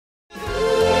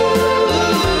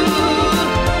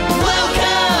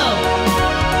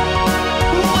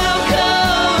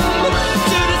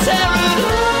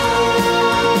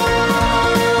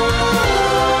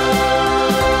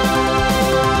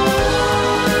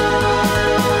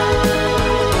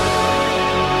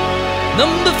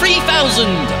number 3000.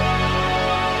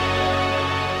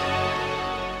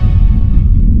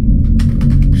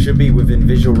 Should be within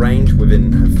visual range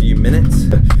within a few minutes.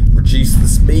 Reduce the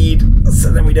speed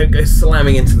so then we don't go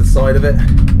slamming into the side of it.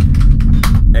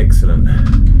 Excellent.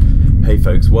 Hey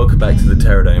folks, welcome back to the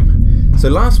Terradome. So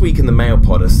last week in the mail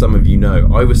pod, as some of you know,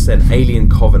 I was sent Alien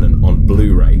Covenant on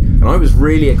Blu-ray, and I was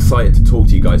really excited to talk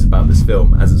to you guys about this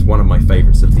film as it's one of my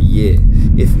favourites of the year,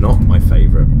 if not my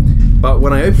favourite. But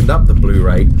when I opened up the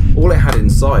Blu-ray, all it had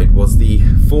inside was the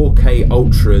 4K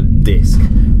Ultra disc.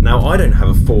 Now I don't have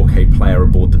a 4K player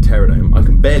aboard the Terradome. I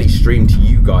can barely stream to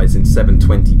you guys in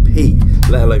 720p,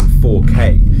 let alone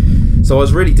 4K. So I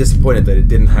was really disappointed that it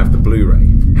didn't have the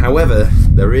Blu-ray. However,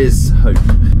 there is hope.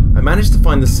 I managed to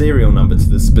find the serial number to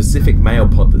the specific mail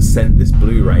pod that sent this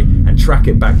Blu-ray and track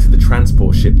it back to the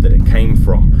transport ship that it came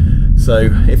from. So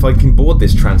if I can board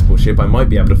this transport ship, I might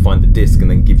be able to find the disc and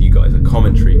then give you guys a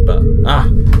commentary, but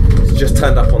it's just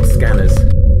turned up on scanners.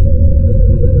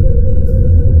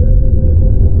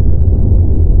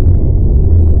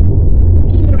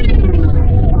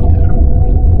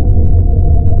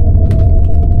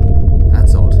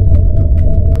 That's odd.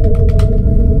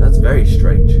 That's very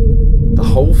strange. The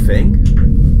whole thing?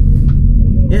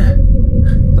 Yeah,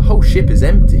 the whole ship is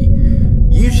empty.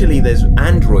 Usually there's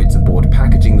androids aboard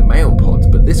packaging the mail pods,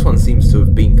 but this one seems to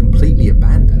have been completely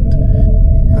abandoned.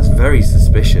 That's very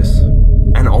suspicious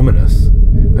and ominous.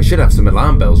 I should have some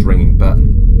alarm bells ringing, but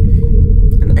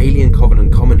an Alien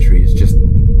Covenant commentary is just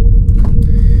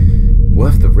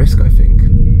worth the risk, I think.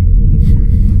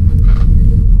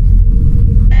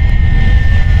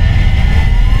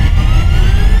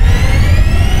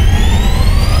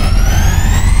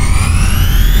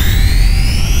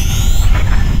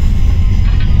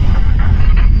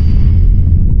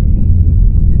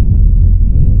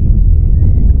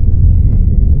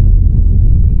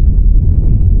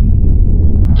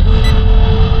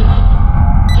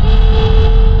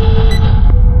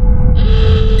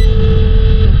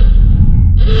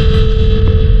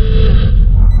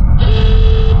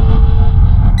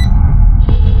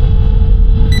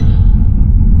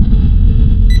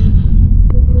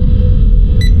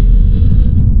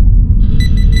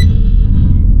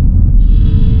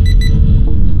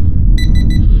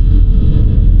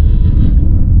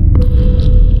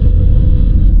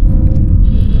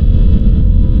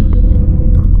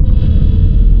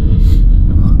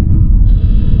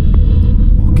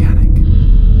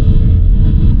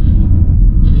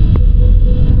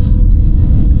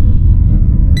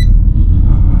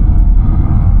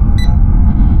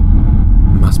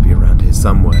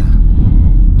 Somewhere.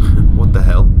 What the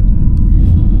hell?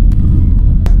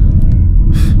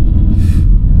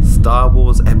 Star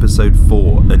Wars Episode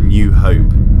 4, A New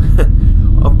Hope.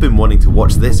 I've been wanting to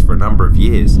watch this for a number of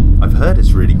years. I've heard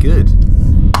it's really good.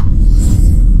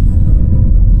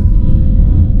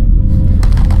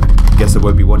 Guess I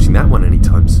won't be watching that one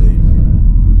anytime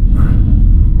soon.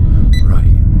 Right,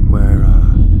 where,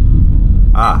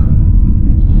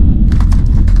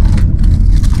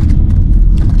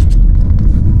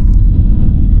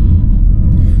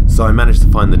 So I managed to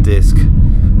find the disc.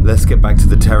 Let's get back to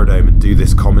the Terradome and do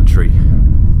this commentary.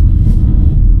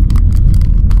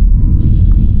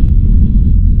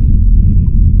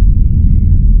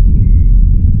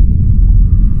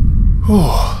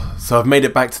 So I've made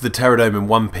it back to the Terradome in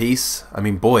one piece. I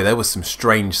mean, boy, there was some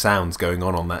strange sounds going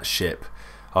on that ship.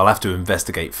 I'll have to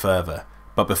investigate further.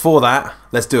 But before that,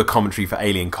 let's do a commentary for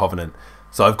Alien Covenant.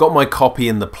 So I've got my copy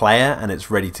in the player and it's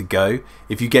ready to go.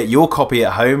 If you get your copy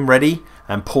at home ready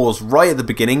and pause right at the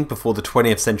beginning before the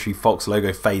 20th Century Fox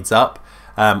logo fades up,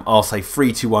 I'll say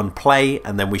 3, 2, 1 play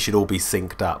and then we should all be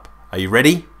synced up. Are you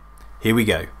ready? Here we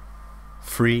go.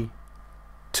 3,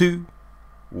 2,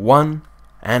 1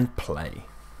 and play.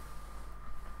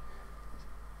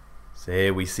 So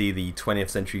here we see the 20th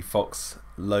Century Fox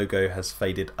logo has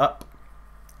faded up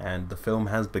and the film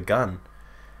has begun.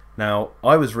 Now,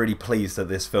 I was really pleased that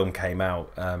this film came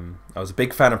out. I was a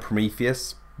big fan of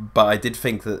Prometheus, but I did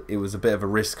think that it was a bit of a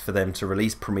risk for them to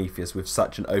release Prometheus with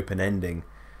such an open ending,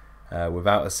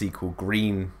 without a sequel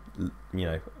green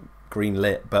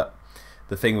lit. But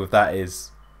the thing with that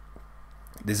is,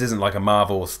 this isn't like a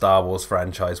Marvel or Star Wars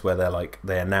franchise where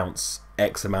they announce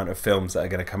X amount of films that are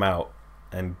going to come out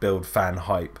and build fan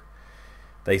hype.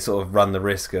 They sort of run the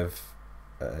risk of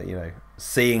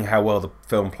seeing how well the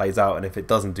film plays out, and if it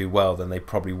doesn't do well then they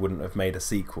probably wouldn't have made a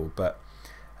sequel. But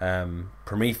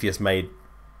Prometheus made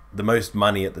the most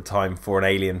money at the time for an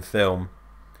Alien film,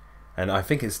 and I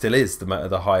think it still is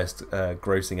the highest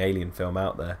grossing Alien film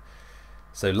out there.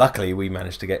 So luckily we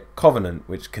managed to get Covenant,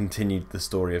 which continued the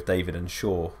story of David and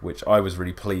Shaw, which I was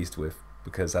really pleased with.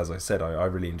 because, as I said, I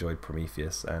really enjoyed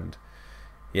Prometheus, and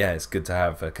yeah, it's good to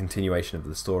have a continuation of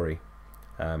the story.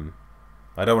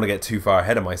 I don't want to get too far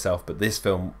ahead of myself, but this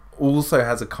film also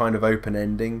has a kind of open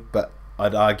ending, but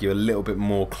I'd argue a little bit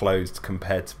more closed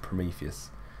compared to Prometheus.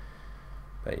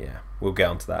 But yeah, we'll get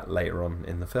onto that later on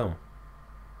in the film.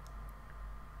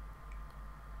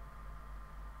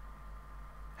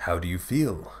 "How do you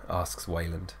feel?" asks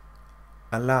Wayland.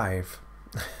 "Alive."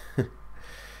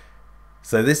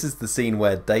 So this is the scene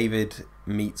where David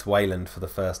meets Wayland for the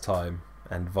first time,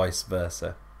 and vice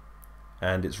versa.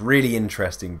 And it's really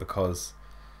interesting because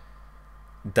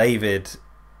David,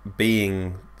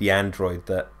 being the android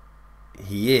that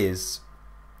he is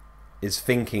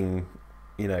thinking,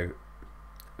 you know,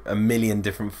 a million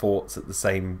different thoughts at the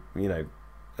same,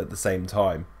 at the same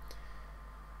time.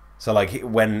 So like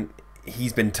when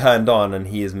he's been turned on and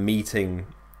he is meeting,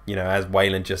 as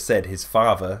Wayland just said, his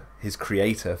father, his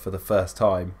creator, for the first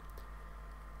time,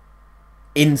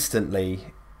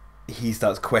 instantly he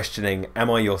starts questioning, am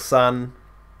I your son?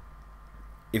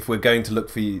 If we're going to look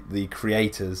for the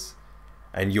creators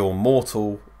and you're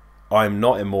mortal, I'm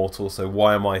not immortal, so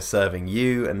why am I serving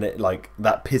you? And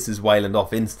that pisses Wayland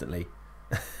off instantly.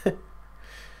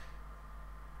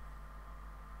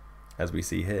 As we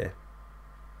see here.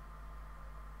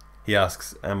 He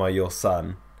asks, am I your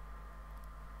son?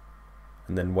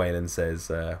 And then Wayland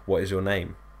says, what is your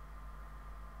name?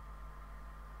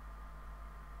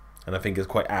 And I think it's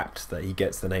quite apt that he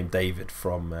gets the name David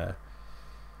from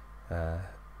the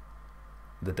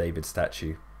David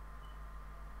statue.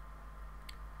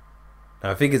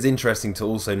 Now I think it's interesting to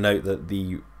also note that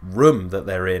the room that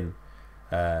they're in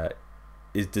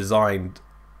is designed,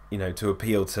 to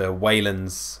appeal to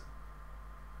Wayland's,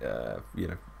 I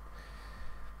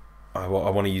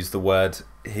want to use the word,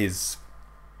 his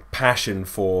passion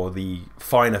for the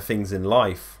finer things in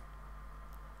life.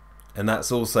 And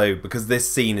that's also because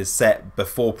this scene is set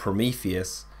before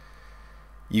Prometheus.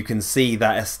 You can see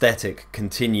that aesthetic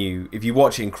continue if you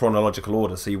watch it in chronological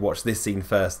order. So you watch this scene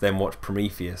first, then watch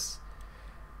Prometheus.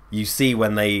 You see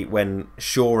when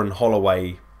Shaw and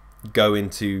Holloway go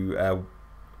into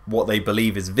what they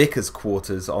believe is Vickers'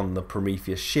 quarters on the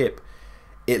Prometheus ship,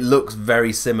 it looks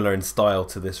very similar in style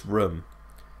to this room.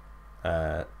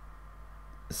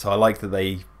 So I like that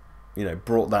they,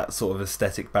 brought that sort of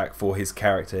aesthetic back for his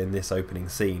character in this opening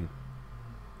scene.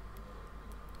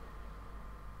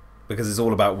 Because it's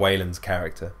all about Wayland's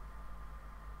character.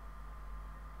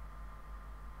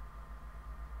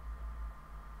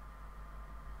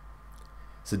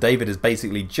 So David has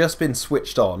basically just been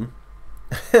switched on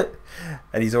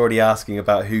and he's already asking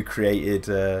about who created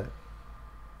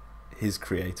his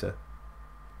creator.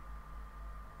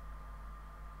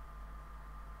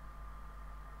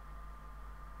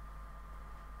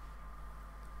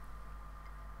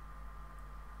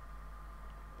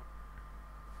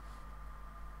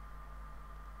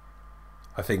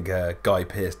 I think Guy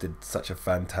Pearce did such a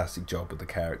fantastic job with the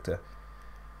character.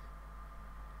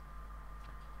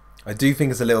 I do think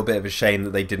it's a little bit of a shame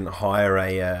that they didn't hire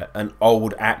an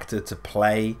old actor to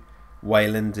play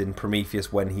Wayland in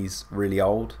Prometheus when he's really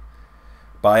old.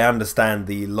 But I understand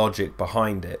the logic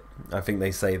behind it. I think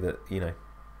they say that,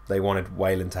 they wanted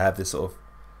Wayland to have this sort of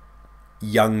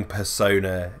young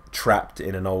persona trapped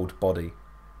in an old body.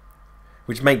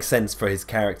 Which makes sense for his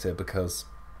character because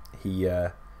he,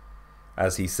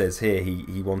 as he says here,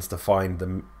 he wants to find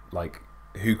them,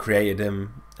 who created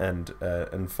him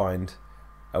and find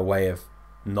a way of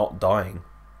not dying,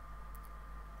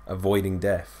 avoiding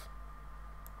death.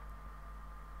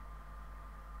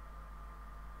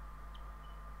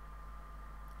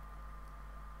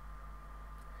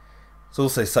 It's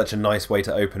also such a nice way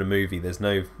to open a movie. There's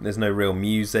no real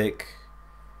music.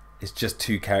 It's just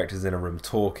two characters in a room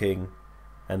talking,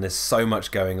 and there's so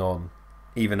much going on,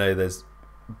 even though there's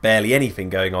barely anything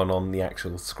going on the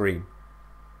actual screen.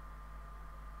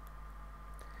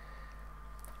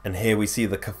 And here we see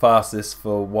the catharsis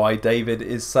for why David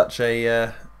is such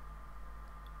a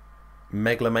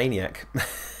megalomaniac.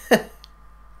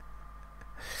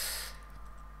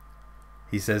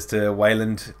 He says to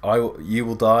Wayland, you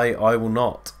will die, I will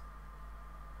not.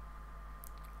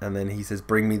 And then he says,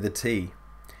 bring me the tea.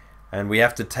 And we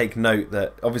have to take note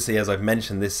that, obviously, as I've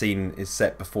mentioned, this scene is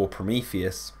set before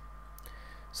Prometheus.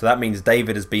 So that means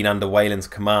David has been under Wayland's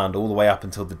command all the way up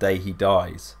until the day he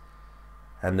dies.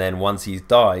 And then once he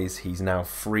dies, he's now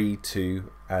free to,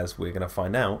 as we're going to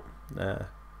find out,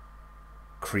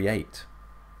 create.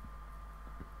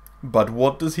 But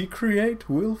what does he create?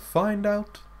 We'll find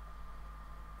out.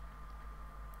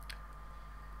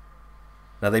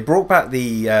 Now they brought back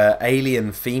the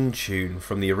Alien theme tune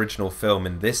from the original film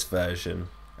in this version.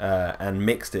 and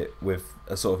mixed it with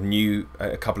a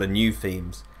couple of new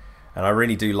themes. And I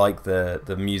really do like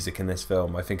the music in this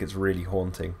film. I think it's really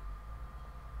haunting,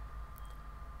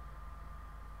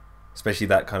 especially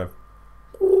that kind of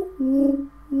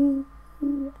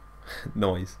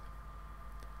noise.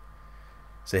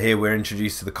 So here we're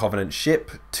introduced to the Covenant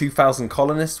ship, 2,000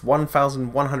 colonists,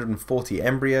 1,140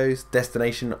 embryos,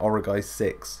 destination Origai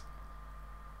 6.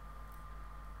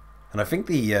 And I think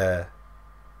the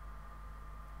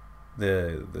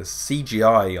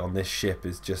CGI on this ship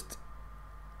is just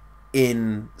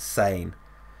insane.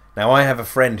 Now, I have a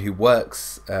friend who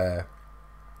works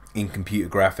in computer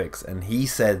graphics, and he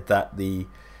said that the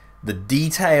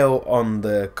detail on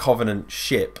the Covenant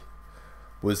ship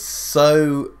was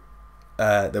so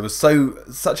there was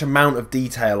such amount of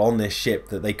detail on this ship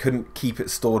that they couldn't keep it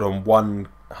stored on one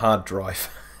hard drive.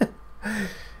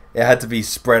 It had to be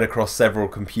spread across several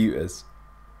computers,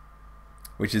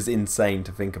 which is insane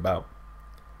to think about.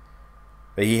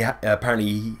 But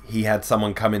apparently he had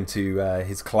someone come into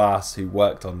his class who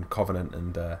worked on Covenant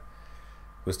and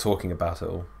was talking about it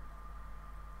all.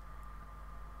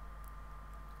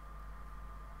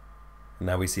 And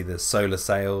now we see the solar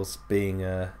sails being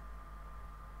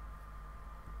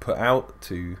put out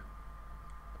to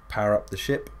power up the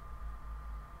ship,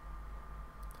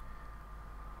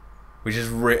 which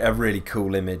is a really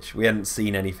cool image. We hadn't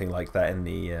seen anything like that in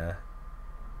the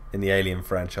Alien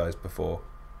franchise before,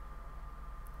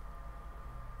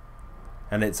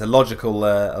 and it's a logical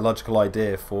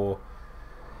idea for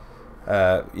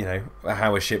you know,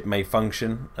 how a ship may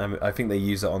function. I think they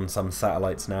use it on some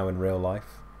satellites now in real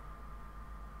life.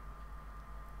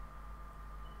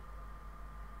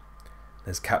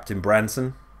 There's Captain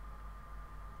Branson,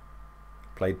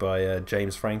 played by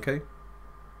James Franco.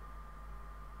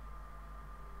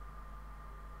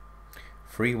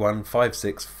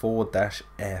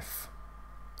 31564-F.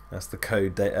 That's the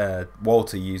code that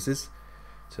Walter uses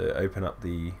to open up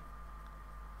the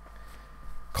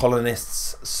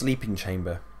colonists' sleeping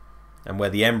chamber, and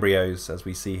where the embryos, as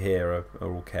we see here, are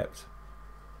all kept.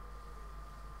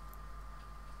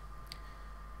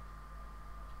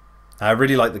 I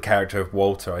really like the character of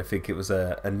Walter. I think it was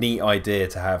a neat idea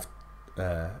to have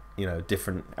you know, a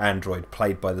different android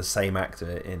played by the same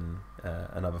actor in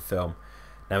another film.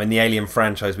 Now, in the Alien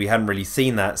franchise, we hadn't really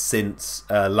seen that since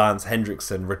Lance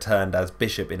Henriksen returned as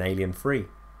Bishop in Alien³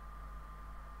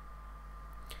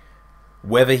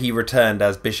 Whether he returned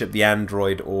as Bishop the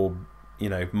android or, you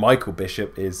know, Michael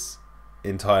Bishop is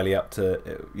entirely up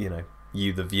to, you know,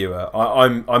 you the viewer.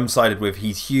 I'm sided with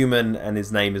he's human and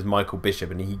his name is Michael Bishop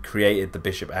and he created the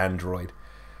Bishop android.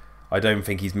 I don't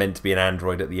think he's meant to be an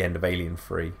android at the end of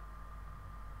Alien³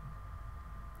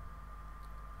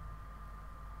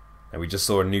 And we just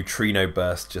saw a neutrino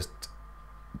burst just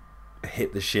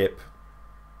hit the ship,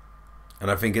 and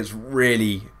I think it's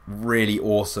really, really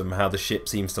awesome how the ship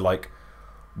seems to like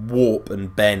warp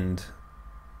and bend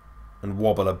and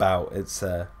wobble about. It's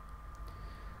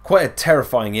quite a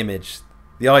terrifying image.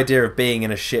 The idea of being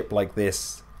in a ship like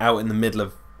this out in the middle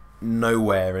of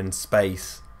nowhere in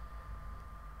space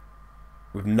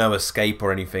with no escape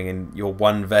or anything, and your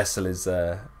one vessel is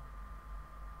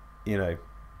you know,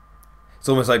 it's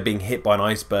almost like being hit by an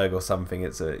iceberg or something.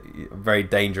 It's a very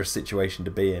dangerous situation to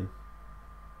be in.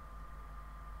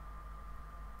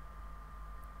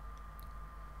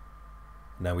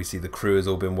 Now we see the crew has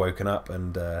all been woken up,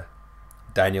 and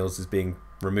Daniels is being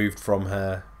removed from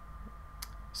her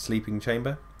sleeping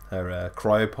chamber, her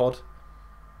cryopod.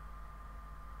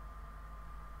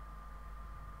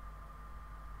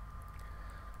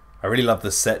 I really love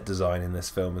the set design in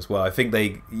this film as well. I think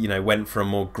they, you know, went for a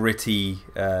more gritty,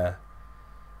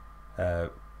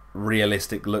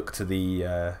 realistic look to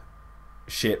the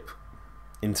ship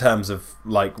in terms of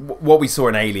like what we saw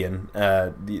in Alien.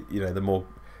 You know, the more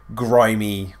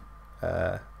grimy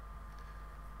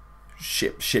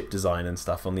ship design and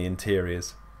stuff on the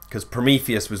interiors, because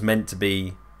Prometheus was meant to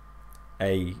be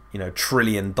a, you know, $1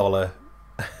 trillion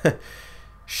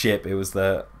ship. It was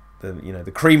the you know,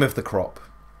 the cream of the crop,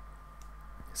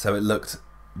 so it looked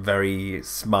very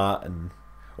smart and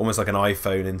almost like an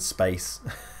iPhone in space.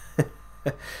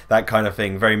 That kind of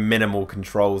thing, very minimal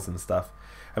controls and stuff.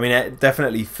 I mean, it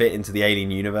definitely fit into the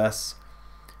Alien universe,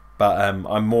 but I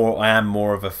am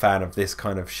more of a fan of this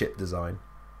kind of ship design.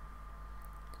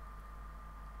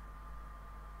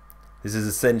 This is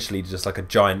essentially just like a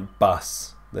giant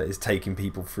bus that is taking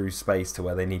people through space to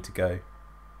where they need to go.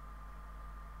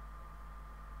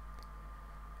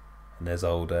 And there's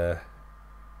old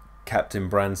Captain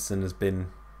Branson has been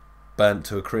burnt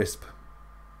to a crisp,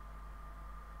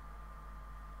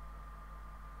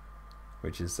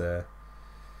 which is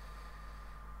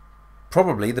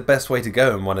probably the best way to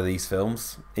go in one of these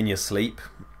films, in your sleep.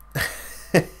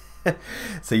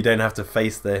 So you don't have to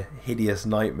face the hideous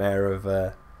nightmare of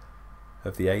the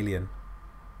alien.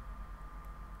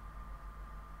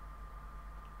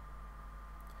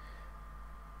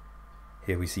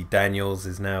 Here we see Daniels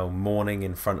is now mourning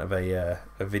in front of a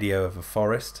video of a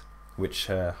forest, which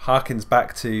harkens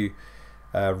back to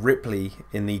Ripley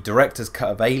in the director's cut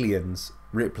of Aliens.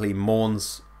 Ripley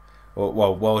mourns,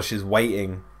 while she's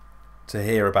waiting to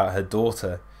hear about her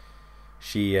daughter.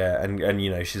 She and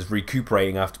you know, she's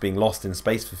recuperating after being lost in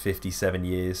space for 57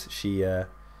 years. She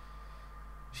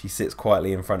sits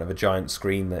quietly in front of a giant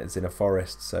screen that is in a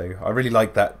forest. So I really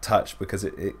like that touch, because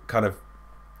it kind of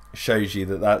shows you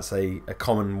that that's a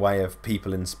common way of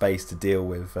people in space to deal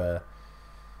with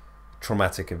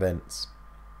traumatic events.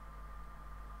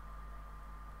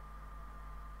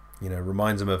 You know,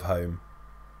 reminds them of home.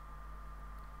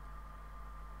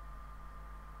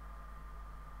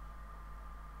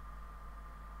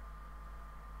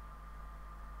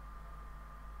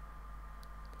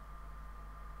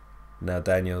 Now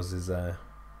Daniels is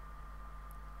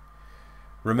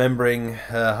remembering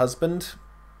her husband,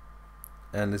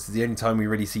 and this is the only time we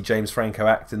really see James Franco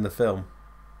act in the film.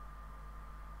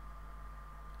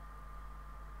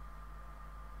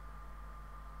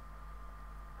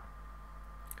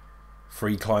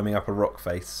 Free climbing up a rock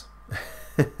face.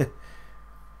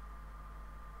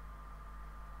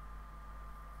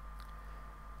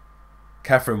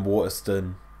 Catherine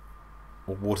Waterston,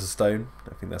 or Waterstone,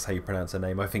 I think that's how you pronounce her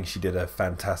name. I think she did a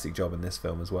fantastic job in this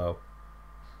film as well.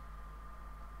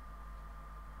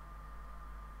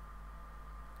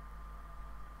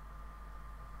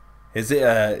 Is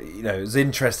it you know, it's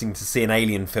interesting to see an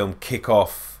alien film kick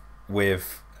off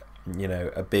with, you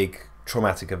know, a big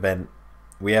traumatic event.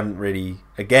 We haven't really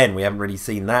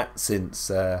seen that since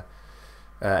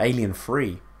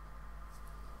Alien³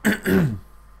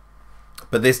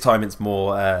 But this time it's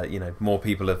more, you know, more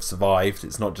people have survived.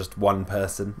 It's not just one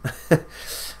person.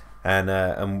 and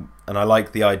I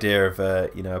like the idea of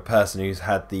you know, a person who's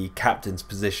had the captain's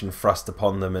position thrust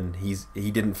upon them, and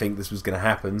he didn't think this was going to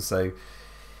happen, so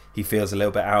he feels a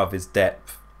little bit out of his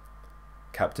depth.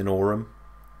 Captain Oram.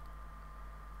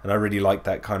 And I really like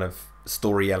that kind of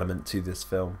story element to this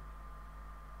film.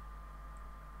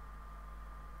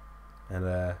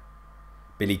 And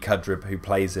Billy Cudrip, who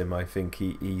plays him, I think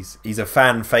he's a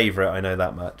fan favourite, I know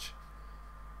that much.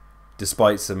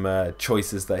 Despite some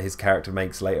choices that his character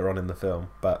makes later on in the film.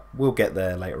 But we'll get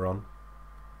there later on.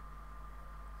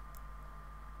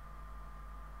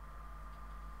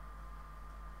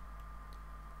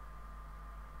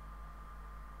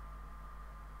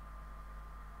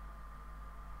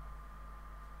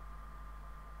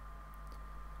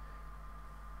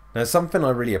 Now, something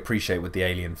I really appreciate with the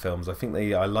Alien films, I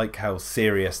like how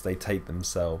serious they take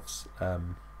themselves.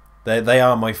 They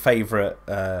are my favourite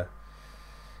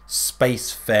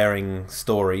spacefaring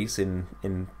stories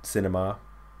in cinema.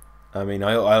 I mean,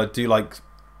 I do like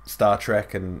Star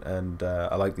Trek, and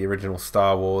I like the original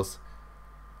Star Wars.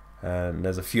 And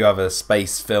there's a few other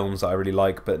space films that I really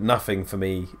like, but nothing for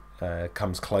me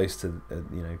comes close to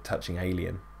you know, touching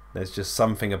Alien. There's just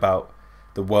something about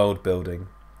the world building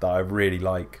that I really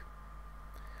like.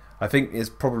 I think it's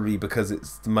probably because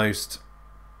it's the most,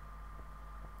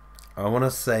 I want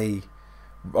to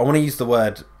use the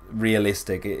word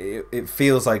realistic. It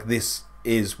feels like this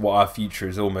is what our future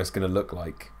is almost going to look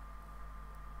like.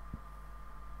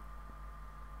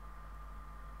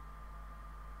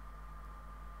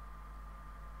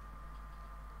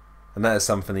 And that is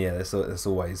something, yeah, that's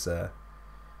always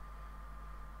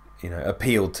you know,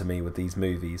 appealed to me with these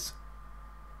movies.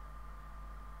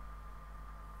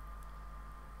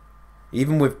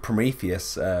 Even with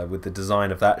Prometheus, with the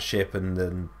design of that ship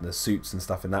and the suits and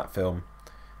stuff in that film,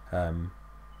 I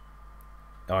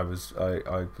was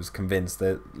convinced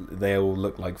that they all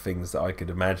look like things that I could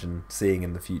imagine seeing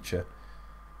in the future.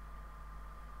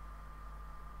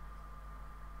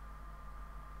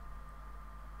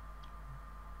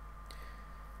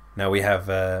 Now we have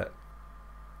a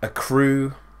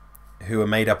crew who are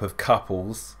made up of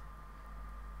couples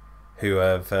who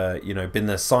have you know, been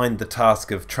assigned the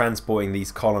task of transporting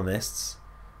these colonists.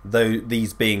 Though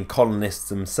these being colonists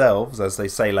themselves, as they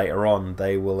say later on,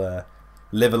 they will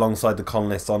live alongside the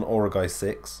colonists on Origai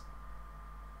 6.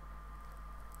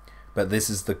 But this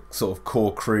is the sort of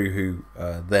core crew who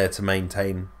are there to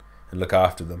maintain and look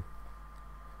after them,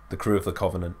 the crew of the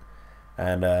Covenant.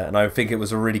 And I think it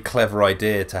was a really clever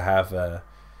idea to have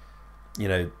you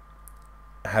know,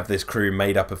 have this crew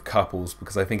made up of couples,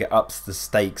 because I think it ups the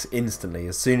stakes instantly.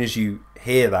 As soon as you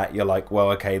hear that, you're like,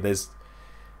 well, okay,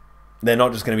 they're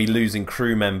not just going to be losing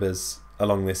crew members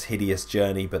along this hideous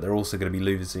journey, but they're also going to be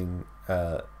losing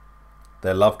their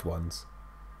loved ones.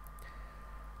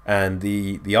 And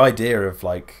the idea of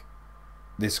like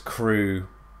this crew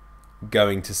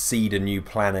going to seed a new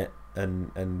planet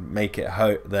and make it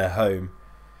their home,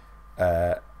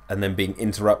 and then being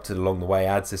interrupted along the way,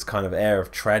 adds this kind of air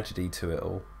of tragedy to it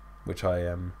all, which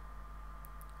I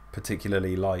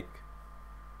particularly like.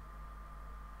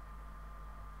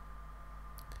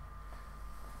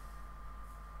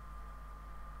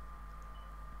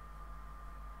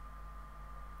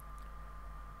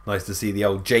 Nice to see the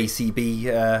old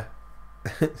JCB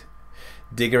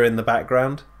digger in the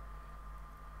background.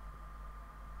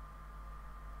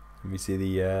 And we see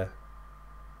the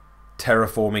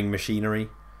terraforming machinery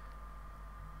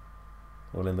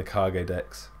all in the cargo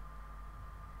decks.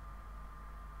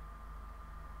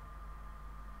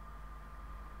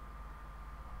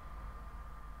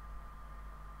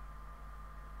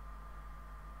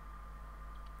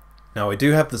 Now I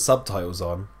do have the subtitles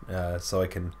on, so I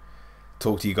can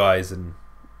talk to you guys and,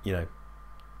 you know,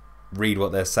 read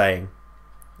what they're saying.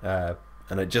 And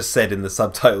it just said in the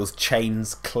subtitles,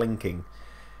 chains clinking.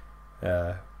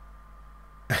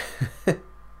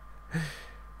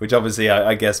 Which obviously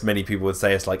I guess many people would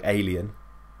say it's like Alien,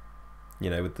 you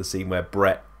know, with the scene where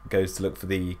Brett goes to look for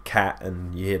the cat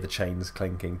and you hear the chains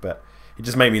clinking. But it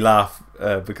just made me laugh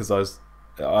because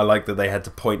I like that they had to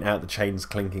point out the chains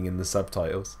clinking in the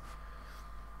subtitles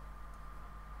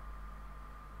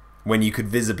when you could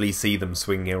visibly see them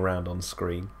swinging around on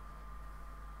screen.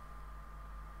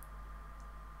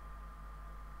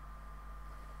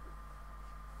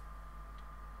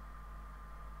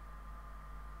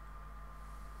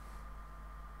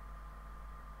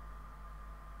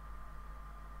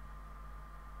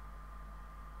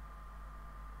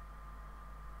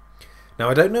 Now,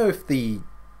 I don't know if the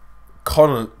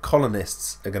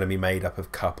colonists are going to be made up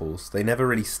of couples. They never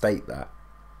really state that.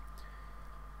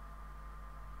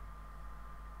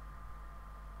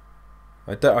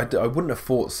 I wouldn't have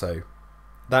thought so.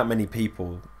 That many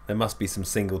people. There must be some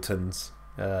singletons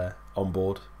on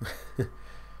board.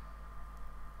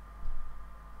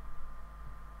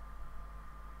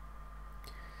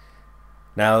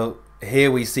 Now,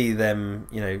 here we see them,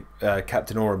 you know,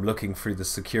 Captain Oram looking through the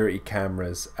security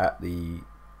cameras at the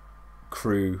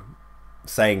crew,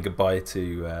 saying goodbye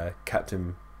to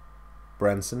Captain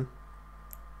Branson.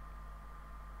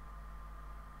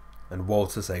 And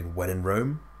Walter saying, "When in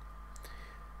Rome,"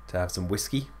 to have some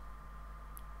whiskey.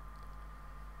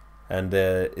 And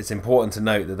it's important to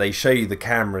note that they show you the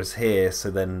cameras here, so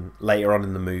then later on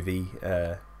in the movie,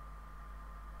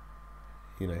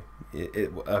 you know,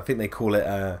 I think they call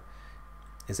it,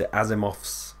 is it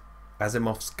Asimov's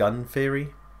gun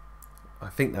theory? I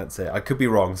think that's it. I could be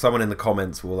wrong. Someone in the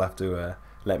comments will have to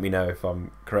let me know if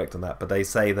I'm correct on that. But they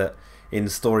say that in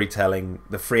storytelling,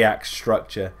 the 3-act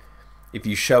structure, if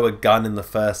you show a gun in the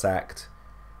first act,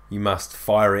 you must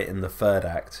fire it in the third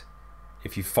act.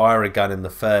 If you fire a gun in the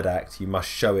third act, you must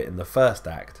show it in the first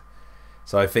act.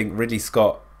 So I think Ridley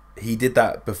Scott, he did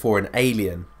that before in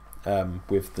Alien,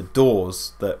 with the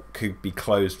doors that could be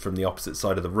closed from the opposite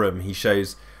side of the room. He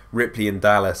shows Ripley and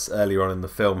Dallas earlier on in the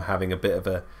film having a bit of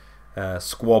a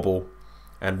squabble,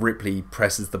 and Ripley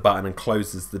presses the button and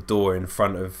closes the door in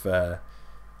front of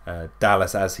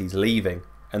Dallas as he's leaving.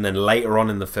 And then later on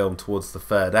in the film, towards the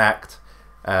third act,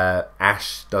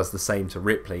 Ash does the same to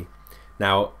Ripley.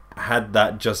 Now, had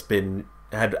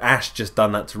Ash just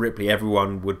done that to Ripley,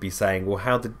 everyone would be saying, well,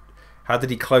 how did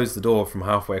he close the door from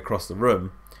halfway across the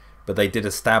room? But they did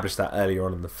establish that earlier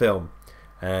on in the film.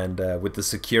 And with the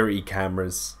security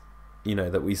cameras, you know,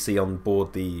 that we see on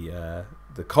board the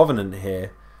Covenant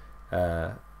here,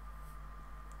 I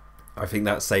think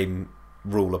that same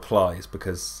rule applies,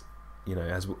 because, you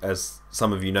know, as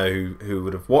some of you know who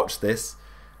would have watched this,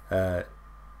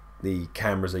 the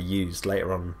cameras are used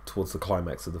later on towards the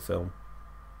climax of the film.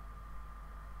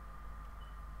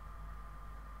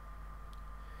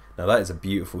 Now that is a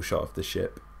beautiful shot of the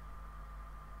ship.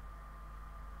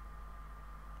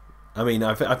 I mean,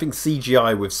 I think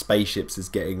CGI with spaceships is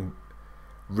getting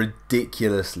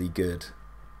ridiculously good.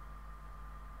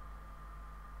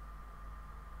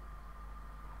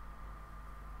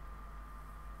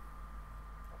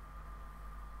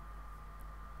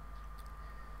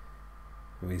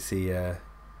 We see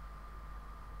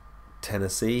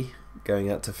Tennessee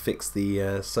going out to fix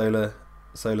the solar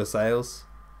sails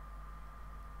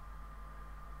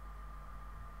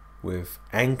with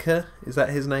Anchor. Is that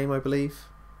his name, I believe?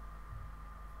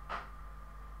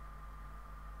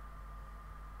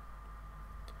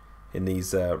 In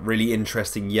these really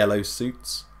interesting yellow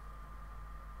suits.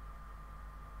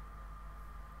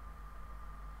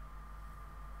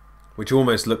 which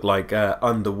almost looked like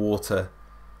underwater,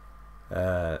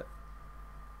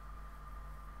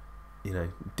 you know,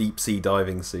 deep sea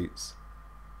diving suits.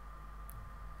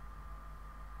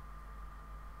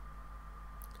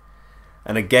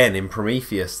 And again, in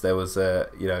Prometheus, there was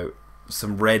you know,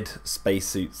 some red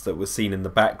spacesuits that were seen in the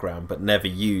background but never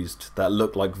used, that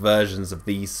looked like versions of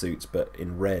these suits but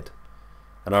in red.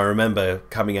 And I remember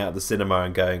coming out of the cinema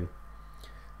and going,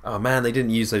 oh man, they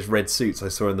didn't use those red suits I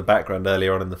saw in the background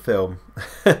earlier on in the film.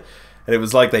 And it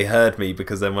was like they heard me,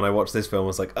 because then when I watched this film I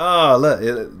was like, oh look,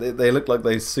 they look like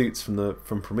those suits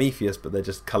from Prometheus, but they're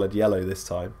just coloured yellow this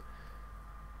time.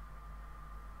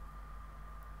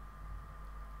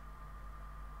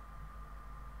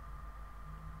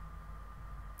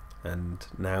 And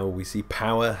now we see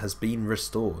power has been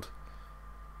restored.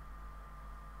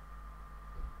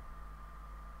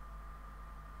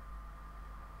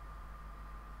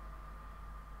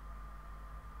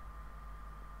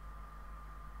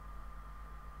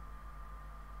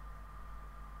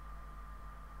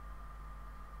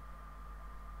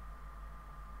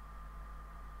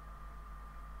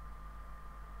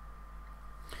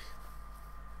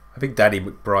 I think Danny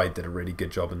McBride did a really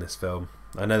good job in this film.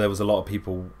 I know there was a lot of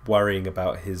people worrying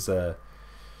about his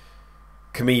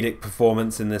comedic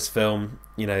performance in this film.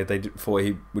 You know, they thought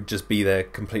he would just be there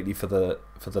completely for the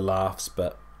laughs,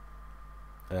 but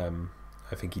I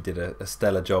think he did a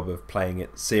stellar job of playing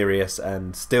it serious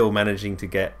and still managing to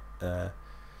get a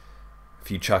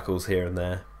few chuckles here and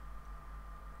there.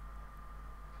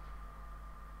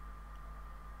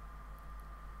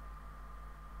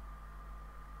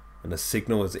 And a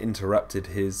signal has interrupted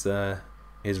his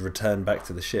return back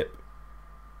to the ship.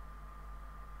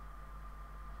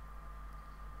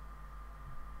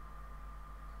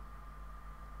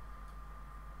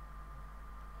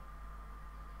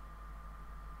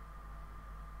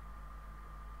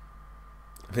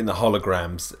 I think the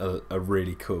holograms are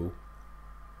really cool.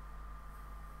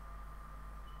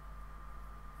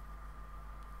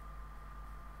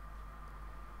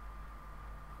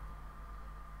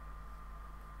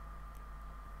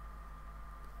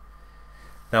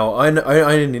 Now, I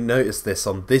only noticed this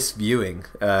on this viewing,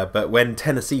 but when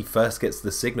Tennessee first gets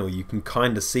the signal, you can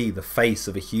kind of see the face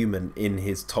of a human in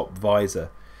his top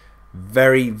visor.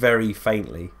 Very, very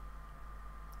faintly.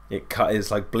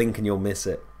 It's like blink and you'll miss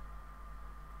it.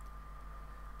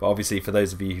 But obviously, for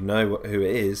those of you who know who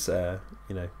it is,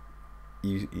 you know,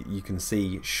 you can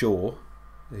see Shaw,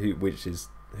 who's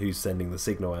sending the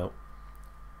signal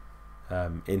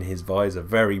out, in his visor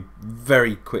very,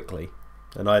 very quickly.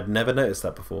 And I'd never noticed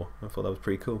that before. I thought that was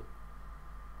pretty cool.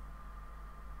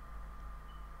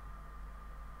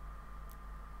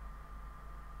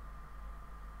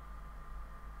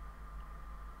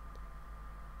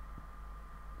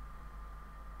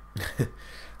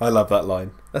 I love that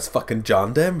line. That's fucking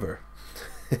John Denver.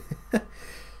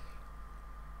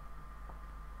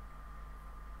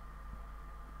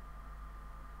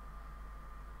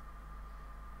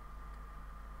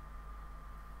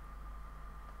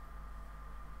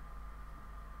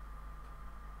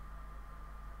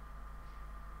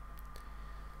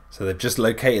 So they've just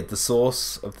located the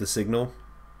source of the signal,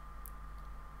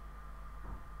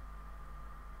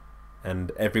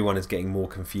 and everyone is getting more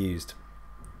confused.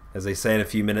 As they say in a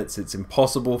few minutes, it's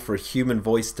impossible for a human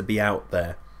voice to be out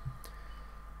there.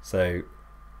 So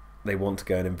they want to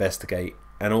go and investigate.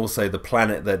 And also the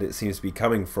planet that it seems to be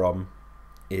coming from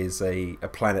is a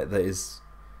planet that is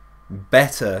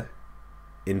better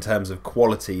in terms of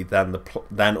quality than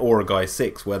Origai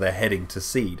 6, where they're heading to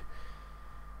seed.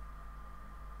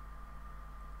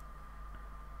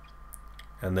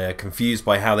 And they're confused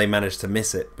by how they managed to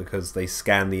miss it, because they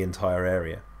scanned the entire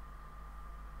area.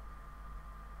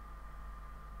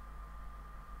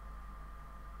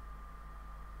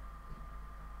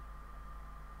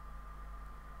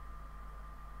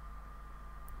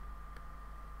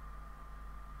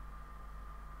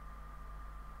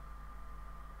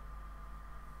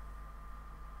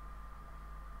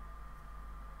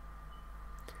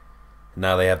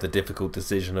 Now they have the difficult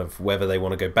decision of whether they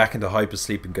want to go back into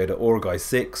hypersleep and go to Origai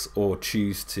 6, or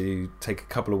choose to take a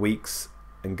couple of weeks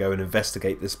and go and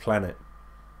investigate this planet.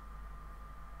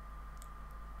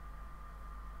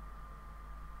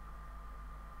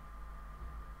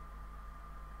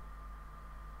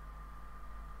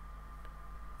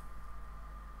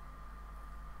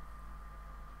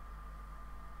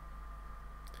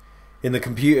 In the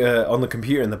computer, on the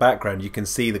computer in the background, you can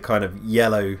see the kind of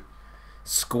yellow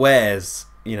squares,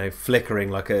 you know, flickering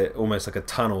like almost like a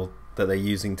tunnel that they're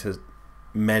using to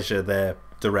measure their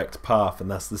direct path,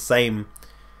 and that's the same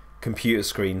computer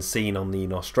screen seen on the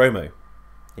Nostromo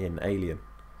in Alien.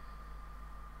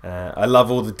 I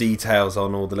love all the details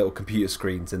on all the little computer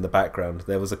screens in the background.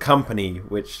 There was a company,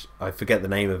 which I forget the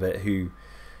name of it, who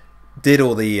did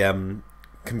all the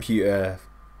computer,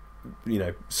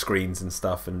 screens and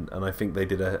stuff, and I think they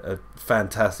did a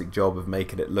fantastic job of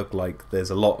making it look like there's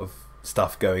a lot of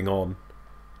stuff going on.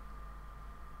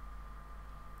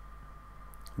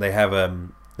 They have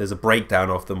there's a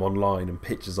breakdown of them online and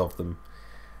pictures of them,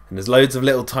 and there's loads of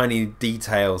little tiny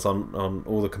details on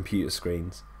all the computer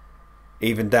screens.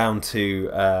 Even down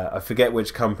to, I forget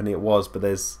which company it was, but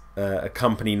there's a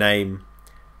company name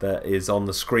that is on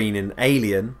the screen in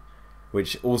Alien,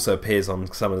 which also appears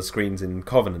on some of the screens in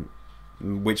Covenant,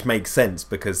 which makes sense,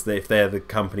 because if they're the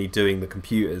company doing the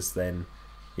computers, then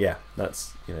yeah,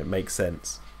 that's, it makes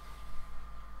sense.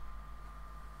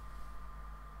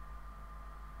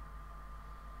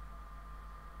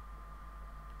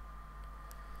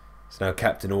 So now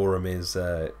Captain Aurum is...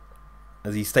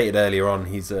 as he stated earlier on,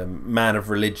 he's a man of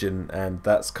religion, and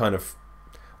that's kind of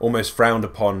almost frowned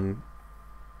upon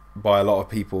by a lot of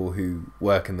people who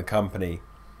work in the company.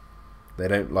 They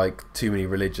don't like too many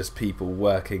religious people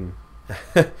working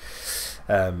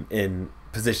in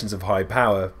positions of high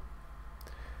power.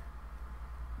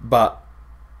 But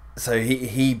so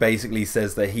he basically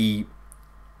says that he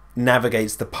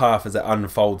navigates the path as it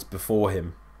unfolds before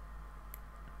him.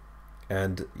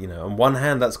 And, on one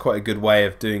hand, that's quite a good way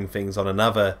of doing things. On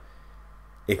another,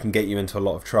 it can get you into a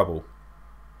lot of trouble.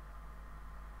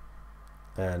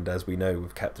 And as we know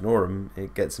with Captain Aurum,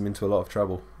 it gets him into a lot of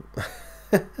trouble.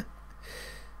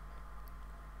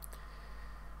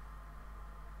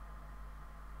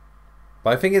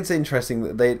 But I think it's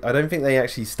interesting that I don't think they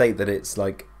actually state that it's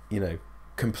like,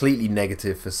 completely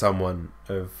negative for someone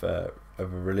of a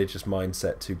religious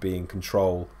mindset to be in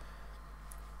control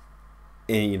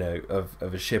of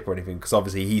a ship or anything, because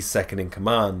obviously he's second in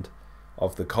command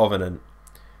of the Covenant,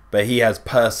 but he has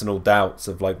personal doubts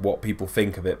of like what people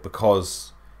think of it,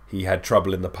 because he had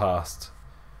trouble in the past.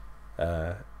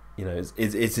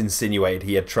 It's insinuated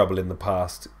he had trouble in the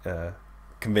past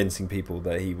convincing people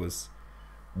that he was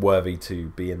worthy to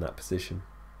be in that position.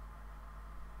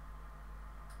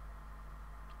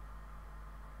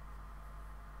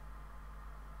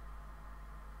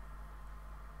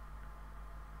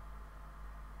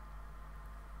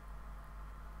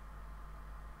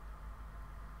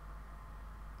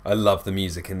 I love the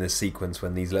music in this sequence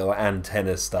when these little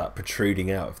antennas start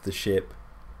protruding out of the ship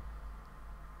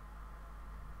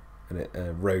and it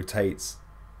rotates.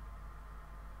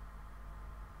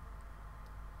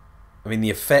 I mean,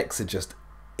 the effects are just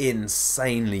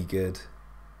insanely good.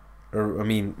 I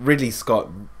mean, Ridley Scott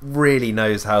really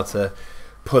knows how to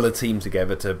pull a team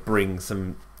together to bring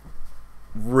some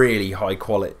really high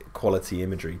quality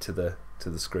imagery to the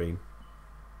screen.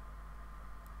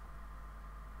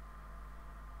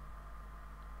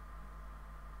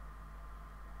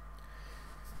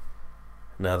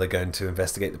 Now they're going to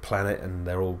investigate the planet, and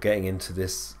they're all getting into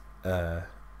this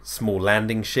small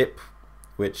landing ship,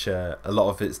 which a lot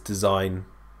of its design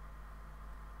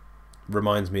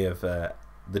reminds me of the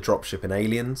dropship in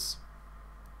Aliens.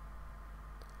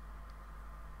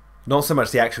 Not so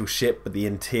much the actual ship, but the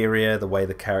interior, the way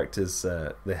the characters,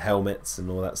 the helmets and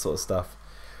all that sort of stuff,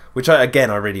 which I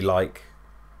really like.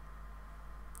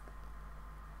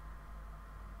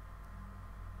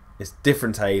 It's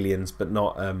different to Aliens, but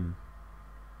not...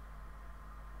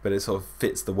 but it sort of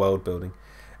fits the world building.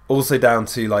 Also down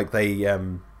to like they,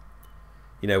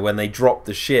 when they drop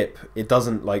the ship, it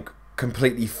doesn't like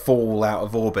completely fall out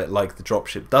of orbit like the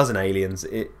dropship does in Aliens.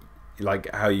 It,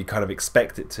 like how you kind of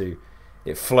expect it to.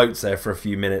 It floats there for a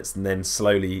few minutes, and then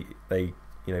slowly they,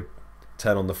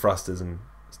 turn on the thrusters and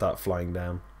start flying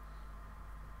down.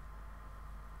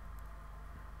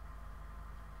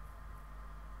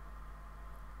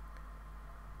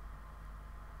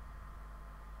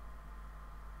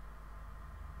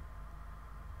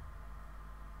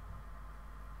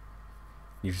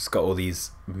 You've just got all these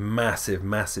massive,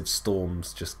 massive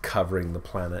storms just covering the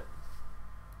planet.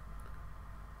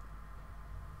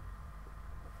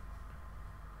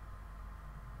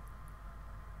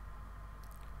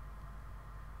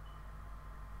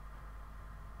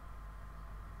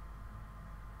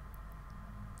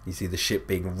 You see the ship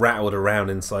being rattled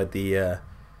around inside the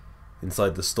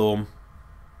storm.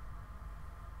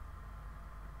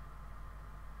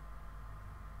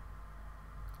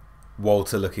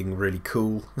 Walter looking really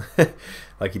cool,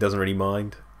 like he doesn't really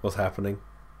mind what's happening.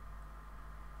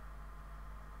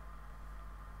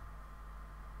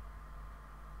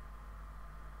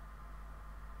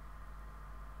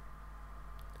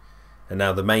 And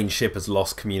now the main ship has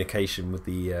lost communication with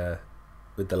the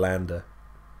lander.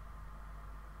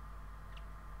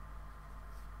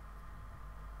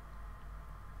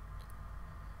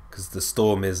 because the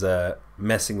storm is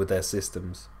messing with their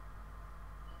systems.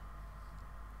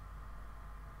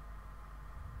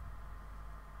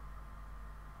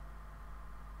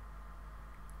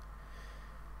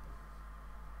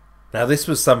 Now, this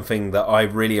was something that I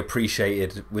really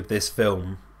appreciated with this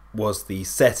film, was the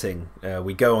setting.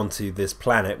 We go onto this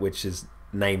planet, which is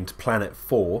named Planet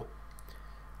 4,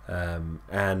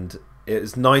 and it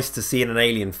was nice to see in an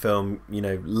Alien film, you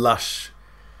know, lush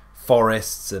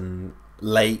forests and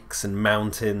lakes and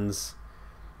mountains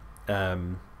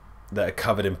that are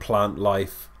covered in plant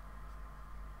life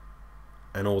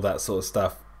and all that sort of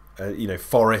stuff. You know,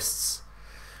 forests.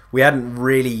 We hadn't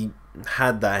really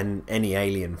had that in any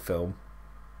Alien film.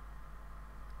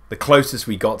 The closest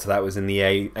we got to that was in the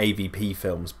AVP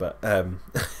films, but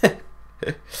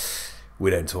we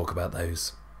don't talk about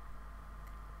those.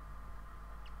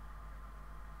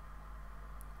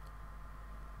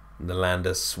 And the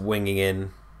lander swinging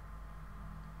in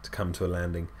to come to a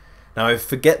landing. Now, I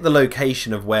forget the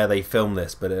location of where they filmed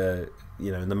this, but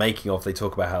you know, in the making of, they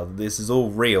talk about how this is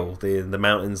all real. The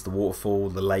mountains, the waterfall,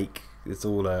 the lake, it's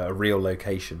all a real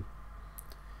location.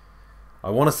 I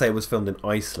want to say it was filmed in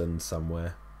Iceland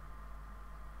somewhere.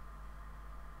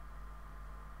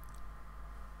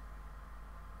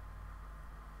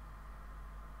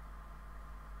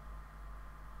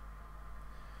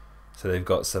 So they've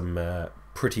got some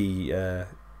pretty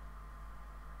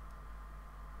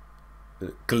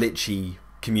glitchy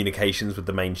communications with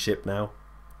the main ship now,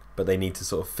 but they need to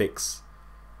sort of fix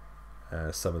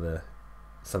some of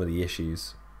the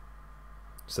issues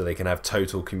so they can have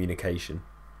total communication.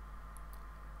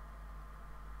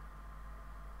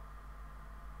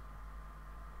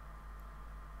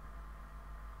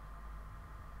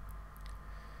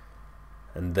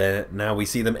 And then now we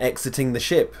see them exiting the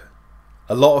ship.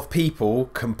 A lot of people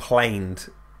complained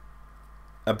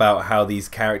about how these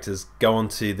characters go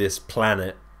onto this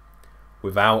planet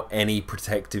without any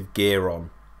protective gear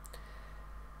on.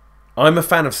 I'm a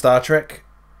fan of Star Trek,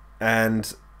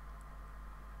 and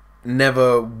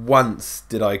never once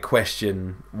did I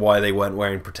question why they weren't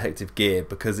wearing protective gear,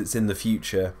 because it's in the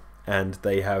future and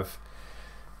they have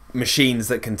machines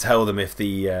that can tell them if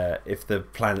the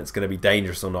planet's going to be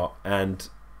dangerous or not, and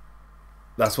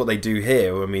that's what they do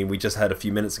here. I mean, we just heard a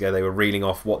few minutes ago they were reeling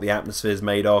off what the atmosphere is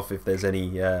made of, if there's any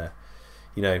you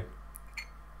know,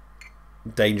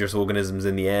 dangerous organisms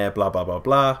in the air, blah blah blah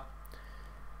blah.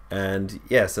 And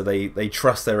yeah, so they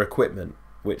trust their equipment,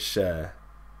 which is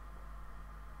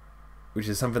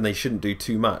something they shouldn't do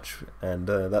too much, and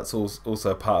that's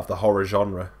also a part of the horror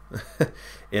genre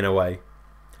in a way.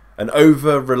 An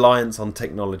over-reliance on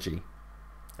technology,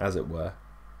 as it were.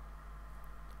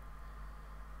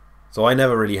 So I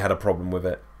never really had a problem with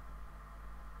it.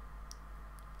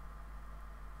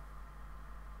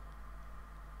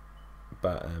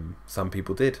 But some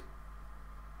people did.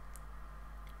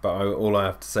 But all I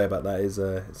have to say about that is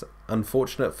it's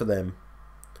unfortunate for them.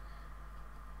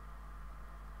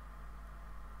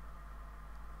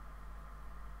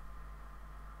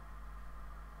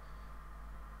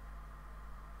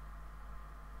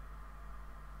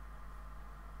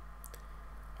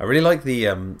 I really like the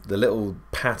little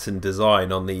pattern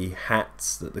design on the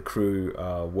hats that the crew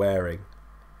are wearing.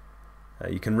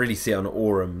 You can really see it on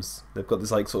Orum's. They've got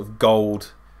this like sort of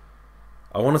gold,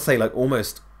 I want to say like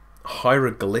almost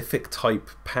hieroglyphic type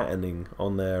patterning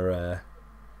on their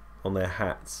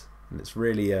hats, and it's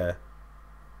really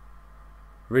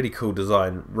really cool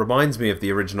design. Reminds me of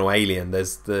the original Alien.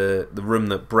 There's the room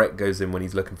that Brett goes in when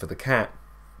he's looking for the cat.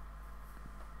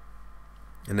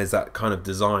 And there's that kind of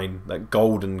design, that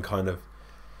golden kind of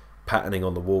patterning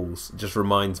on the walls. It just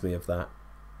reminds me of that.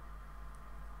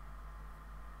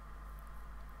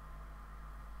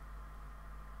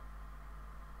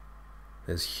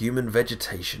 There's human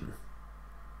vegetation.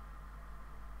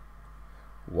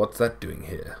 What's that doing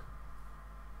here?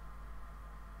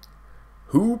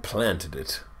 Who planted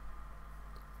it?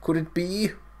 Could it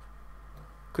be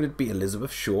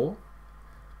Elizabeth Shaw?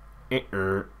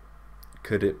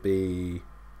 Could it be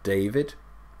David?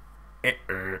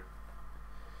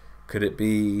 Could it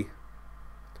be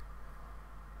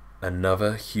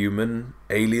another human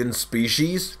alien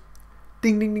species?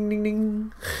 Ding ding ding ding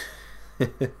ding.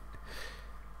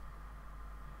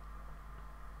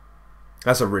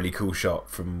 That's a really cool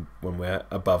shot from when we're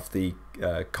above the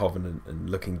Covenant and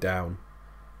looking down.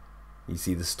 You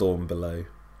see the storm below.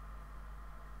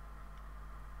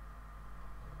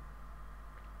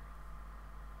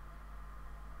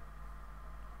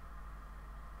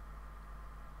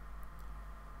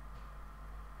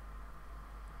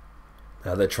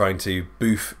 Now they're trying to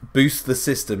boost the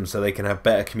system so they can have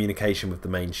better communication with the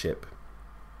main ship.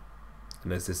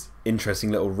 And there's this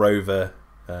interesting little rover,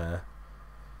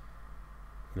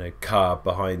 car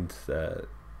behind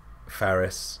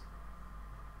Faris.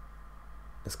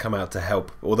 Has come out to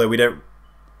help. Although we don't.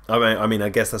 I mean, I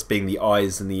guess that's being the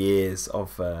eyes and the ears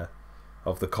of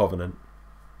the Covenant.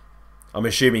 I'm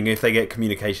assuming if they get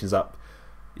communications up,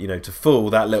 to full,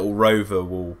 that little rover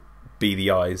will be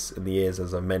the eyes and the ears,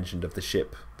 as I mentioned, of the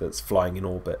ship that's flying in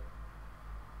orbit.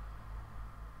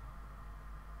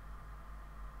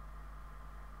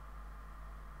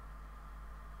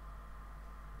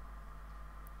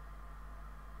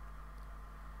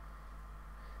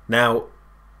 Now,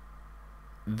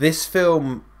 this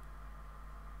film,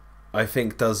 I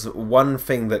think, does one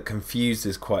thing that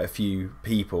confuses quite a few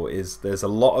people. Is there's a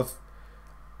lot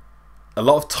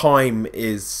of time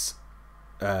is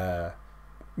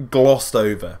glossed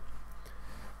over.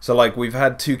 So, like, we've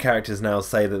had two characters now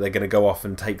say that they're going to go off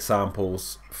and take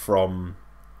samples from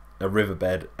a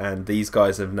riverbed, and these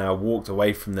guys have now walked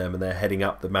away from them, and they're heading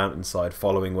up the mountainside,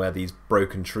 following where these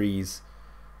broken trees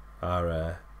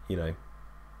are,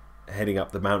 heading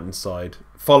up the mountainside,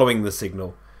 following the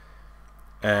signal.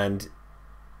 And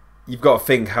you've got to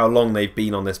think how long they've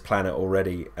been on this planet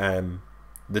already. The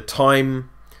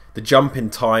jump in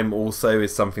time also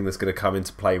is something that's going to come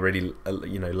into play really,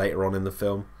 later on in the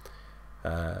film.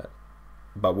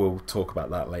 But we'll talk about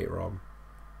that later on.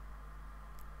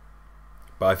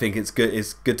 But I think it's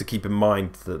good to keep in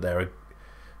mind that there are,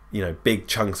 big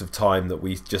chunks of time that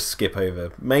we just skip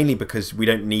over, mainly because we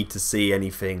don't need to see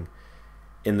anything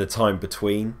in the time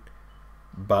between.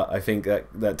 But I think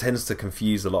that tends to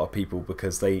confuse a lot of people,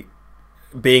 because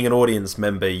being an audience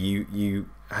member, you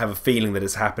have a feeling that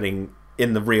it's happening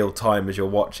in the real time as you're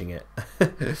watching it.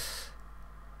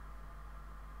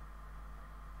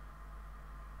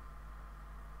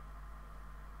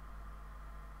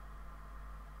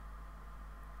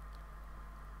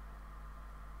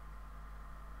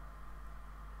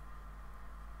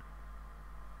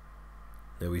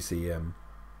 There we see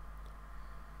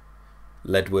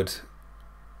Ledward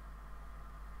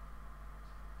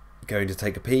going to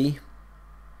take a pee.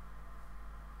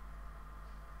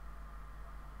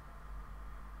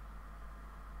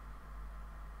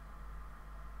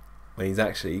 When he's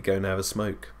actually going to have a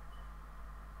smoke.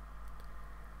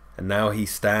 And now he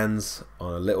stands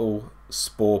on a little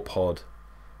spore pod.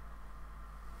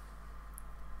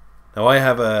 Now I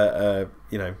have a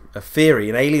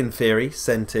theory, an alien theory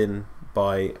sent in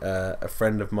by a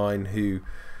friend of mine who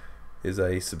is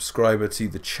a subscriber to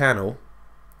the channel,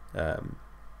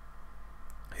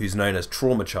 who's known as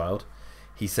Trauma Child.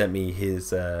 He sent me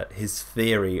his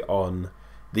theory on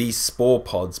these spore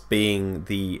pods being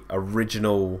the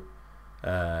original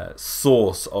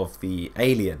source of the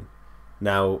alien.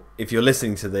 Now, if you're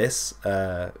listening to this,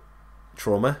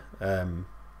 Trauma,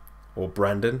 or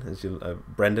Brendan, as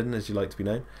you like to be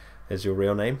known, as your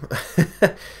real name,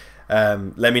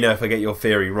 let me know if I get your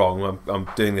theory wrong. I'm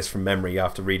doing this from memory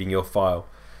after reading your file.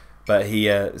 But he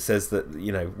says that,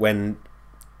 when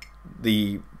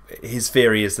his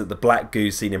theory is that the black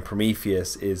goo seen in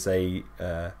Prometheus is a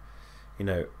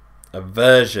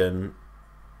version,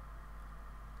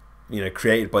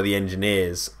 created by the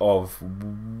engineers of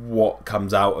what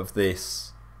comes out of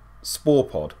this spore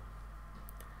pod.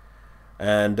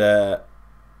 And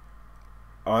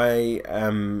I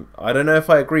don't know if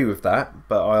I agree with that,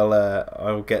 but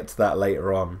I'll get to that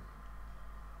later on.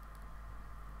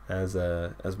 As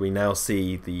we now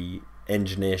see the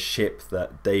engineer ship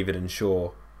that David and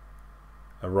Shaw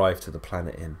arrived to the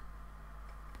planet in,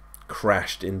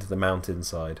 crashed into the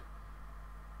mountainside.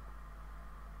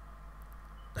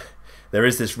 There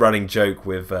is this running joke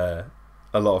with a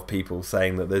lot of people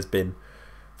saying that there's been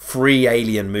 3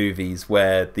 Alien movies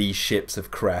where these ships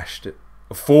have crashed.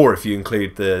 4 if you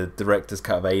include the director's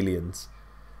cut of Aliens.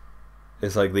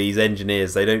 It's like these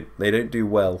engineers, they don't do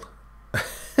well.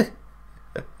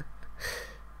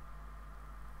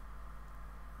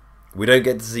 We don't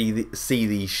get to see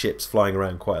these ships flying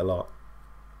around quite a lot.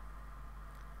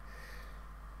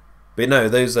 But no,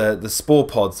 those the spore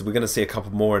pods. We're going to see a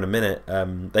couple more in a minute.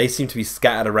 They seem to be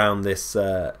scattered around this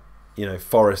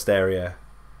forest area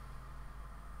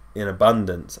in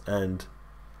abundance, and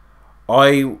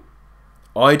I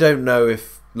don't know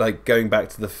if, like, going back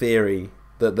to the theory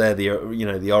that they're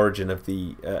the origin of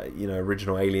the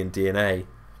original alien DNA.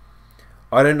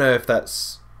 I don't know if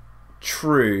that's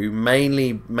true,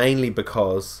 mainly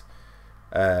because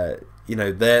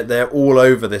they're all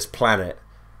over this planet,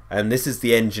 and this is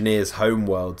the engineers'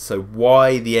 homeworld. So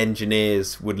why the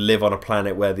engineers would live on a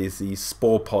planet where there's these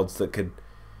spore pods that could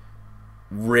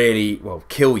really,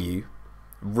 kill you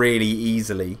really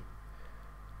easily,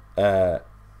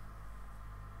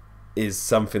 is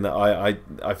something that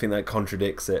I think that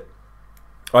contradicts it.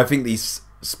 I think these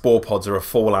spore pods are a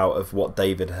fallout of what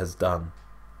David has done.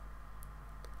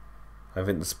 I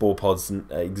think the spore pods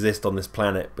exist on this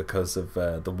planet because of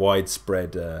the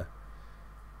widespread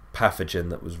pathogen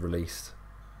that was released.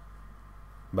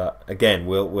 But again,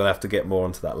 we'll have to get more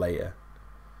onto that later.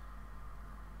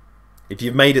 If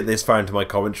you've made it this far into my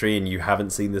commentary and you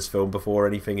haven't seen this film before or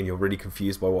anything, and you're really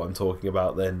confused by what I'm talking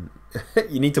about, then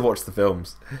you need to watch the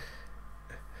films,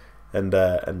 and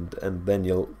then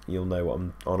you'll know what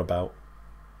I'm on about.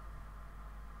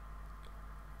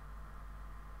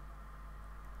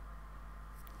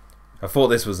 I thought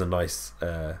this was a nice,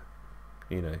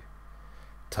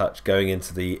 touch, going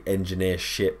into the engineer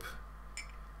ship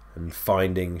and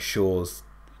finding Shaw's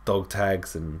dog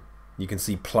tags, and you can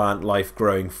see plant life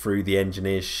growing through the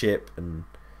engineer's ship, and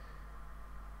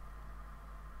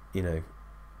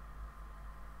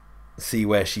see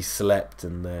where she slept,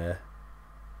 and the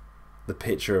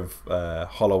picture of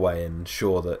Holloway and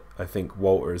Shaw that I think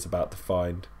Walter is about to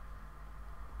find.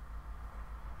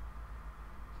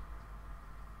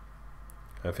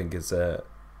 I think is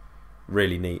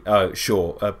really neat. Oh,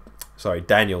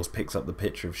 Daniels picks up the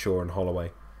picture of Shaw and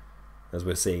Holloway, as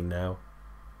we're seeing now.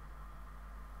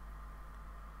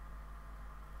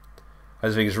 I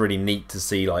just think it's really neat to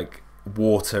see like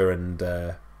water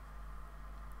and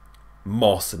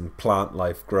moss and plant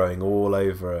life growing all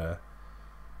over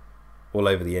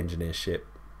the engineer ship.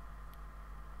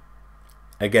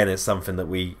 Again, it's something that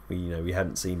we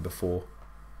hadn't seen before.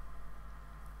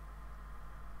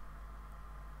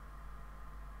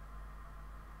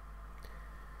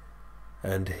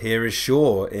 And here is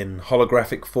Shaw in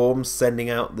holographic form sending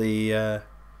out the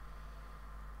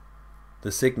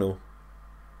signal.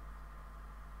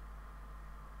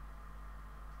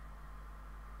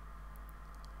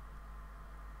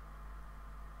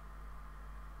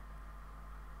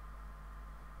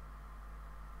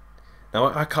 Now,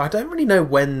 I don't really know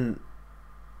when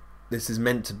this is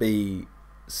meant to be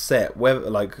set, whether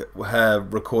like her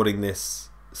recording this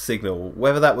signal,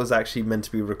 whether that was actually meant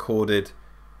to be recorded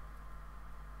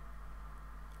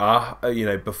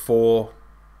before.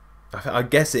 I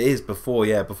guess it is before,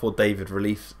 before David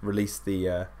released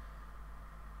the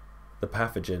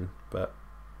pathogen, but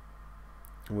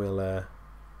we'll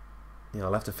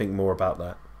I'll have to think more about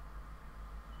that.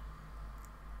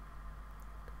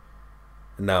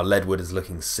 And now Ledwood is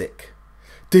looking sick.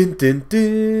 Dun dun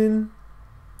dun.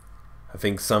 I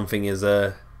think something's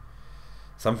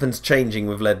changing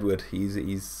with Ledwood.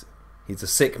 He's a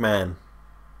sick man.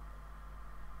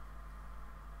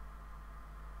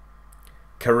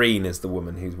 Kareen is the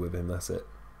woman who's with him, that's it.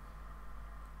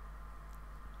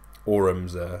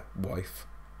 Orum's wife.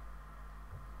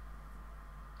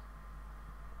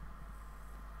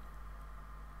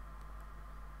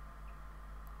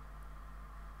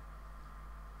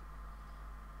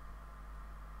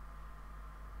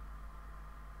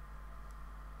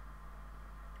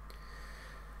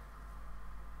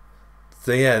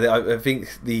 So yeah, I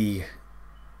think the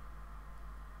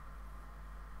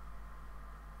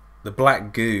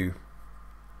black goo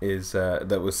is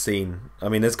that was seen. I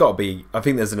mean, there's got to be. I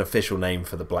think there's an official name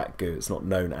for the black goo. It's not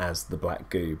known as the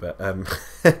black goo, but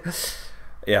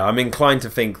yeah, I'm inclined to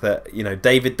think that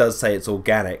David does say it's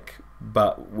organic,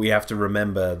 but we have to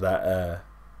remember that.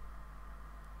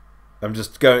 I'm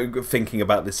just thinking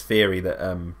about this theory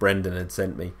that Brendan had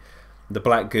sent me. The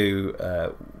black goo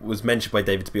was mentioned by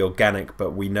David to be organic,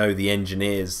 but we know the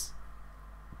engineer's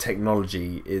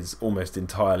technology is almost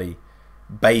entirely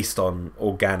based on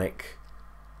organic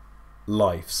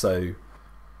life, so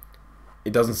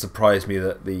it doesn't surprise me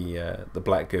that the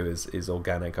black goo is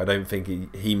organic. I don't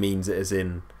think he means it as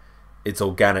in it's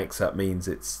organic, so that means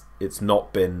it's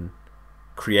not been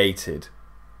created,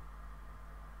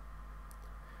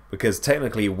 because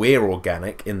technically we're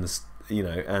organic in the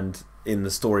and in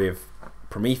the story of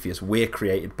Prometheus we're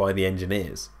created by the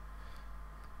engineers.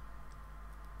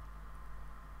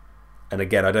 And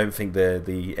again, I don't think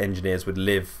the engineers would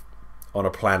live on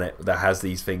a planet that has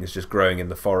these things just growing in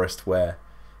the forest, where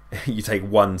you take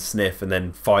one sniff and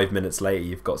then 5 minutes later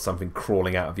you've got something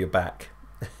crawling out of your back.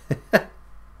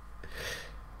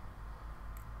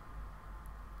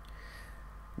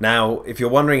 Now, if you're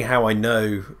wondering how I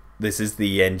know this is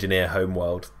the engineer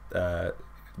homeworld,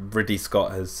 Ridley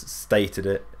Scott has stated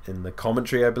it in the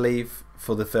commentary, I believe,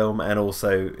 for the film, and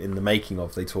also in the making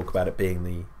of, they talk about it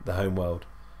being the homeworld.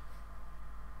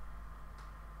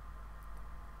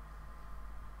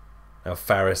 Now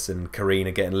Faris and Kareen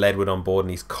are getting Ledwood on board,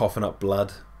 and he's coughing up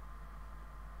blood.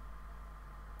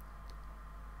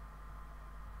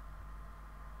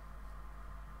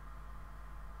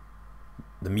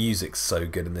 The music's so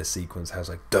good in this sequence. How it's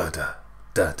like da da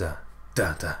da da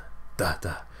da da da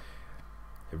da.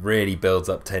 It really builds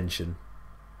up tension.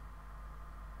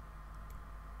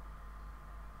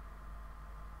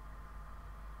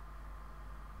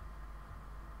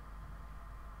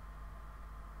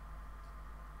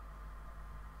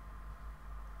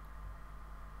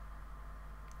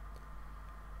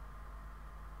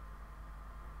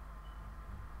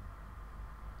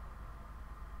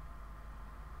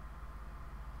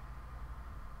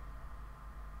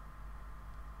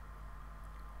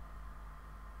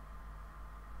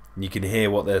 You can hear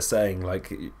what they're saying.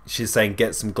 Like, she's saying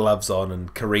get some gloves on,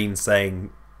 and Kareen's saying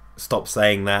stop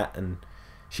saying that, and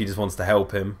she just wants to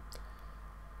help him.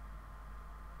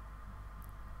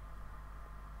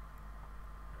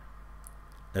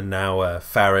 And now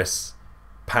Faris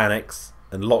panics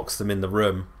and locks them in the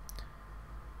room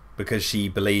because she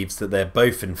believes that they're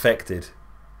both infected.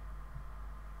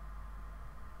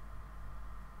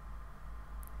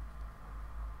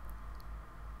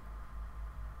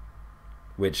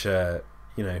 Which, you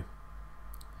know,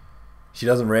 she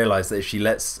doesn't realise that if she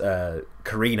lets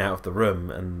Kareen out of the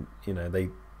room and, you know, they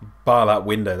bar that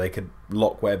window, they could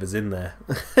lock whatever's in there.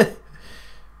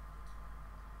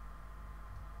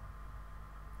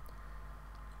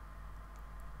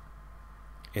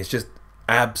 It's just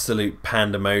absolute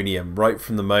pandemonium right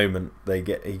from the moment he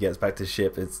gets back to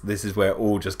ship. This is where it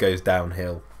all just goes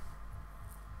downhill.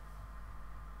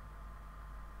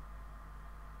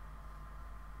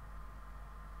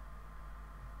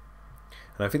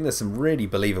 And I think there's some really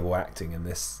believable acting in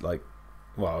this, like,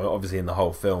 well, obviously in the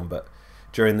whole film, but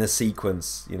during this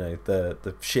sequence, you know,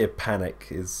 the sheer panic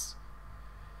is,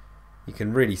 you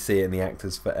can really see it in the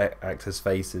actors'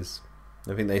 faces.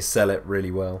 I think they sell it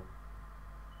really well.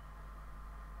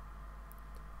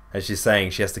 As she's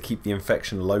saying, she has to keep the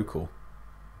infection local.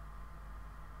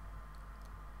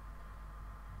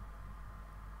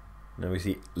 Now we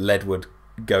see Ledwood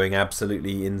going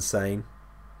absolutely insane.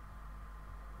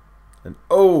 And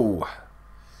oh,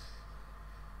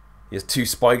 he has 2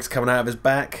 spikes coming out of his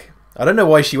back. I don't know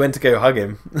why she went to go hug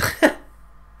him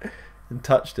and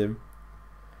touched him.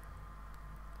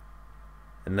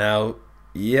 And now,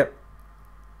 yep,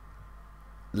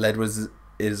 Ledwood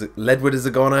is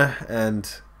a goner,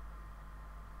 and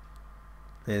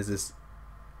there's this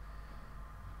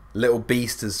little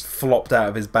beast has flopped out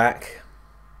of his back.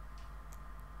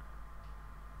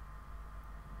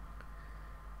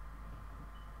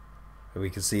 We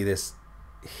can see this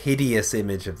hideous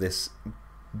image of this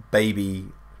baby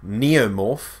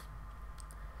neomorph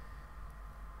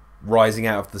rising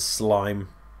out of the slime,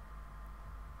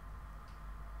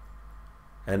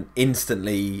 and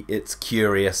instantly it's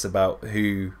curious about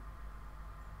who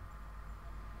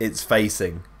it's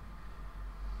facing,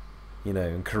 you know,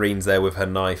 and Kareen's there with her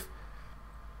knife.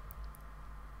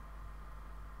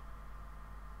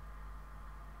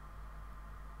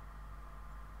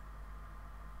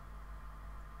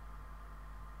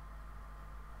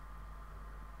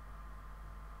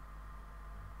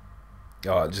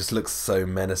 Oh, it just looks so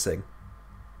menacing.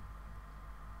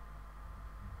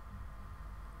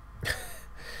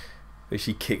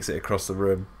 She kicks it across the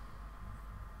room.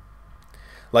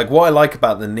 Like, what I like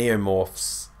about the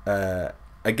neomorphs,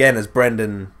 again, as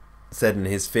Brendan said in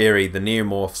his theory, the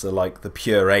neomorphs are like the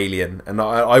pure alien, and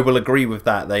I will agree with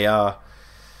that. They are,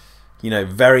 you know,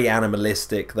 very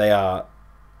animalistic. They are,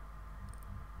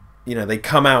 you know, they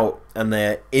come out and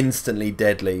they're instantly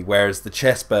deadly, whereas the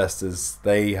chestbursters,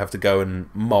 they have to go and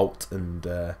molt and,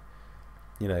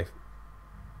 you know,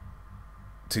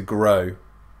 to grow.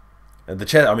 And the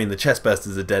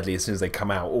chestbursters are deadly as soon as they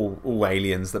come out. All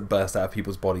aliens that burst out of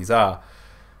people's bodies are.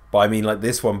 But I mean, like,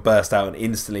 this one burst out and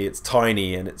instantly it's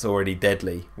tiny and it's already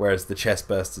deadly, whereas the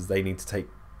chestbursters, they need to take,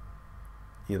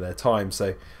 you know, their time.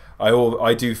 So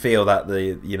I do feel that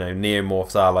the, you know,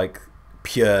 neomorphs are like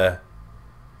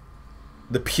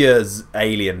the pure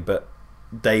alien, but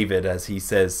David, as he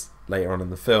says later on in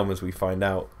the film, as we find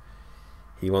out,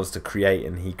 he wants to create,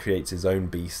 and he creates his own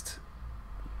beast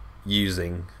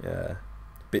using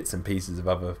bits and pieces of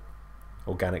other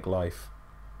organic life.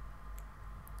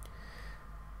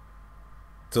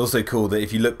 It's also cool that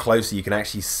if you look closer, you can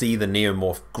actually see the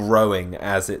neomorph growing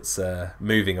as it's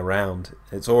moving around.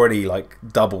 It's already like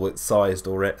double its size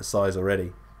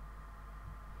already.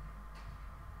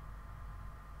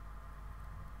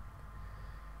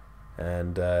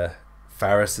 And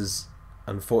Faris has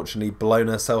unfortunately blown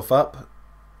herself up.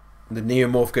 The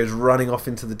neomorph goes running off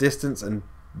into the distance, and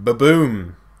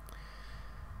ba-boom!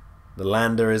 The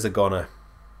lander is a goner.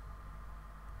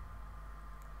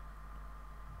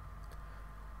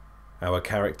 Our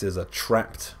characters are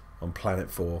trapped on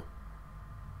Planet 4.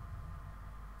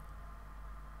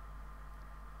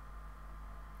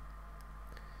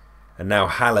 And now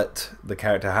Hallett, the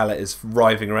character Hallett, is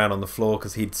writhing around on the floor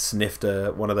because he'd sniffed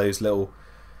one of those little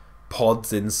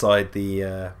pods inside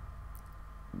the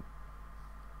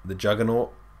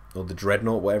Juggernaut, or the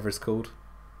Dreadnought, whatever it's called,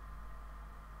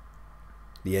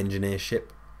 the engineer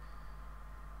ship.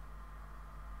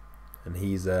 And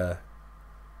he's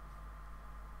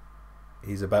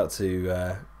about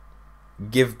to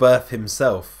give birth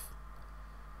himself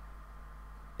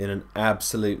in an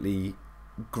absolutely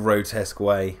grotesque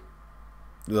way.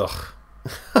 Ugh.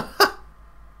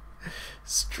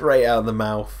 Straight out of the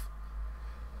mouth.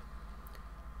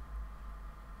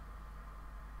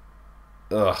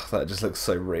 Ugh, that just looks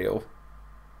so real.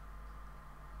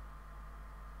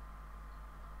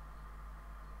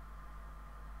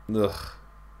 Ugh.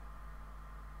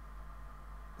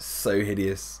 So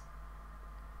hideous.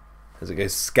 As it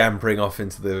goes scampering off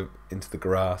into the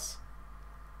grass.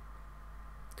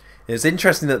 It's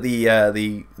interesting that the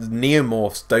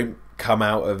neomorphs don't come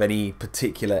out of any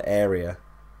particular area.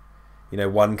 You know,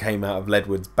 one came out of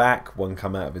Ledwood's back, one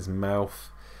come out of his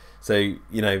mouth. So,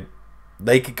 you know,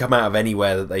 they could come out of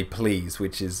anywhere that they please,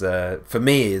 which is, for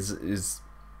me, is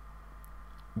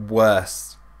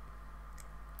worse.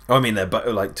 I mean, they're both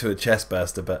like to a chest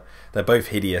burster, but they're both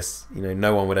hideous. You know,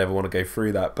 no one would ever want to go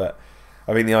through that. But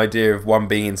I mean, the idea of one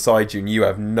being inside you and you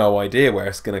have no idea where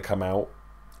it's going to come out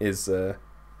is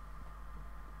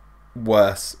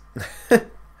worse.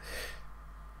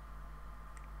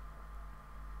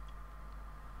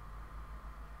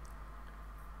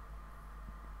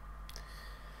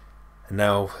 And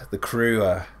now the crew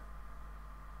are,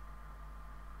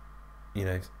 you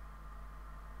know,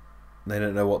 they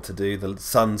don't know what to do. The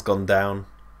sun's gone down.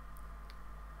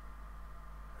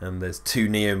 And there's two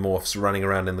neomorphs running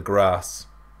around in the grass.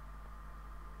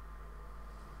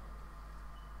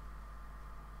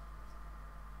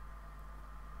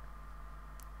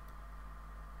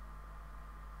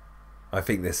 I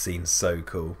think this scene's so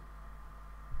cool.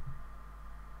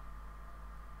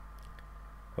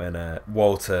 When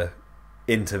Walter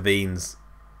intervenes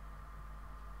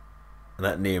and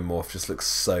that neomorph just looks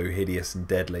so hideous and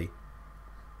deadly.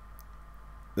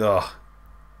 Ugh.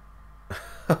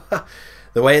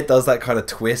 The way it does that kind of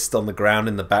twist on the ground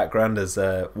in the background as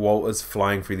Walter's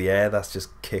flying through the air, that's just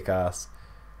kick-ass.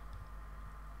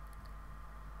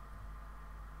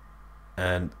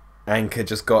 And Anchor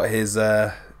just got his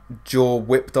jaw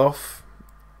whipped off.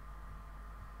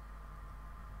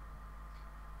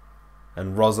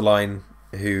 And Rosaline,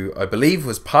 who I believe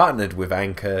was partnered with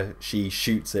Anchor, she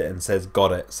shoots it and says,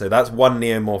 "Got it." So that's one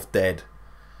neomorph dead.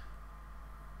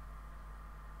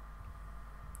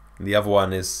 The other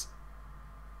one is...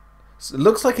 it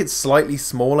looks like it's slightly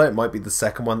smaller. It might be the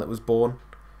second one that was born.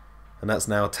 And that's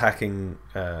now attacking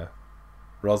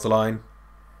Rosaline.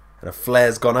 And a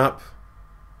flare's gone up.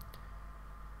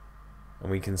 And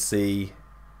we can see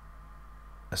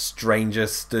a stranger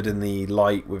stood in the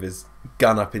light with his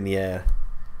gun up in the air.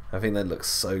 I think that looks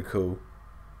so cool.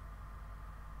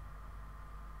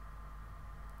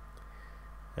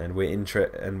 And we're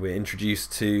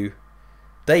introduced to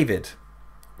David,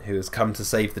 who has come to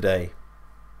save the day.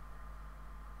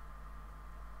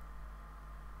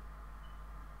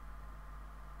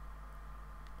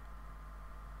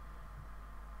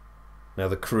 Now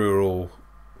the crew are all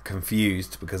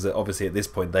confused because obviously at this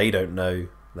point they don't know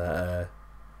that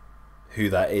who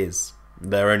that is.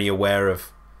 They're only aware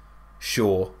of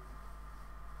Shaw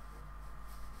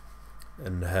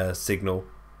and her signal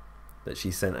that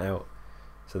she sent out,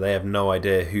 so they have no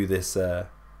idea who this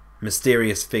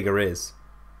mysterious figure is.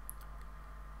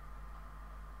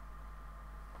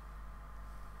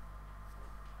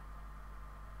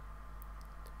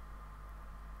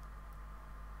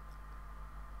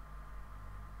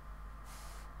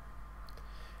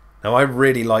 Now I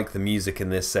really like the music in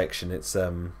this section. It's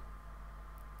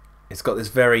got this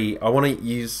very, I want to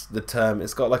use the term,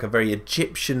 it's got like a very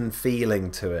Egyptian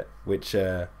feeling to it, which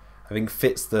I think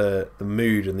fits the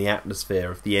mood and the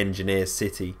atmosphere of the Engineer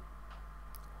City,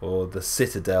 or the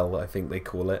Citadel, I think they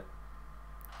call it.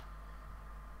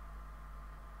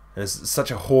 And it's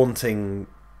such a haunting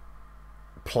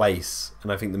place,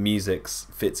 and I think the music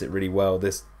fits it really well.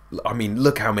 This, I mean,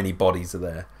 look how many bodies are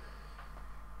there.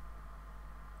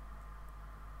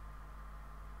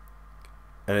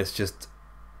 And it's just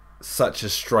such a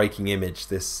striking image,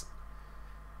 this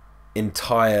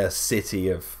entire city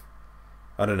of,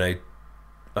 I don't know,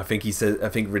 I think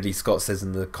Ridley Scott says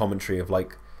in the commentary of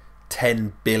like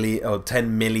 10 billion or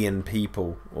 10 million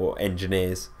people or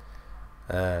engineers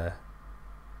all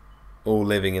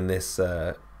living in this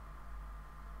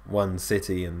one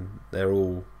city, and they're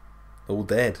all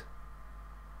dead.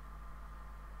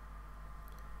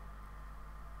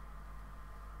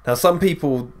 Now, some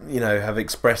people, have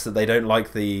expressed that they don't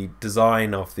like the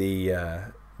design of the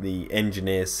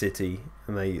engineer's city,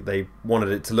 and they wanted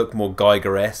it to look more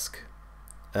Geiger-esque.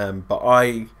 But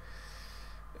I'm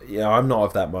not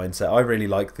of that mindset. I really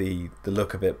like the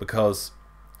look of it, because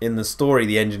in the story,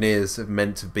 the engineers are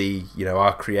meant to be,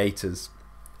 our creators.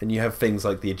 And you have things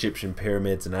like the Egyptian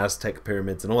pyramids and Aztec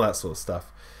pyramids and all that sort of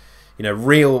stuff.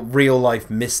 Real life,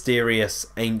 mysterious,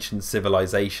 ancient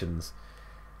civilizations.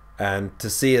 And to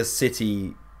see a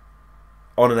city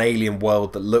on an alien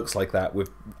world that looks like that, with,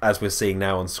 as we're seeing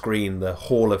now on screen, the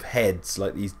Hall of Heads,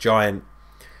 like these giant,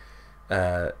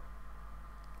 almost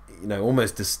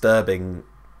disturbing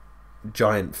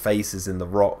giant faces in the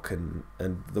rock, and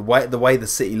the way the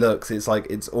city looks, it's like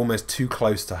it's almost too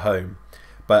close to home,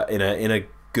 but in a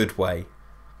good way.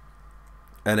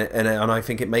 And I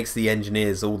think it makes the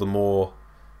engineers all the more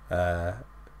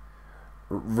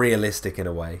realistic in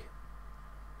a way.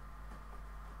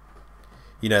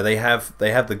 They have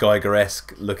the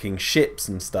Geiger-esque looking ships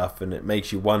and stuff, and it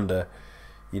makes you wonder,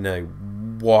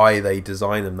 why they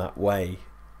design them that way.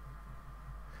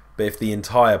 But if the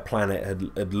entire planet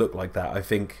had looked like that, I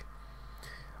think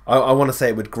I want to say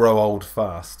it would grow old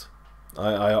fast.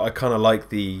 I kind of like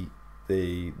the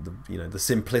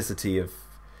simplicity of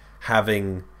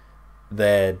having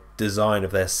their design of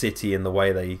their city and the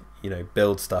way they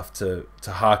build stuff to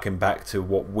harken back to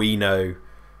what we know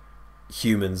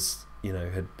humans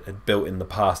had built in the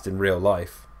past in real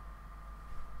life.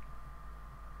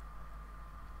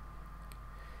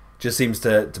 Just seems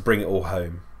to bring it all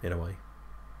home in a way.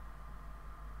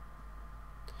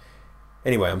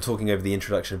 Anyway, I'm talking over the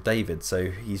introduction of David, so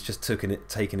he's just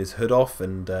taken his hood off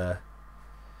and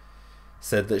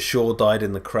said that Shaw died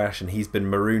in the crash and he's been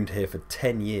marooned here for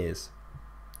 10 years.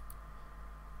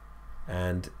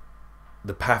 And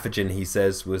the pathogen, he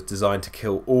says, was designed to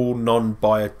kill all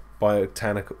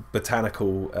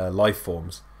botanical life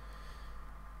forms.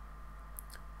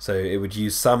 So it would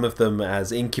use some of them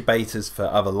as incubators for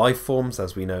other life forms,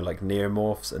 as we know, like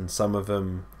neomorphs, and some of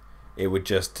them it would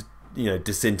just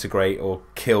disintegrate or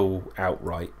kill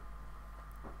outright.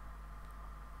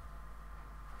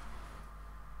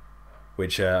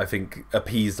 Which I think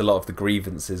appeased a lot of the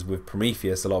grievances with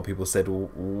Prometheus. A lot of people said, well,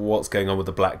 what's going on with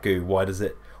the black goo? Why does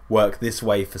it work this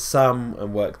way for some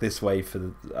and work this way for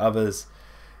the others?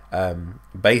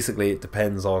 Basically, it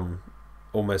depends on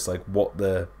almost like what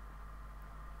the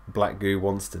black goo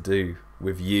wants to do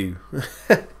with you.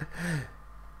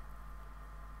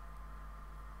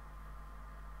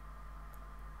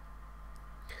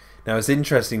 Now, it's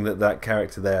interesting that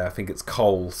character there, I think it's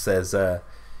Cole, says,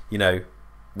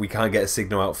 we can't get a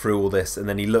signal out through all this, and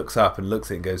then he looks up and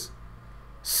looks at it and goes,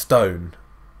 stone.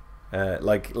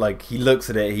 Like he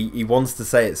looks at it, he wants to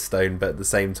say it's stone, but at the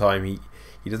same time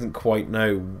he doesn't quite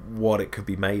know what it could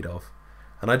be made of.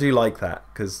 And I do like that,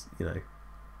 because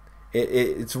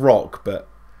it's rock, but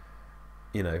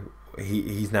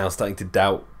he's now starting to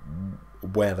doubt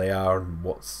where they are and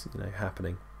what's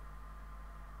happening.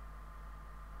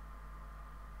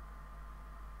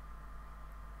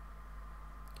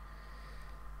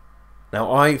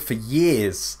 Now, for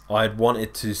years, I'd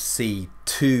wanted to see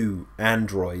two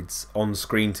androids on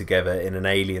screen together in an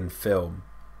Alien film.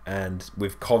 And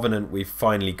with Covenant, we've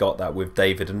finally got that with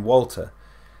David and Walter.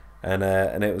 And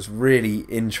it was really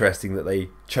interesting that they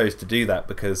chose to do that,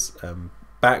 because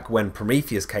back when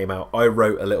Prometheus came out, I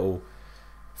wrote a little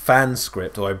fan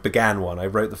script, or I began one. I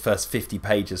wrote the first 50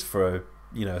 pages for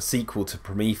a sequel to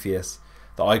Prometheus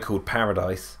that I called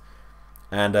Paradise.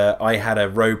 And I had a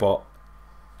robot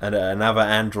and another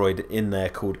android in there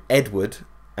called Edward,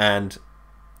 and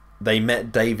they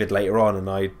met David later on, and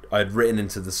I'd written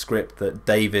into the script that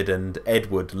David and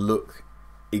Edward look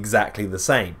exactly the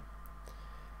same.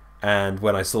 And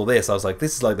when I saw this, I was like,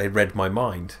 this is like they read my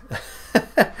mind.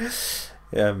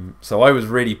 So I was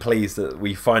really pleased that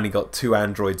we finally got two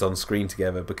androids on screen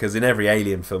together, because in every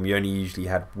Alien film you only usually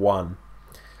had one.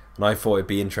 And I thought it'd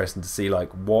be interesting to see like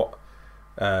what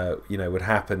would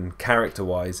happen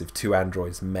character-wise if two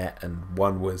androids met, and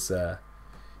one was a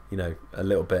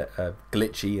little bit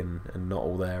glitchy and not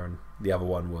all there, and the other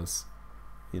one was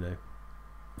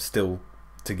still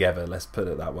together, let's put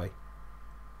it that way.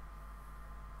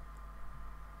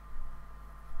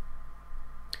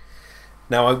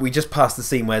 Now, we just passed the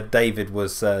scene where David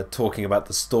was talking about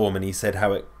the storm, and he said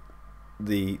how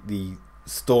the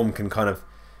storm can kind of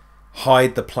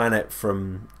hide the planet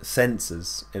from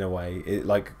sensors in a way. It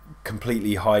like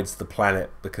completely hides the planet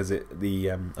because I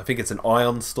think it's an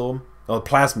ion storm, or a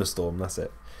plasma storm, that's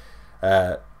it.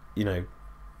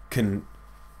 Can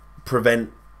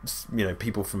prevent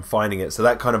people from finding it. So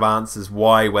that kind of answers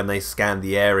why when they scanned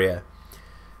the area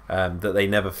that they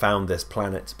never found this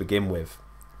planet to begin with,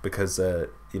 because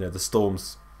you know, the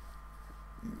storms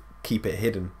keep it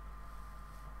hidden.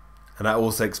 And that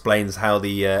also explains how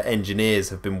the engineers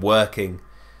have been working,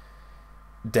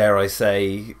 dare I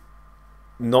say,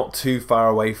 not too far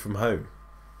away from home,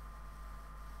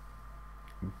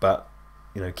 but,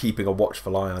 you know, keeping a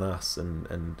watchful eye on us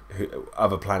and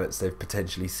other planets they've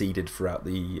potentially seeded throughout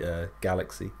the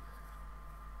galaxy.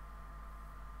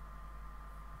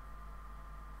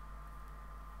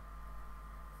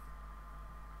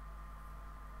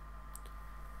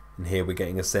 And here we're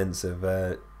getting a sense of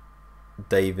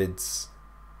David's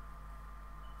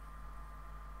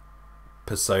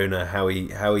persona, how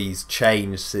he's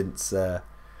changed since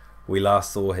we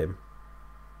last saw him.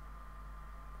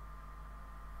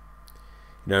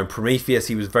 You know, in Prometheus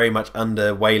he was very much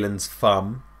under Weyland's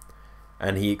thumb,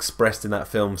 and he expressed in that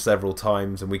film several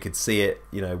times, and we could see it,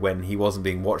 you know, when he wasn't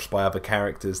being watched by other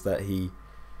characters, that he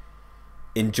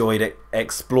enjoyed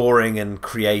exploring and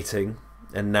creating.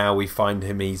 And now we find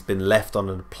him, he's been left on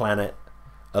a planet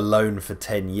alone for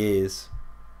 10 years.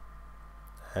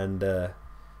 And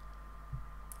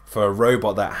for a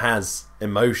robot that has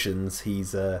emotions,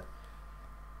 he's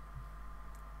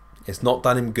it's not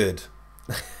done him good.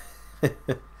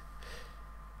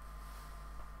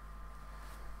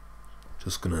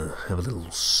 Just gonna have a little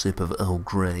sip of Earl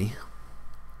Grey.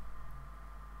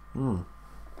 And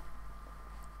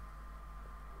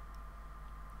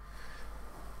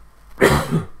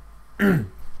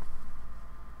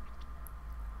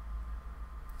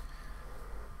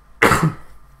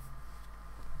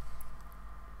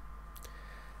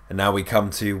now we come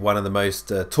to one of the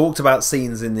most talked about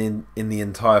scenes in the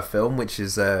entire film, which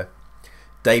is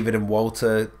David and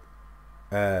Walter.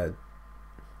 You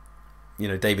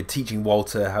know, David teaching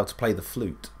Walter how to play the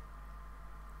flute.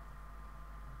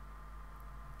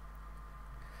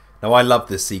 Now, I love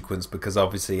this sequence because,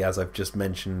 obviously, as I've just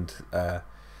mentioned,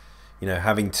 you know,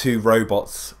 having two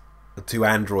robots, two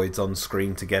androids on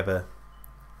screen together,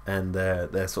 and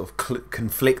their sort of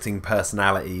conflicting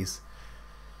personalities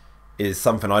is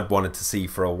something I'd wanted to see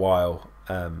for a while.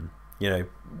 You know,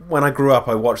 when I grew up,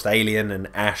 I watched Alien, and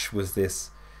Ash was this,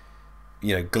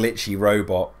 you know, glitchy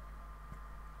robot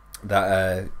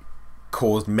that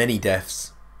caused many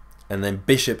deaths, and then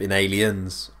Bishop in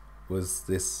Aliens was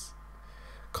this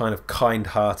kind of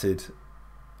kind-hearted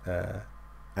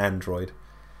android.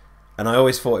 And I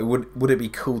always thought, would it be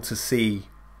cool to see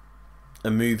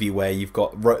a movie where you've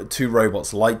got two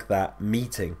robots like that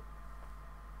meeting,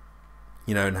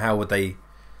 you know, and how would they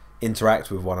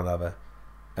interact with one another?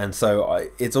 And so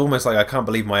it's almost like I can't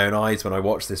believe my own eyes when I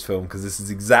watch this film, because this is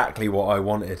exactly what I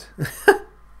wanted.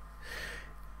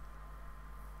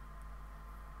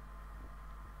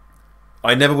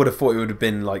 I never would have thought it would have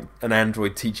been like an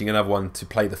android teaching another one to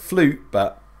play the flute,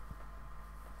 but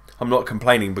I'm not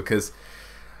complaining, because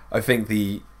I think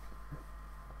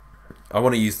I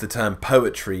want to use the term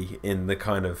poetry in the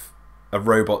kind of a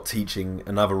robot teaching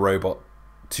another robot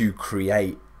to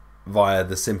create via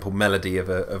the simple melody of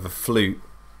a flute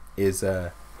is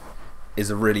a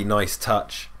really nice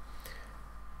touch.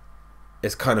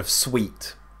 It's kind of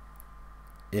sweet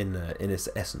in its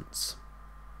essence.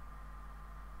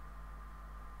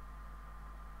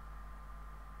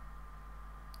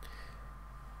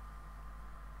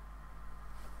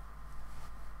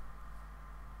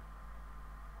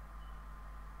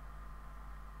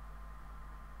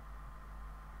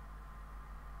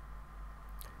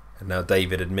 And now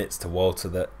David admits to Walter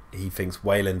that he thinks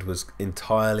Weyland was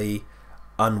entirely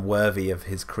unworthy of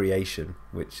his creation,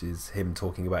 which is him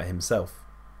talking about himself.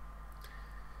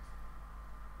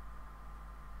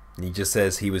 And he just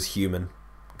says he was human,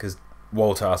 because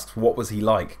Walter asks what was he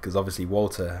like, because obviously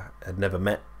Walter had never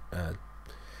met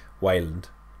Weyland,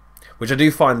 which I do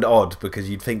find odd, because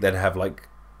you'd think they'd have like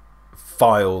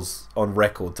files on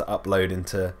record to upload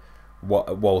into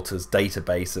Walter's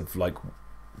database of like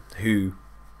who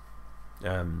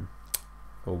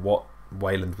or what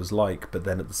Weyland was like, but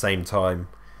then at the same time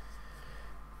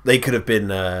they could have been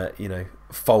you know,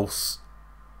 false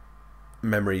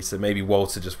memories, so maybe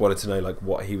Walter just wanted to know like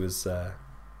what he was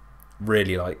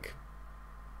really like.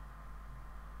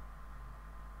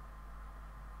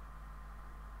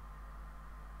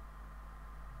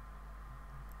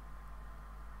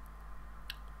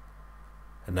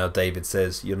 And now David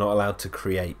says, you're not allowed to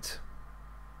create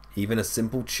even a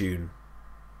simple tune,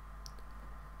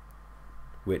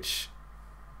 which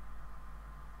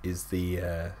is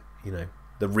the you know,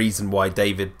 the reason why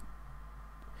David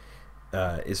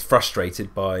is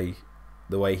frustrated by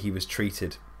the way he was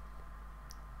treated.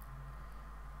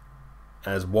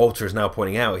 As Walter is now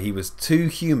pointing out, he was too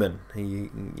human.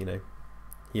 He, you know,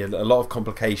 Yeah, a lot of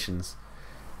complications.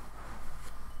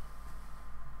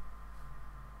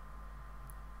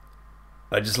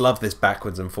 I just love this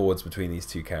backwards and forwards between these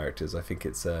two characters. I think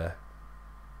it's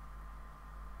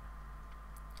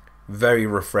very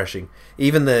refreshing.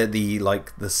 Even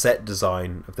the set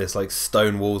design of this, like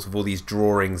stone walls with all these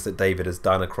drawings that David has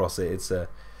done across it. It's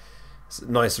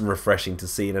nice and refreshing to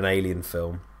see in an Alien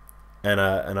film, and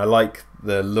I like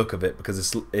the look of it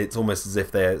because it's almost as if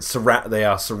they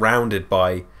are surrounded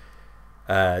by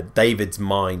David's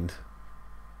mind.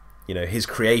 You know, his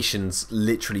creations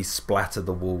literally splatter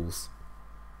the walls.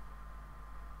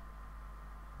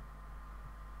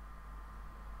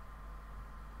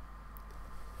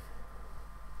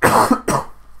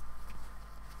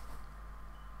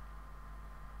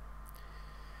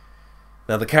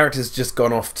 Now the character's just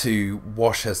gone off to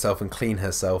wash herself and clean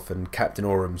herself, and Captain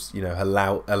Orum's, you know,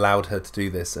 allowed her to do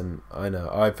this. And I know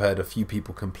I've heard a few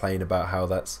people complain about how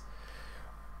that's,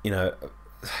 you know,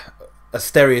 a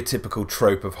stereotypical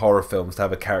trope of horror films to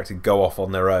have a character go off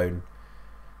on their own.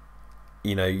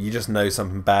 You know, you just know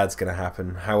something bad's going to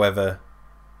happen. However,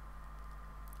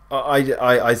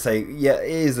 I say, yeah, it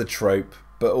is a trope,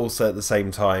 but also at the same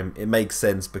time it makes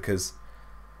sense because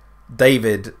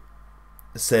David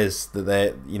says that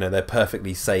they're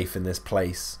perfectly safe in this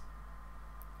place,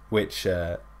 which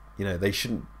they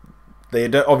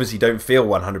obviously don't feel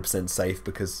 100% safe,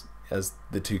 because as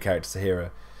the two characters here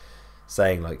are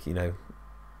saying, like, you know,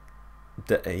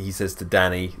 he says to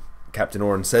Danny, Captain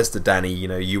Oren says to Danny, you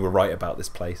know, you were right about this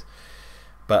place,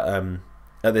 but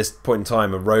at this point in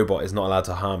time a robot is not allowed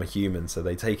to harm a human, so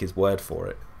they take his word for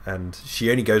it, and she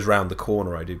only goes round the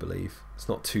corner, I do believe. It's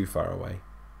not too far away.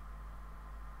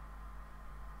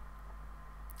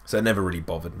 So it never really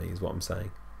bothered me, is what I'm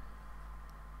saying.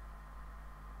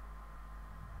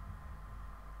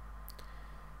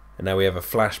 And now we have a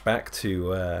flashback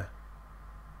to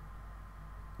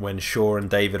when Shaw and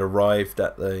David arrived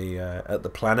at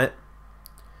the planet,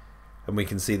 and we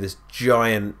can see this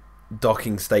giant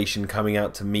docking station coming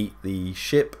out to meet the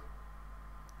ship.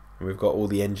 And we've got all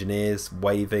the engineers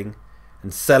waving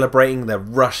and celebrating. They're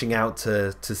rushing out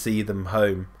to see them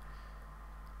home.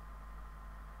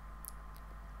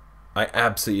 I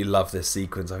absolutely love this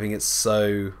sequence. I think it's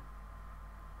so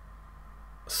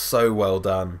well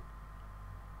done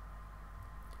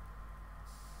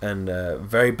and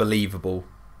very believable.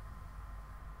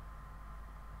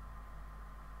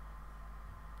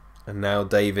 And now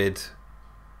David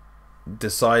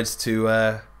decides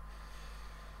to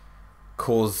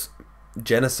cause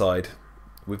genocide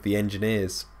with the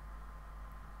engineers.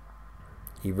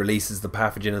 He releases the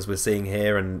pathogen, as we're seeing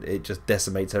here, and it just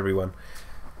decimates everyone.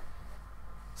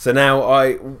 So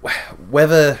now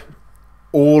whether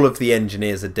all of the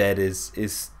engineers are dead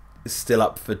is still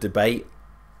up for debate.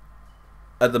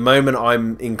 At the moment,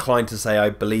 I'm inclined to say I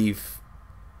believe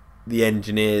the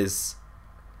engineers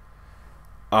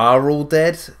are all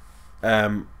dead.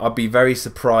 I'd be very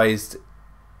surprised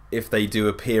if they do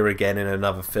appear again in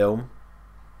another film.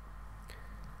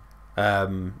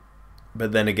 But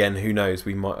then again, who knows?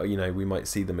 We might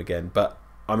see them again. But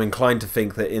I'm inclined to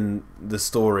think that in the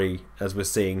story, as we're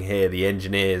seeing here, the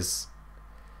engineers,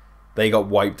 they got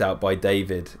wiped out by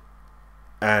David.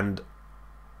 And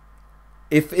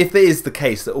if it is the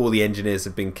case that all the engineers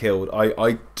have been killed,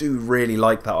 I do really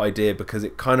like that idea, because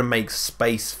it kind of makes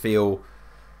space feel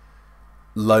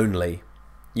lonely.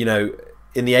 You know,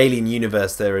 in the Alien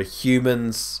universe, there are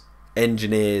humans,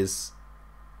 engineers,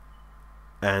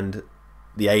 and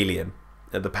the alien,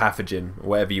 the pathogen, or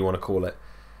whatever you want to call it.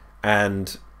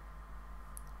 And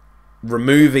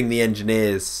removing the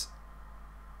engineers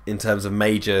in terms of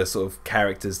major sort of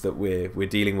characters that we're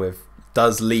dealing with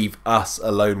does leave us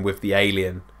alone with the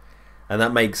alien, and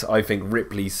that makes, I think,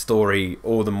 Ripley's story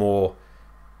all the more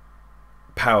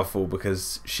powerful,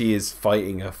 because she is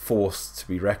fighting a force to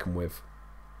be reckoned with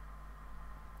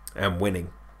and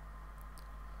winning.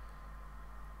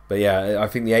 But yeah, I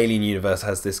think the Alien universe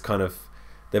has this kind of,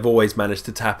 they've always managed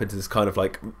to tap into this kind of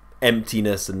like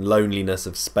emptiness and loneliness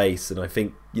of space, and I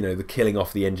think, you know, the killing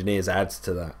off the engineers adds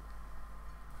to that.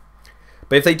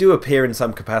 But if they do appear in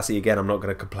some capacity again, I'm not going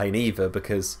to complain either,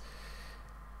 because,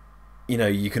 you know,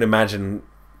 you can imagine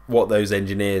what those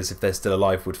engineers, if they're still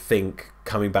alive, would think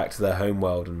coming back to their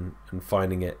homeworld and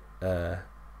finding it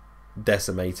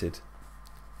decimated,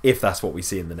 if that's what we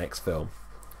see in the next film.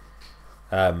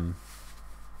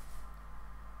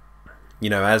 You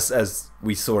know, as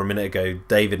we saw a minute ago,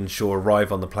 David and Shaw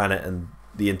arrive on the planet, and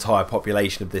the entire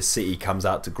population of this city comes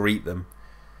out to greet them.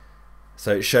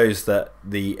 So it shows that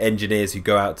the engineers who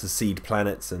go out to seed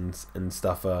planets and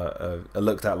stuff are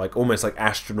looked at like almost like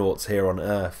astronauts here on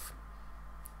Earth.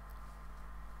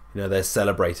 You know, they're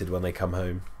celebrated when they come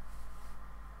home.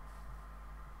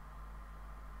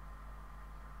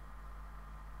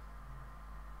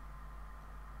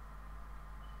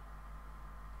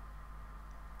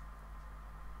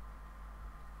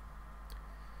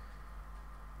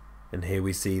 And here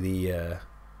we see the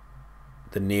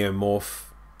neomorph,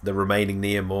 the remaining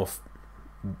neomorph,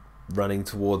 running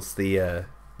towards the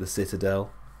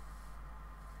citadel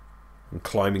and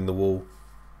climbing the wall.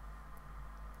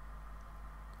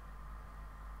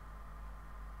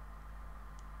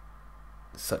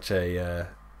 Such a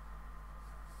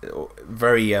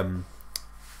very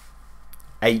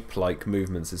ape-like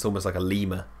movements. It's almost like a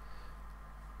lemur.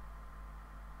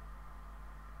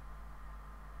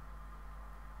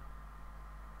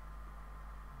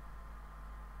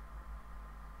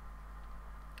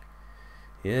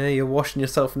 Yeah, you're washing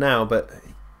yourself now, but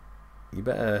you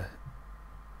better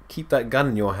keep that gun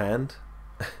in your hand.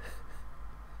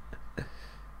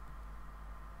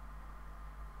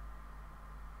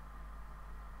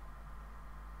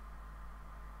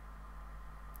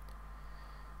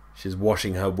 She's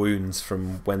washing her wounds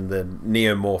from when the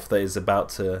neomorph that is about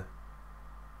to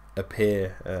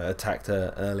appear attacked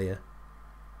her earlier.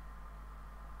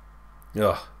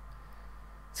 Ugh.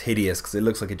 It's hideous because it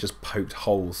looks like it just poked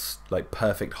holes, like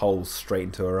perfect holes, straight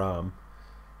into her arm.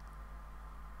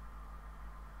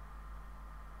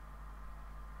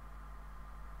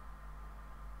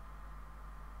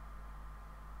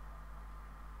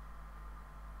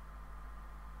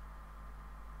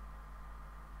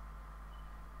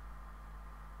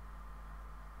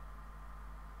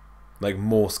 Like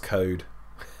Morse code.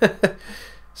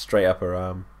 Straight up her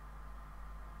arm.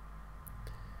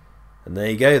 And there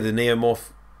you go, the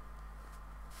neomorph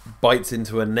bites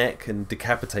into her neck and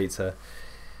decapitates her.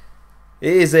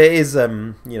 It is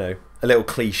you know, a little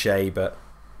cliche, but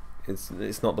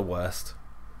it's not the worst.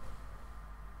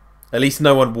 At least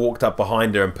no one walked up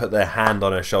behind her and put their hand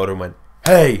on her shoulder and went,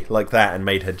 "Hey!" like that, and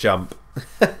made her jump.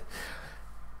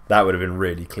 That would have been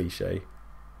really cliche.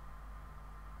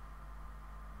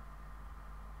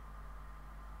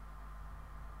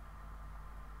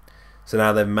 So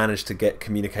now they've managed to get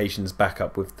communications back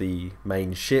up with the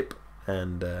main ship,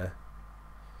 and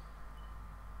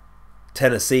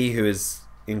Tennessee, who is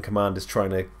in command, is trying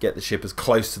to get the ship as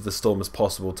close to the storm as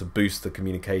possible to boost the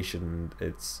communication.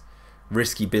 It's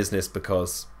risky business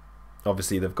because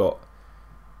obviously they've got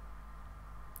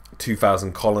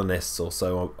 2,000 colonists or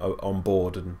so on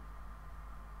board, and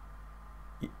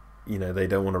you know, they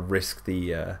don't want to risk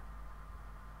the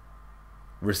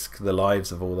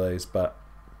lives of all those. But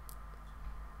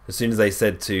as soon as they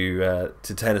said to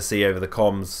Tennessee over the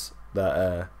comms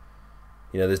that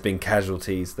you know, there's been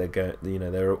casualties,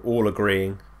 they're all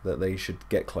agreeing that they should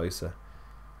get closer.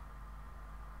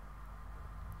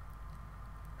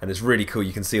 And it's really cool.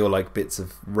 You can see all like bits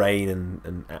of rain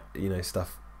and you know,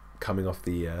 stuff coming off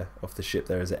the ship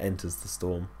there as it enters the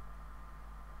storm.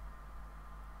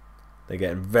 They're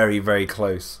getting very, very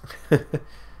close.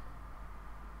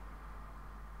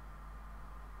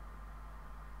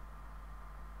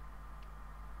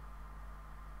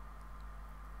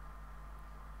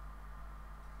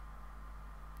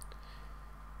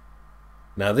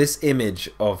 Now this image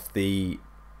of the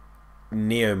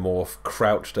neomorph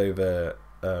crouched over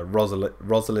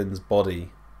Rosalind's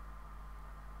body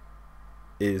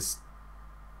is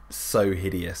so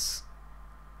hideous.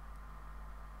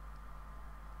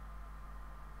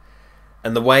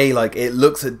 And the way, like, it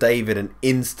looks at David and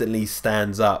instantly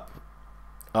stands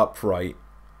upright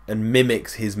and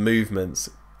mimics his movements.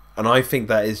 And I think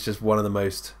that is just one of the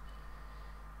most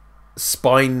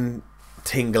spine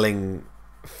tingling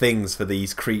things for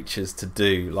these creatures to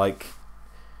do. Like,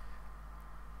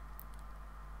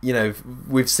 you know,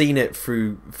 we've seen it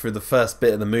through the first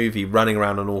bit of the movie, running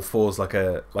around on all fours like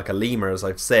a lemur, as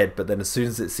I've said, but then as soon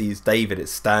as it sees David, it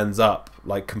stands up,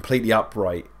 like completely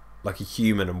upright, like a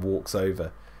human, and walks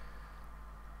over.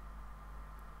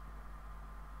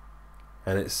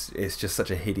 And it's just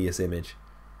such a hideous image.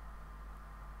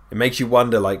 It makes you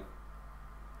wonder, like,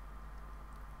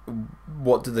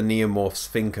 what do the neomorphs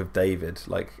think of David?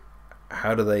 Like,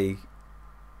 how do they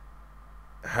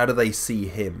see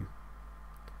him?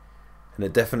 And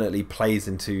it definitely plays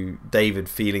into David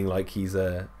feeling like he's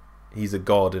a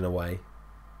god in a way.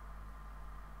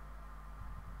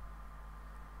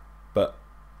 But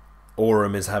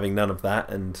Aurum is having none of that,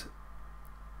 and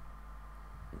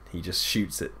he just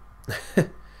shoots it.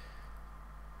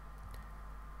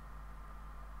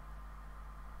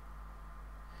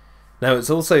 Now it's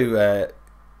also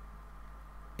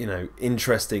you know,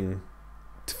 interesting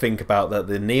to think about that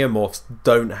the neomorphs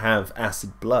don't have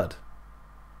acid blood.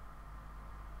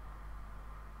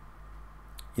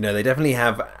 You know, they definitely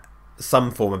have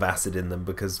some form of acid in them,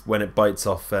 because when it bites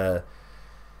off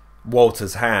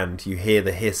Walter's hand, you hear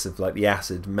the hiss of like the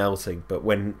acid melting, but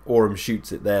when Aurum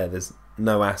shoots it there's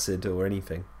no acid or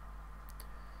anything.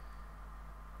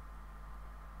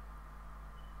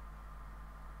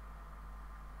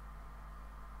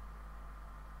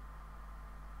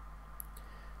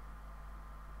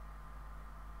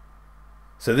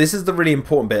 So this is the really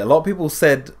important bit. A lot of people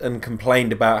said and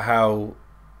complained about how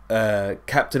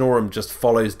Captain Aurum just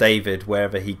follows David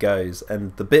wherever he goes,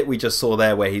 and the bit we just saw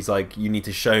there where he's like, you need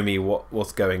to show me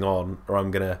what's going on or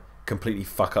I'm gonna completely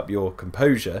fuck up your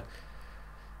composure.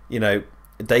 You know,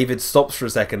 David stops for a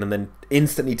second and then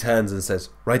instantly turns and says,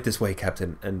 right this way,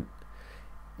 Captain. And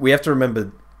we have to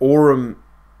remember,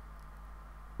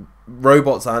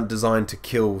 robots aren't designed to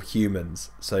kill humans,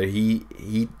 so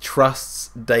he trusts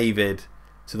David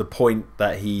to the point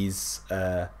that he's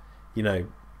you know,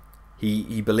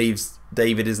 he believes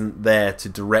David isn't there to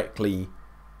directly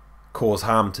cause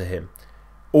harm to him.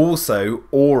 Also,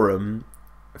 Aurum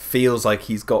feels like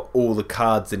he's got all the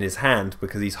cards in his hand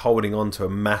because he's holding on to a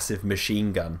massive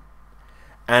machine gun,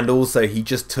 and also he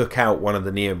just took out one of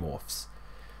the neomorphs.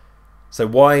 So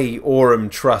why Aurum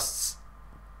trusts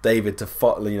David to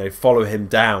follow him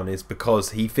down is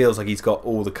because he feels like he's got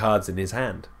all the cards in his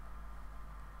hand.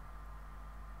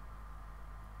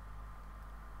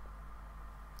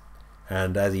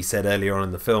 And as he said earlier on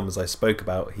in the film, as I spoke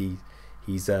about,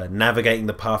 he's navigating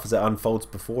the path as it unfolds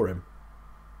before him.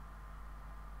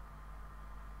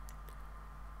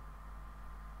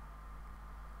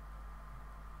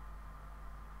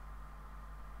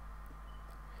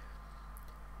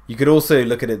 You could also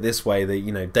look at it this way, that,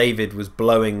 you know, David was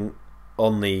blowing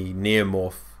on the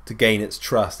neomorph to gain its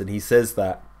trust, and he says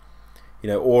that, you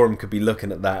know, Aurum could be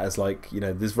looking at that as like, you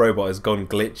know, this robot has gone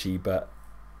glitchy, but,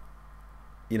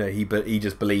 you know, he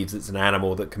just believes it's an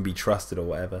animal that can be trusted or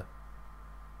whatever.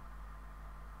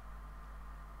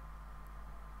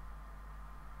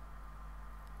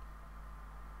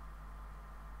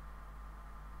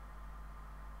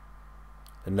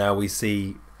 And now we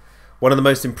see one of the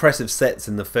most impressive sets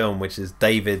in the film, which is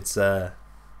David's, you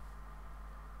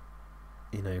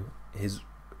know, his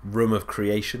room of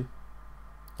creation,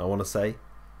 I want to say.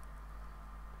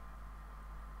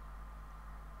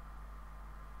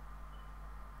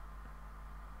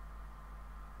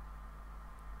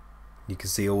 You can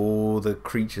see all the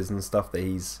creatures and stuff that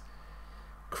he's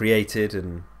created,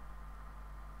 and,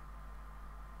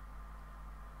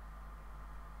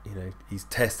 you know, he's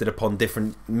tested upon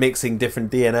mixing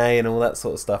different DNA and all that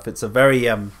sort of stuff. It's a very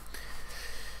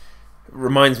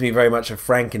reminds me very much of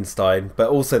Frankenstein, but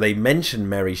also they mention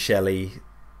Mary Shelley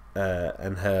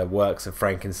and her works of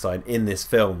Frankenstein in this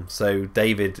film. So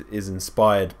David is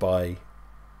inspired by,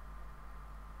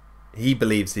 he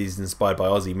believes he's inspired by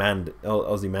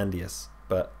Ozymandias,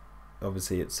 but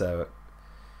obviously it's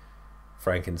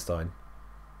Frankenstein.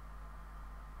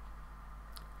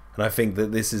 And I think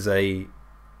that this is a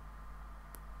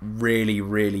really,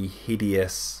 really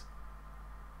hideous,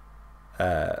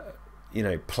 you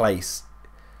know, place.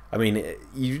 I mean,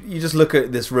 you just look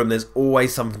at this room, there's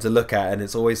always something to look at, and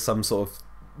it's always some sort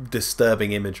of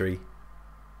disturbing imagery.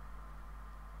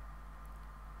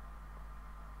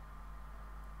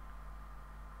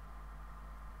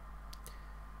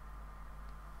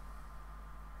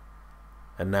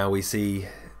 And now we see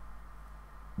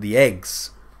the eggs.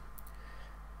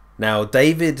 Now,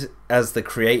 David, as the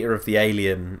creator of the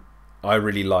alien, I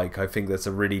really like. I think that's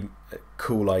a really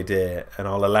cool idea, and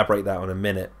I'll elaborate that in a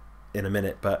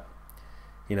minute. But,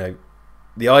 you know,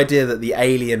 the idea that the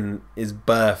alien is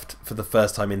birthed for the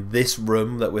first time in this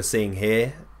room that we're seeing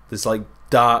here, this like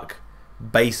dark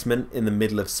basement in the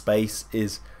middle of space,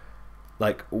 is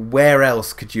like, where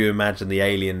else could you imagine the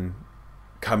alien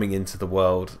coming into the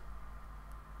world?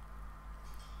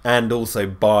 And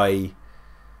also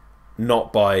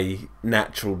not by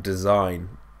natural design.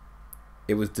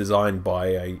 It was designed by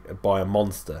a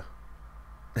monster.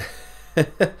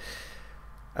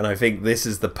 And I think this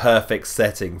is the perfect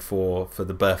setting for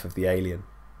the birth of the alien.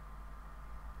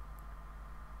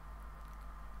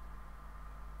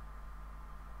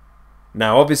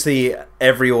 Now, obviously,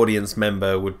 every audience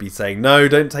member would be saying, no,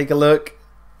 don't take a look.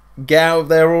 Get out of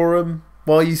there, Aurum,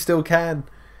 while you still can.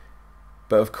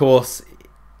 But of course,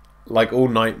 like all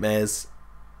nightmares,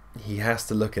 he has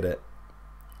to look at it.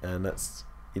 And that's,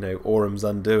 you know, Aurum's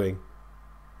undoing.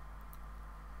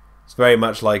 It's very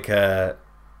much like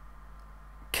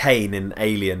Kane in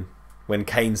Alien, when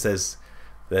Kane says,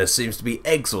 there seems to be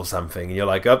eggs or something, and you're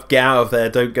like, up, get out of there,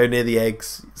 don't go near the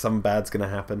eggs, something bad's gonna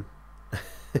happen.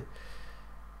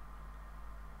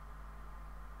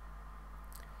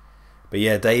 But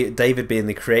yeah, David being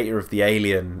the creator of the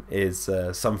alien is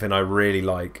something I really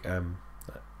like,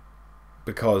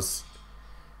 because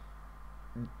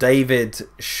David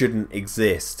shouldn't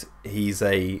exist. He's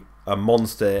a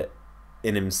monster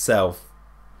in himself,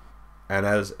 and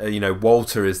as you know,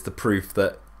 Walter is the proof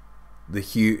that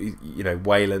the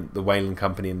Weyland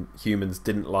company and humans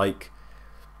didn't like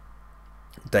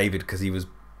David because he was,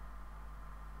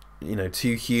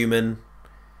 too human.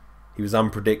 He was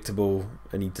unpredictable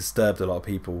and he disturbed a lot of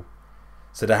people.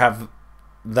 So to have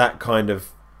that kind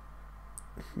of,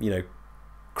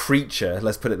 creature,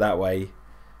 let's put it that way,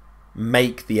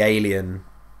 make the alien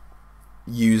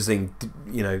using,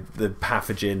 the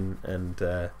pathogen and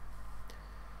the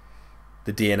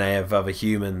DNA of other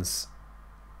humans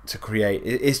to create,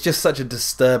 it's just such a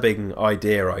disturbing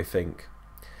idea, I think.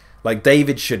 Like,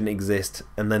 David shouldn't exist,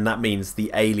 and then that means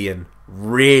the alien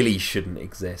really shouldn't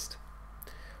exist.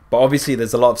 But obviously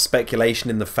there's a lot of speculation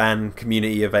in the fan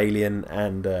community of Alien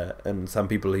and some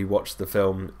people who watch the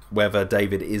film whether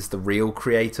David is the real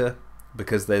creator,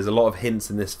 because there's a lot of hints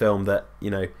in this film that,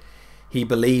 he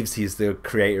believes he's the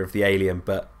creator of the alien,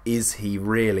 but is he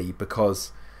really?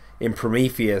 Because in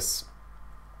Prometheus,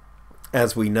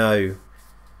 as we know,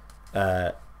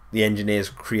 the engineers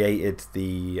created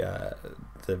the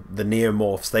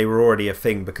neomorphs. They were already a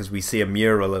thing because we see a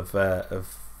mural of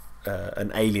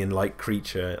an alien-like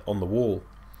creature on the wall.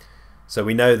 So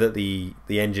we know that the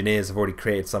engineers have already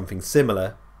created something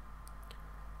similar,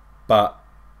 but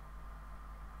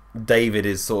David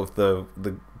is sort of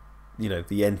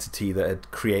the entity that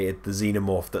had created the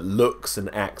xenomorph that looks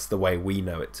and acts the way we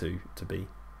know it to be.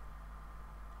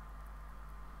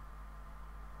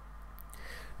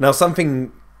 Now,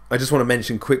 something I just want to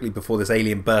mention quickly before this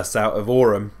alien bursts out of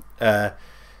Aurum.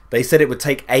 They said it would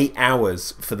take 8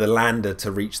 hours for the lander to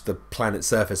reach the planet's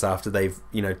surface after they've,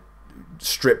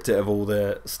 stripped it of all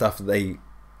the stuff that they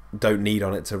don't need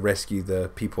on it to rescue the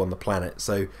people on the planet.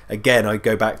 So again, I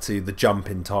go back to the jump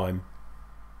in time.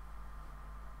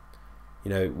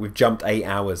 We've jumped 8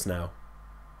 hours now.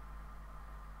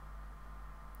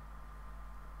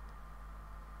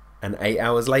 And 8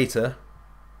 hours later,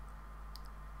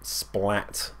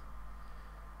 splat.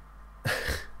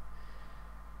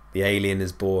 The alien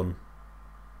is born.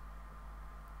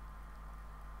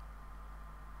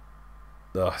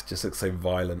 Ugh, it just looks so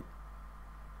violent.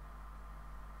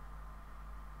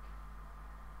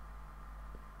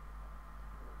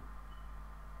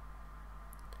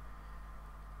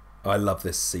 I love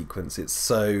this sequence. It's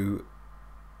so...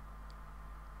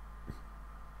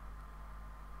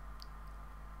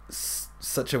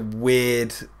 such a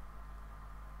weird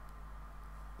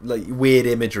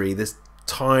imagery. This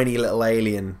tiny little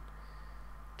alien,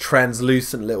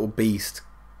 translucent little beast,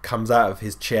 comes out of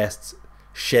his chest,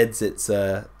 sheds its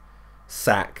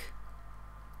sack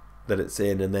that it's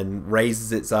in, and then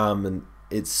raises its arm and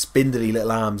its spindly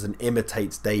little arms and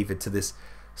imitates David to this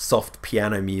soft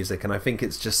piano music. And I think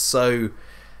it's just so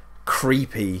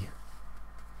creepy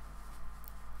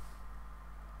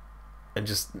and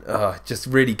just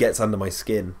really gets under my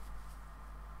skin.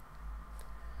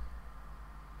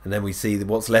 And then we see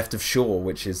what's left of Shaw,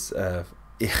 which is,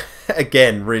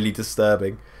 again, really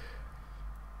disturbing.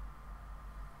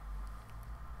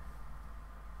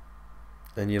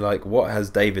 And you're like, what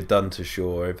has David done to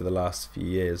Shaw over the last few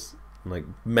years? Like,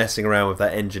 messing around with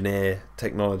that engineer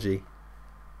technology.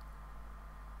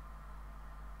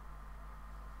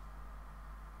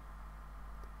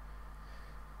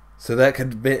 So that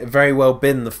could very well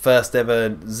been the first ever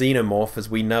xenomorph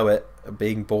as we know it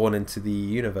being born into the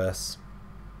universe.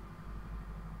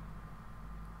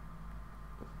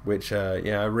 Which I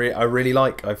really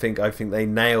like. I think they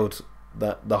nailed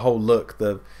that, the whole look,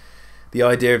 the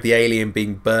idea of the alien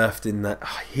being birthed in that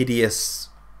hideous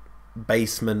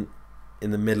basement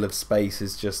in the middle of space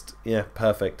is just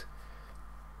perfect.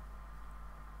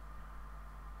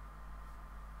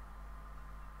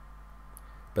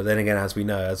 But then again, as we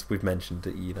know, as we've mentioned,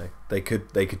 they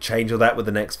could change all that with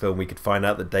the next film. We could find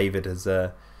out that David has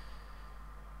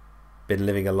been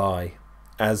living a lie.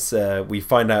 As we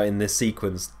find out in this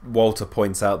sequence, Walter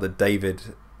points out that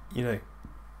David,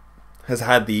 has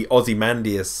had the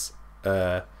Ozymandias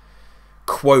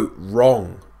quote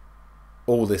wrong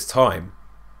all this time.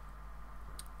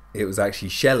 It was actually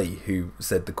Shelley who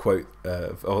said the quote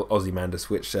of Ozymandias,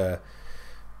 which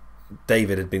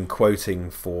David had been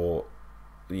quoting for,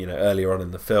 earlier on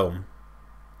in the film.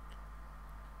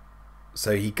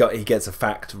 So he gets a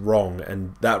fact wrong,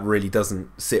 and that really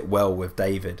doesn't sit well with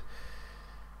David.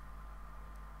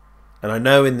 And I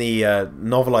know in the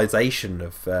novelization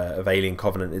of Alien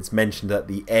Covenant, it's mentioned that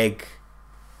the egg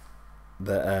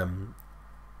that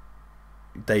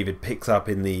David picks up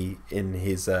in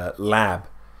his lab,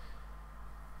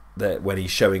 that when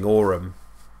he's showing Aurum,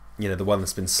 you know, the one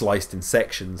that's been sliced in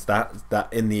sections, that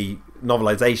in the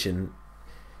novelization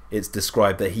it's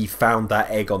described that he found that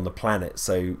egg on the planet.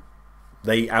 So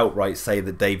they outright say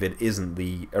that David isn't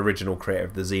the original creator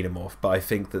of the xenomorph, but I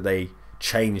think that they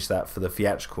changed that for the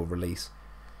theatrical release.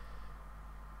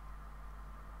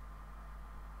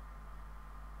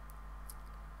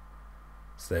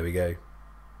 So there we go.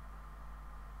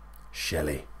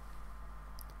 Shelley.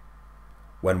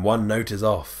 When one note is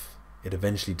off, it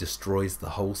eventually destroys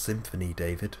the whole symphony,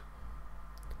 David.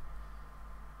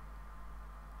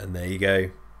 And there you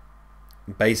go.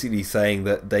 Basically saying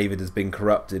that David has been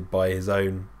corrupted by his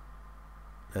own,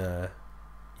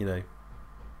 you know,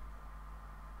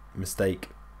 mistake.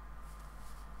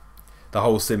 The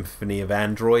whole symphony of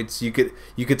androids. You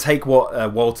could take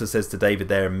what Walter says to David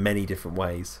there in many different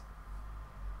ways.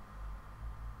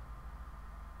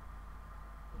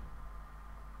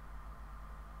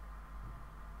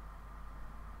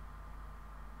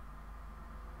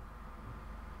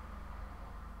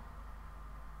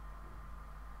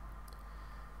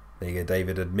 There you go,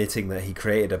 David admitting that he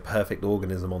created a perfect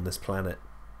organism on this planet.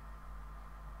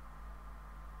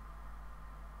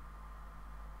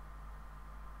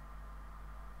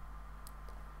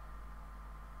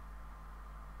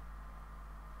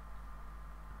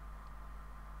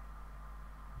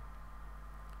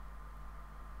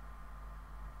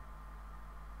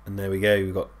 And there we go,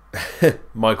 we've got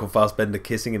Michael Fassbender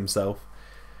kissing himself.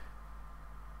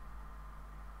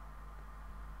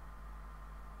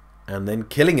 And then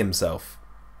killing himself.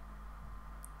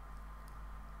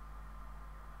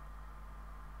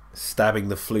 Stabbing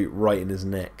the flute right in his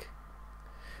neck.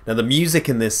 Now the music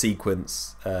in this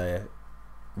sequence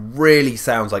really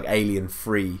sounds like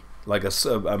Alien³ like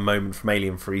a moment from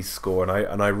Alien3's score,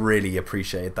 and I really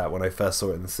appreciated that when I first saw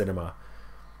it in the cinema.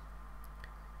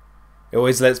 It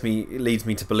always leads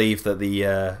me to believe that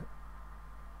the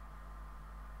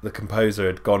composer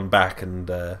had gone back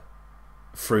and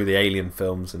through the Alien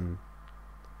films and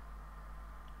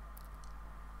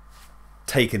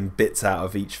taken bits out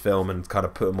of each film and kind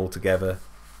of put them all together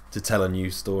to tell a new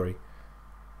story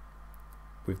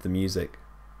with the music.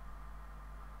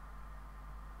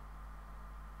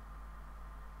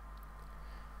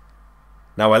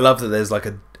 Now I love that there's like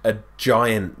a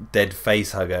giant dead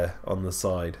face hugger on the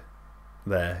side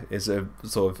there. It's a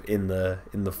sort of in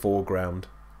the foreground.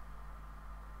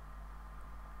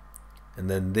 And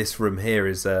then this room here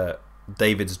is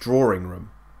David's drawing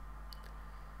room.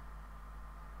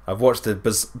 I've watched a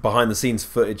behind the scenes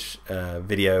footage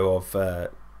video of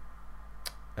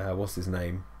what's his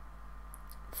name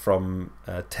from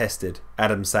Tested,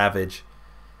 Adam Savage,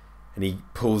 and he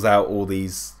pulls out all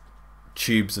these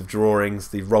tubes of drawings,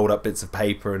 these rolled up bits of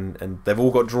paper, and they've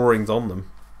all got drawings on them.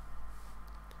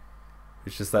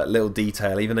 It's just that little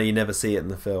detail, even though you never see it in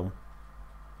the film.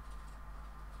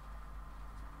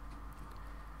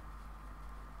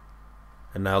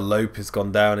 And now Lope has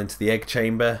gone down into the egg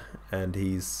chamber and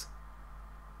he's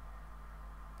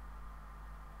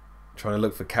trying to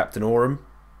look for Captain Aurum.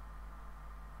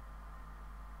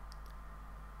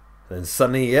 And then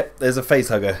suddenly, yep, there's a face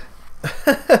hugger.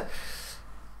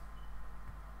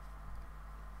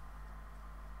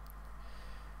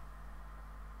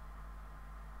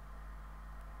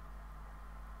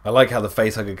 I like how the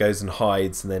face hugger goes and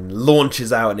hides and then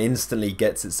launches out and instantly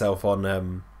gets itself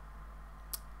on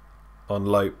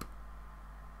Lope.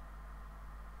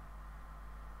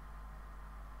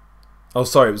 Oh,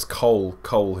 sorry, it was Cole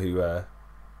who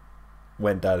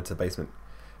went down into the basement.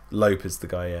 Lope is the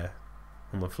guy,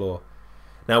 on the floor.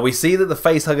 Now we see that the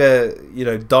face hugger, you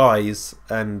know, dies,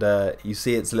 and you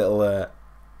see its little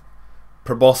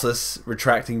proboscis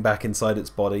retracting back inside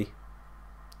its body.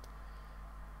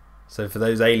 So for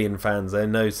those Alien fans, they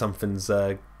know something's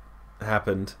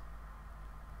happened.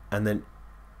 And then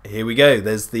here we go.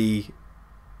 There's the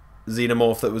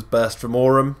xenomorph that was burst from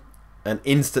Aurum and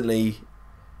instantly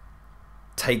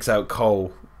takes out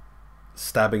Cole,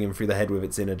 stabbing him through the head with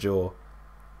its inner jaw.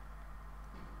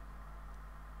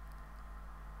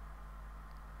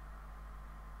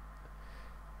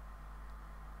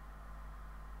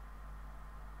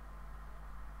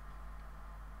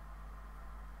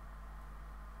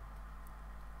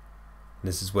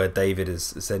 This is where David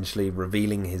is essentially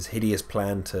revealing his hideous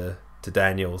plan to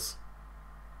Daniels.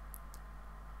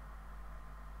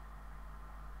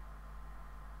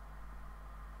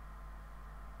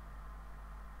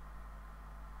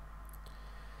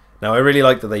 Now I really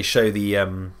like that they show the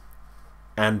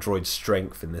android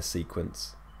strength in this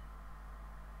sequence.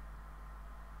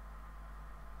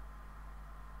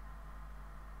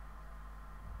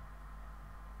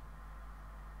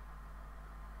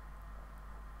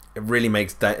 it really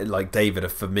makes like David a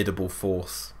formidable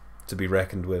force to be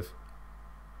reckoned with.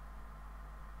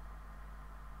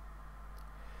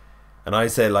 And I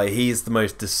say, like, he's the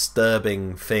most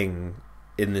disturbing thing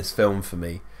in this film for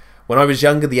me. When I was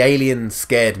younger, the alien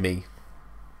scared me.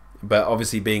 But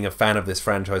obviously being a fan of this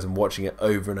franchise and watching it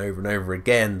over and over and over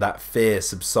again, that fear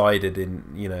subsided in,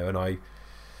 you know, and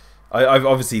I've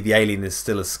obviously the alien is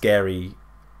still a scary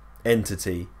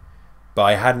entity, but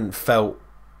I hadn't felt,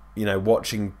 you know,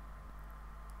 watching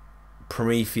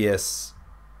Prometheus,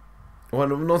 well,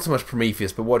 not so much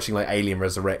Prometheus, but watching like Alien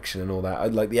Resurrection and all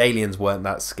that, like the aliens weren't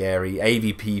that scary.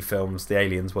 AVP films, the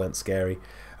aliens weren't scary.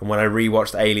 And when I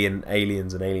rewatched Alien,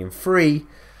 Aliens and Alien 3,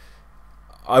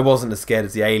 I wasn't as scared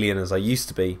as the alien as I used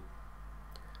to be.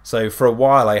 So for a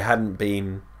while I hadn't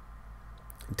been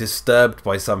disturbed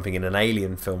by something in an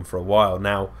alien film for a while.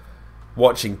 Now,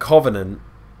 watching Covenant,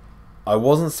 I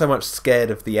wasn't so much scared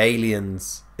of the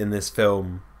aliens in this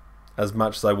film as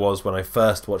much as I was when I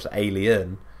first watched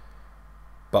Alien,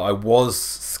 but I was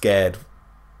scared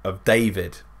of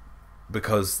David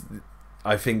because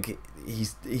I think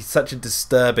he's such a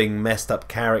disturbing, messed up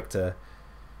character.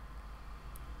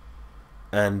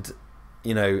 And,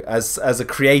 you know, as a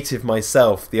creative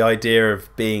myself, the idea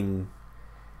of being,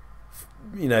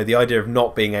 you know, the idea of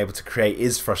not being able to create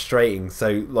is frustrating.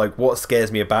 So, like, what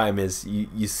scares me about him is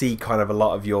you see kind of a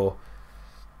lot of your,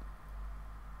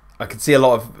 I can see a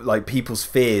lot of, like, people's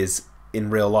fears in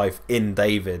real life in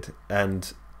David,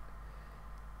 and,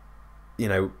 you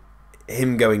know,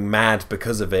 him going mad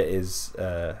because of it is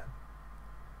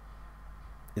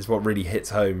what really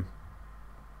hits home.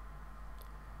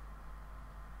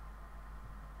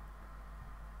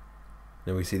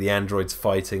 And we see the androids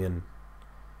fighting, and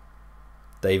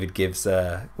David gives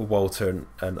Walter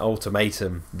an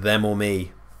ultimatum: them or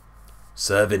me,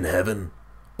 serve in heaven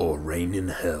or reign in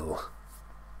hell.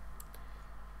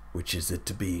 Which is it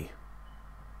to be?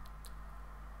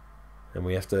 And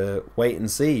we have to wait and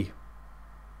see.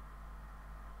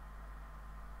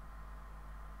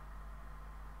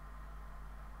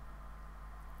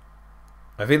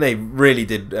 I think they really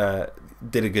did a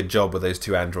good job with those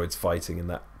two androids fighting in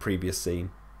that previous scene.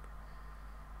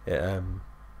 It,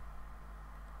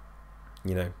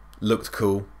 you know, looked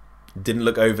cool. Didn't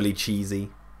look overly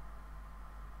cheesy.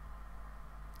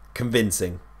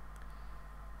 Convincing.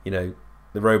 You know,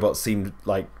 the robots seemed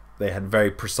like they had very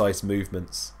precise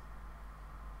movements.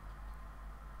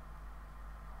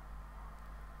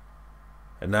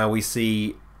 And now we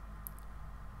see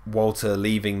Walter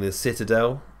leaving the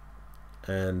Citadel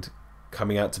and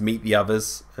coming out to meet the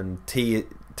others, and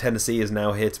Tennessee is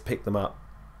now here to pick them up.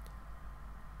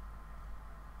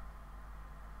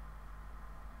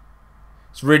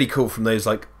 It's really cool from those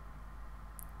like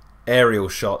aerial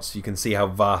shots. You can see how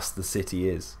vast the city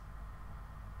is.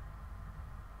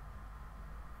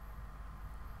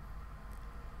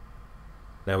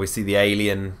 Now we see the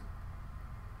alien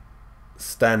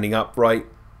standing upright,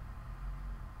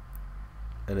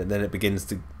 and then it begins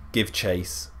to give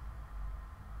chase.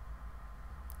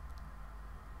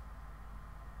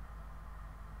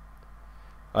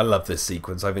 I love this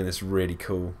sequence. I think it's really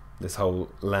cool. This whole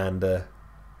lander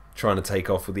trying to take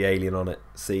off with the alien on it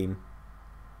scene.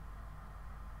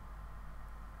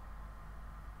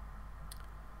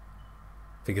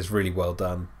 I think it's really well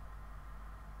done.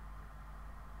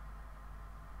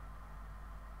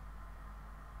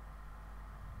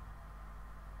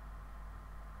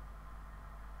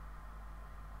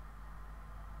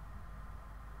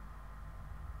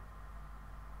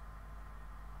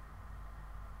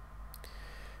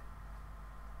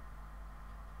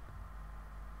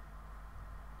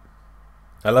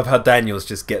 I love how Daniels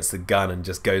just gets the gun and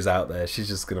just goes out there. She's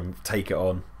just going to take it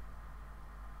on.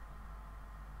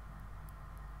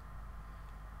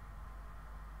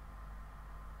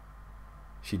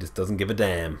 She just doesn't give a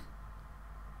damn.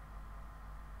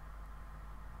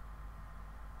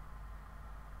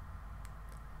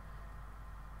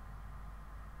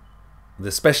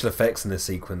 The special effects in this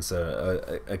sequence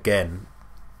are again,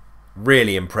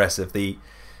 really impressive.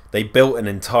 They built an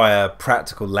entire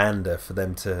practical lander for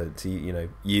them to you know,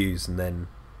 use, and then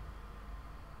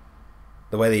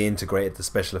the way they integrated the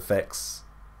special effects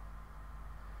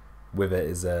with it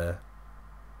is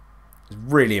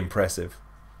really impressive.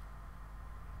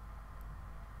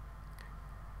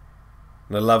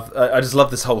 And I just love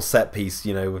this whole set piece,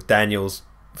 you know, with Daniels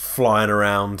flying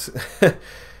around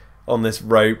on this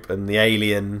rope and the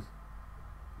alien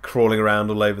crawling around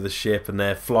all over the ship, and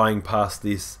they're flying past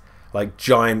these like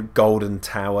giant golden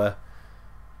tower,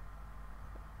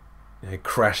 you know,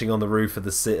 crashing on the roof of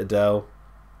the Citadel.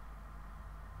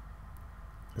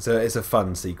 So it's a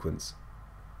fun sequence.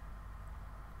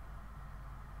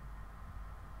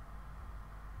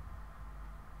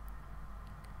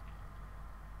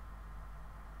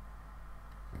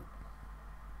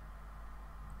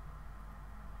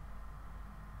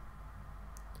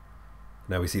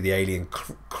 Now we see the alien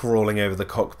crawling over the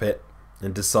cockpit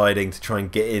and deciding to try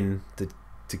and get in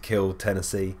to kill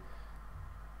Tennessee.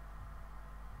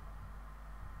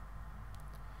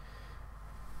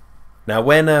 Now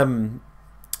when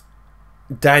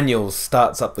Daniels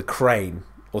starts up the crane,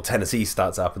 or Tennessee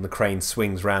starts up and the crane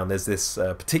swings round, there's this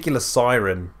particular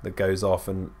siren that goes off,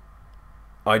 and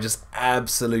I just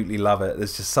absolutely love it.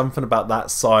 There's just something about that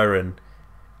siren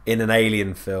in an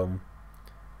alien film,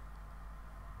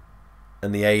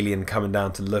 and the alien coming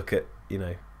down to look at, you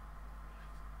know,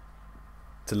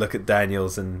 to look at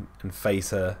Daniels and face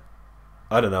her.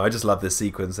 I don't know, I just love this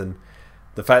sequence, and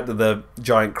the fact that the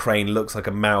giant crane looks like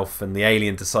a mouth and the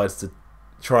alien decides to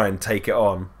try and take it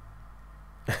on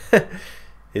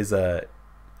is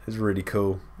really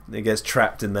cool. It gets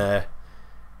trapped in there,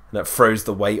 and that throws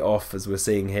the weight off, as we're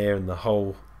seeing here, and the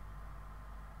whole,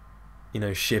 you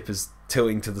know, ship is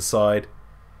tilting to the side.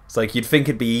 It's like you'd think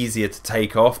it'd be easier to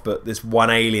take off, but this one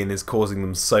alien is causing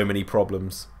them so many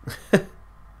problems.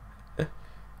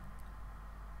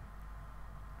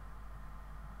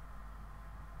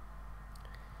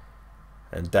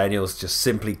 And Daniels just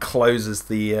simply closes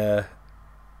the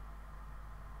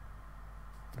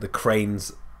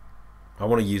crane's, I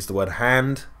want to use the word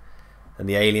hand, and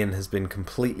the alien has been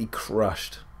completely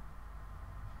crushed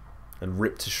and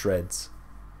ripped to shreds.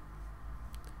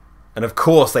 And of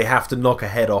course they have to knock a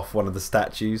head off one of the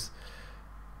statues.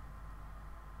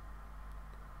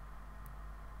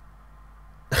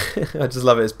 I just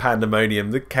love it as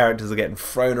pandemonium. The characters are getting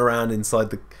thrown around inside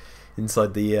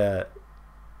the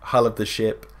hull of the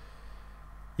ship.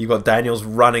 You've got Daniels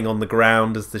running on the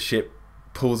ground as the ship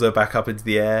pulls her back up into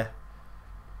the air.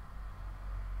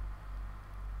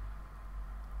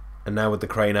 And now with the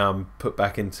crane arm put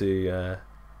back into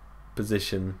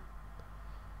position,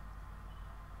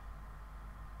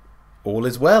 all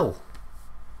is well.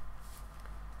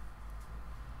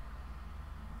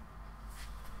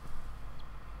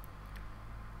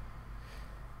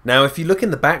 Now if you look in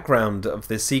the background of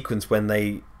this sequence when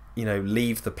they, you know,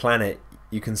 leave the planet,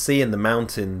 you can see in the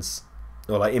mountains,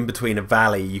 or like in between a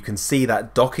valley, you can see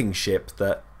that docking ship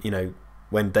that, you know,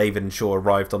 when David and Shaw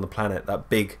arrived on the planet, that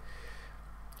big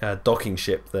docking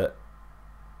ship that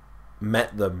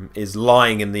met them is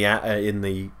lying in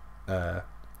the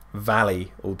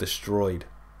valley, all destroyed.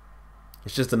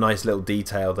 It's just a nice little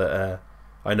detail that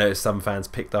I noticed some fans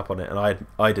picked up on it, and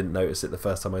I didn't notice it the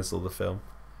first time I saw the film.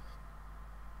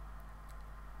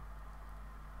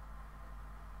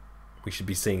 We should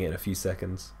be seeing it in a few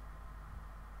seconds.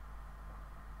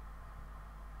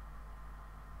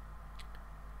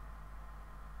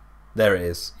 There it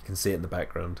is. You can see it in the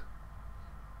background.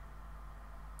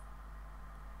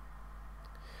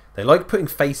 They like putting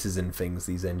faces in things,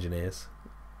 these engineers.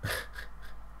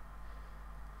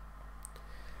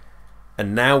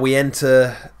 And now we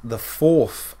enter the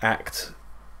fourth act,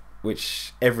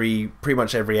 which pretty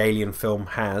much every Alien film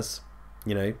has.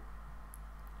 You know,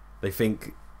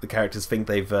 the characters think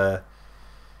they've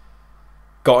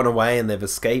gotten away and they've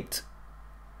escaped.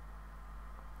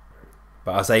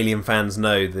 But us Alien fans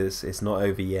know this, it's not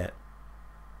over yet.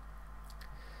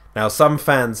 Now some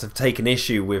fans have taken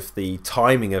issue with the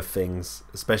timing of things,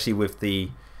 especially with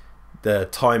the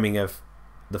timing of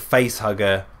the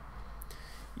facehugger,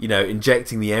 you know,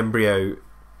 injecting the embryo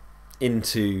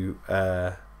into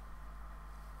I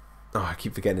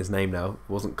keep forgetting his name now. It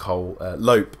wasn't Cole.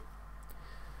 Lope.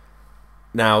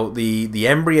 Now the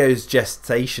embryo's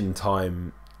gestation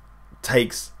time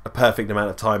takes a perfect amount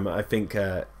of time. I think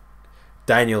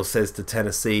Daniel says to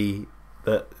Tennessee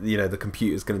that, you know, the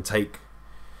computer's going to take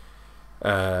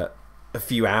a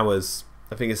few hours.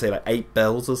 I think it's say like 8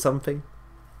 bells or something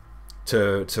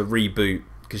to reboot,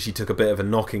 because she took a bit of a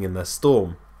knocking in the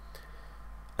storm,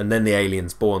 and then the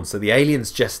alien's born. So the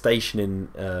alien's gestation in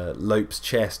Lope's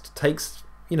chest takes,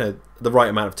 you know, the right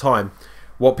amount of time.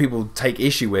 What people take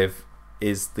issue with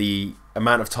is the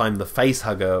amount of time the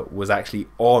facehugger was actually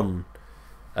on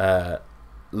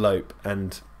Lope,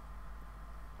 and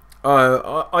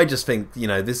I just think, you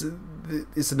know,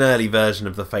 it's an early version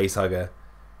of the facehugger.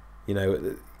 You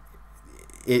know,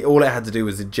 all it had to do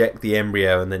was eject the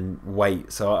embryo and then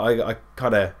wait. So I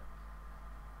kind of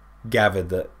gathered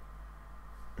that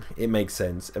it makes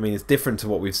sense. I mean, it's different to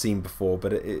what we've seen before,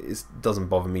 but it doesn't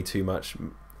bother me too much.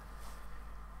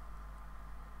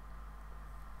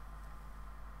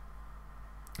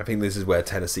 I think this is where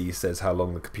Tennessee says how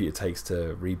long the computer takes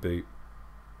to reboot.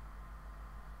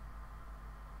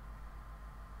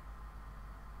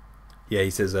 Yeah, he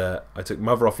says, I took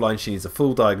Mother offline. She needs a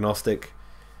full diagnostic.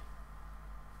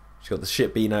 She got the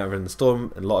shit beaten out of her in the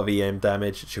storm and a lot of EM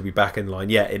damage. She'll be back in line.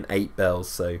 Yeah, in 8 bells.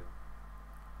 So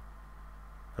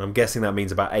And I'm guessing that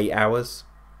means about 8 hours.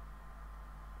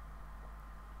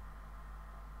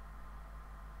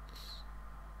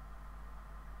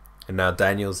 And now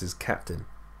Daniels is captain.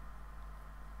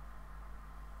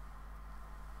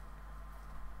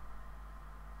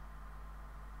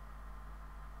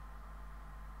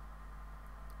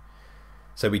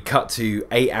 So we cut to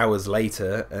 8 hours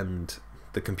later and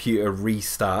the computer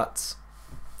restarts.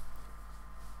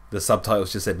 The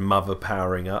subtitles just said "mother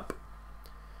powering up."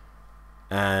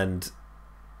 And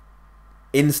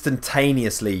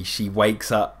instantaneously she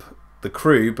wakes up the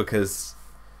crew because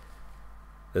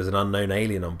there's an unknown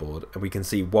alien on board. And we can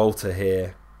see Walter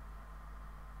here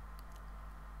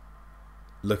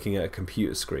looking at a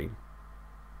computer screen.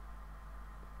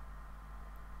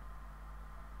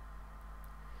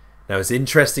 Now it's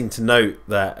interesting to note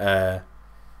that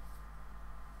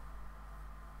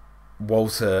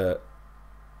Walter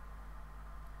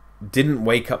didn't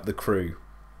wake up the crew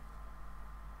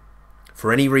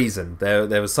for any reason.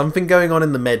 There was something going on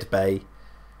in the med bay,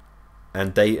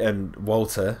 and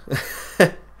Walter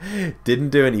didn't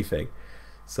do anything.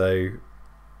 So,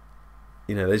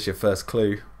 you know, there's your first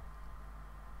clue.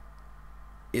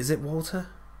 Is it Walter?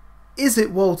 Is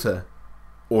it Walter?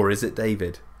 Or is it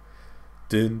David?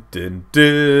 Dun, dun,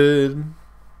 dun.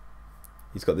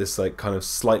 He's got this like kind of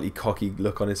slightly cocky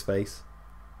look on his face.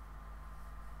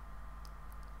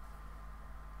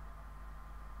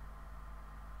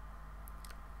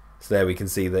 So there we can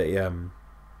see that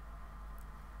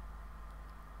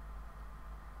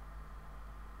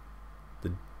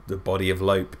the body of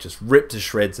Lope just ripped to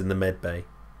shreds in the med bay.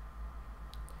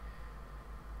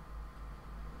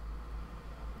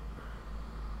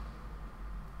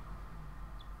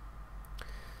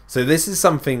 So this is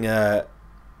something I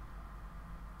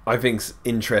think's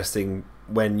interesting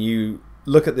when you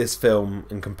look at this film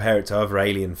and compare it to other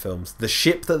Alien films. The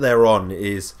ship that they're on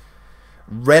is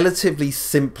relatively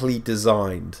simply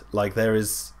designed. Like there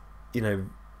is, you know,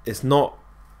 it's not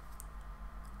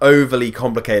overly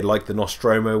complicated like the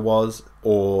Nostromo was,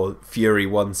 or Fury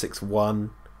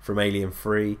 161 from Alien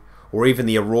 3, or even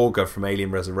the Aurora from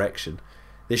Alien Resurrection.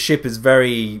 This ship is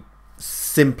very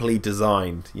simply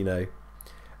designed, you know.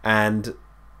 And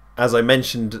as I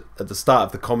mentioned at the start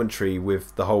of the commentary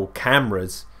with the whole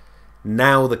cameras,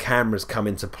 now the cameras come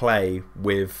into play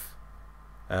with,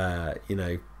 you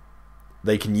know,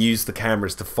 they can use the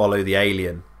cameras to follow the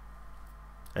alien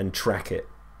and track it.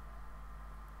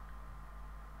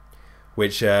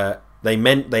 Which they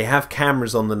have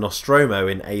cameras on the Nostromo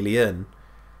in Alien,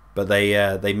 but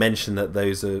they mention that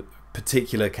those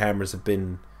particular cameras have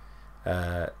been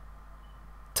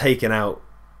taken out.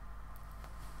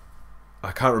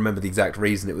 I can't remember the exact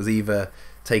reason. It was either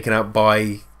taken out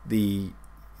by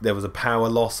there was a power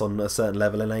loss on a certain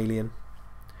level in Alien.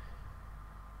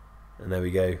 And there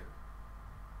we go.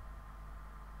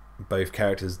 Both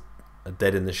characters are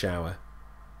dead in the shower.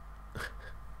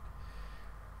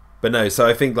 But no, so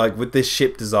I think like with this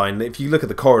ship design, if you look at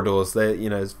the corridors, they, you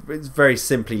know, it's very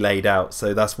simply laid out.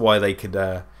 So that's why they could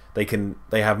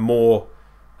they have more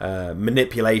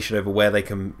manipulation over where they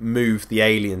can move the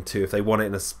alien to. If they want it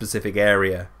in a specific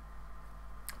area,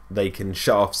 they can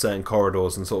shut off certain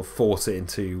corridors and sort of force it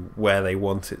into where they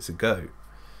want it to go.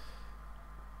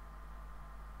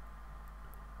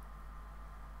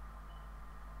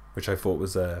 Which I thought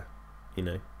was you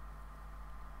know,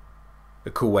 a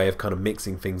cool way of kind of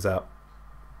mixing things up.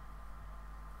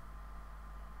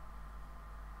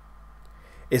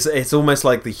 It's almost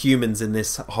like the humans in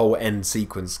this whole end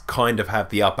sequence kind of have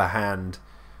the upper hand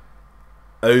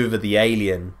over the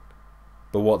alien,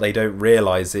 but what they don't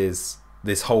realise is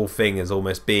this whole thing is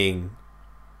almost being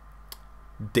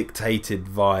dictated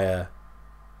via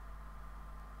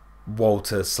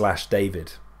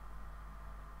Walter/David,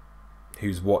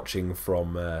 who's watching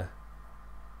from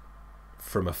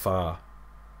afar.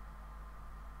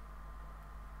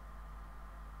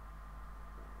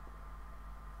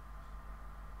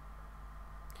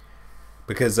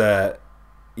 Because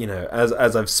you know,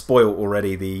 as I've spoiled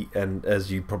already, and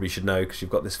as you probably should know because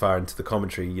you've got this far into the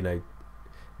commentary, you know,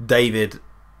 David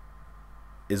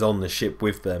is on the ship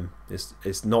with them.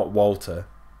 It's not Walter,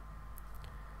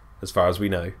 as far as we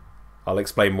know. I'll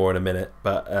explain more in a minute,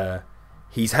 but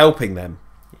he's helping them.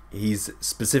 He's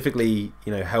specifically,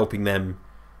 you know, helping them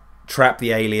trap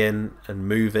the alien and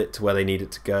move it to where they need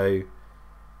it to go.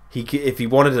 If he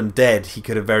wanted them dead, he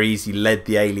could have very easily led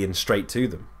the alien straight to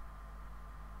them.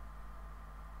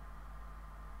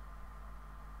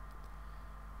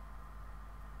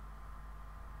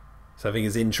 So I think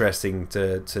it's interesting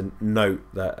to note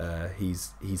that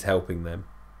he's helping them.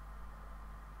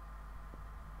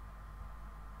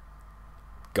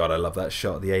 God, I love that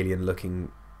shot of the alien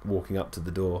looking walking up to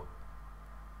the door.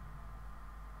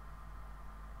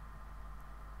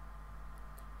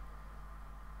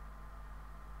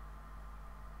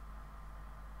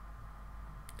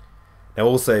 Now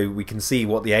also we can see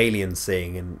what the alien's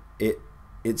seeing, and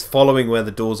it's following where the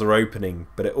doors are opening,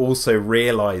 but it also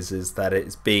realizes that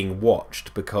it's being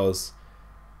watched because,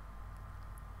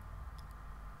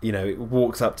 you know, it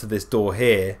walks up to this door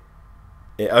here,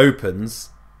 it opens,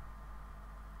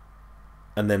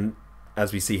 and then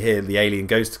as we see here, the alien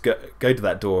goes to go to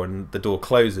that door, and the door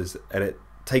closes, and it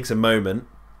takes a moment,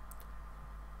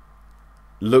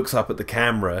 looks up at the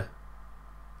camera,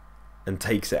 and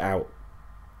takes it out.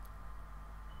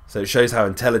 So it shows how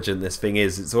intelligent this thing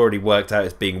is. It's already worked out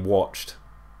it's being watched.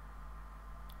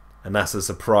 And that's a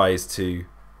surprise to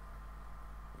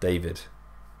David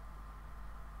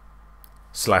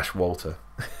 / Walter.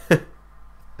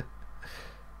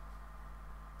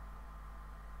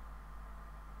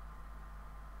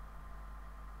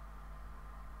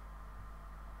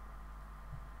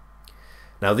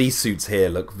 Now these suits here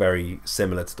look very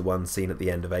similar to the ones seen at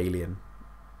the end of Alien.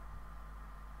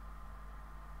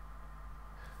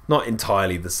 Not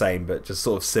entirely the same, but just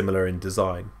sort of similar in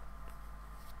design.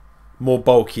 More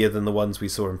bulkier than the ones we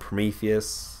saw in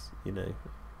Prometheus, you know.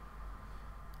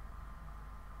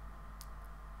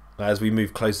 As we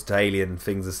move closer to Alien,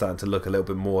 things are starting to look a little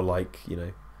bit more like, you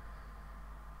know,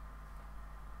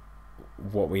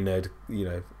 what we know, you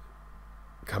know,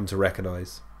 come to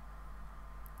recognise.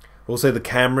 Also, the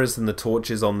cameras and the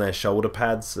torches on their shoulder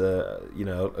pads, you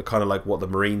know, are kind of like what the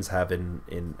Marines have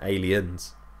in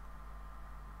Aliens.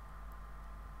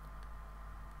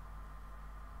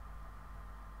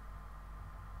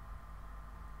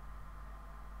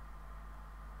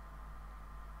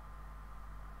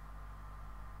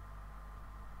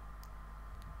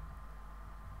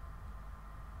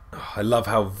 I love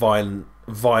how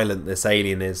violent this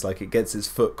alien is. Like, it gets its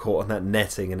foot caught on that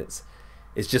netting, and it's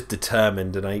just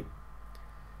determined. And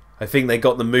I think they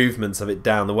got the movements of it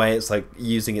down. The way it's like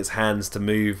using its hands to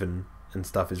move and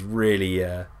stuff is really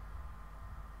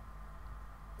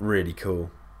really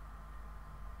cool.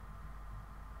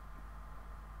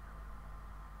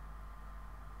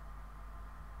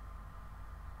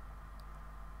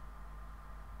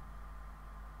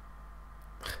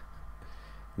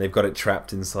 They've got it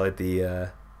trapped inside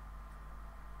the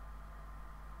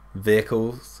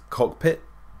vehicle's cockpit.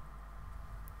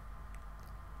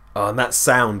 Oh, and that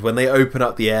sound when they open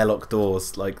up the airlock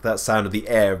doors, like that sound of the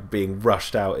air being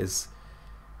rushed out it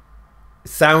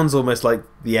sounds almost like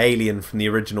the alien from the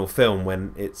original film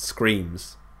when it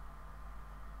screams.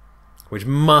 Which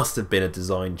must have been a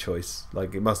design choice.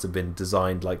 Like, it must have been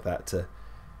designed like that to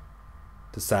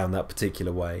sound that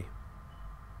particular way.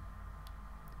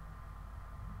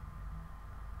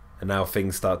 And now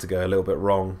things start to go a little bit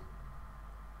wrong.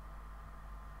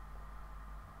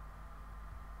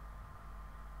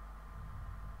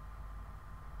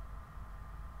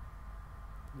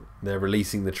 They're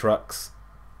releasing the trucks,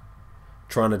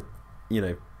 trying to, you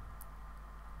know,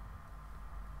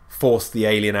 force the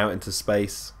alien out into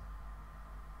space.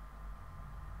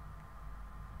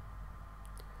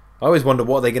 I always wonder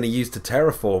what they're going to use to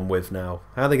terraform with now.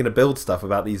 How are they going to build stuff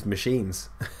about these machines?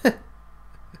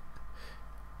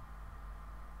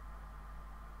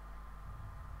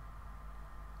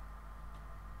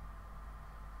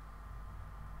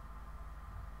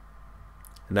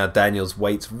 And now Daniels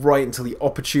waits right until the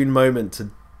opportune moment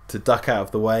to duck out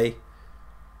of the way.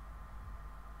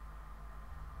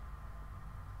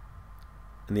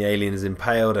 And the alien is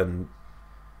impaled and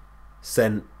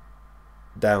sent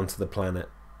down to the planet.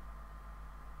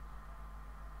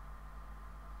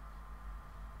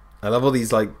 I love all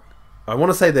these, like, I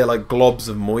want to say they're like globs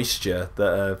of moisture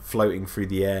that are floating through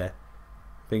the air.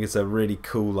 I think it's a really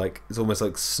cool, like, it's almost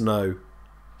like snow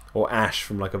or ash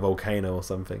from like a volcano or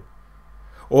something.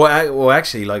 Or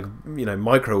actually, like, you know,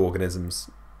 microorganisms.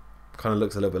 Kind of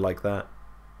looks a little bit like that.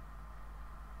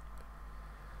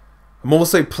 I'm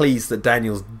also pleased that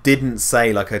Daniels didn't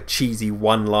say like a cheesy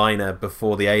one-liner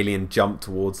before the alien jumped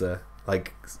towards her.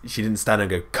 Like, she didn't stand there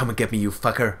and go, "Come and get me, you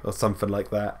fucker," or something like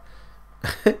that.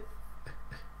 It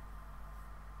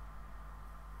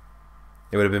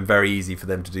would have been very easy for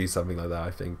them to do something like that,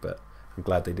 I think, but I'm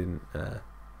glad they didn't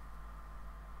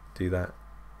do that.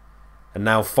 And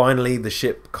now finally the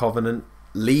ship Covenant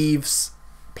leaves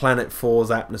Planet 4's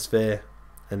atmosphere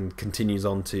and continues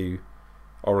on to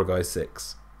Origai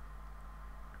 6.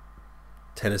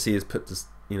 Tennessee is put to,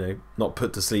 you know, not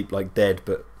put to sleep like dead,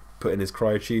 but put in his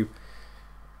cryotube.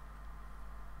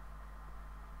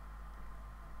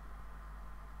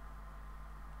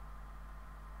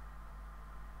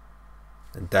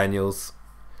 And Daniels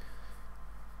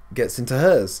gets into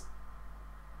hers.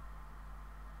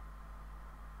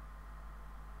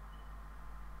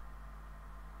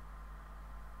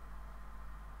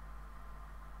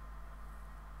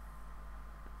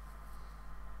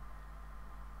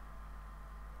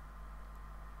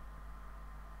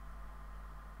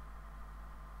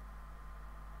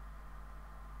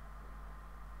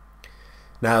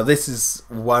 Now, this is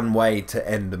one way to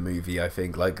end the movie, I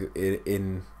think. Like, this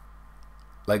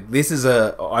is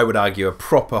I would argue, a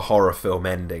proper horror film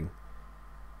ending.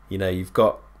 You know, you've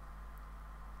got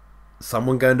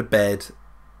someone going to bed,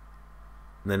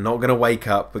 and they're not going to wake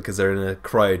up because they're in a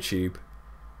cryotube.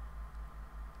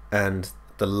 And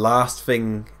the last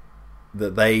thing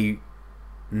that they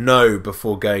know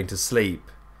before going to sleep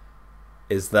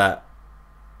is that,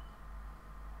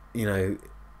 you know,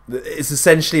 it's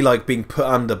essentially like being put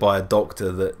under by a doctor,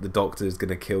 that the doctor is going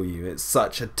to kill you. It's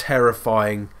such a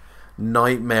terrifying,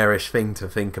 nightmarish thing to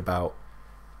think about.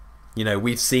 You know,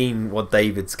 we've seen what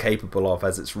David's capable of,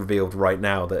 as it's revealed right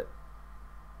now that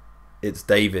it's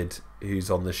David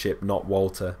who's on the ship, not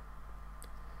Walter.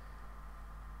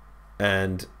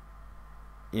 And,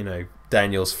 you know,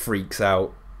 Daniels freaks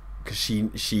out because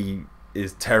she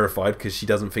is terrified because she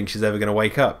doesn't think she's ever going to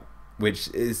wake up, which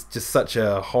is just such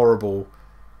a horrible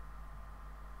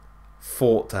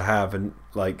thought to have. And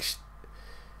like,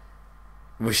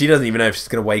 well, she doesn't even know if she's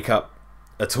going to wake up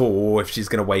at all, or if she's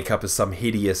going to wake up as some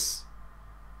hideous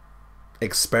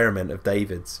experiment of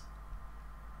David's.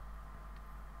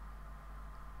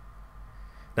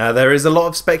 Now, there is a lot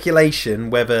of speculation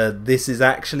whether this is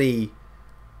actually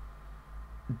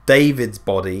David's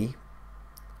body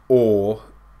or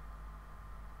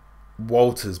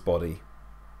Walter's body,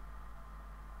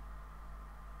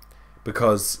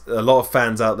 because a lot of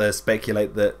fans out there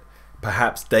speculate that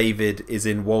perhaps David is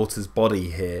in Walter's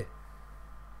body here,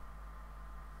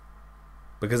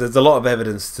 because there's a lot of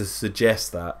evidence to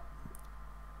suggest that.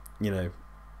 You know,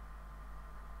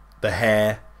 the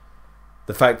hair,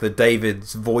 the fact that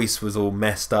David's voice was all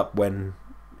messed up when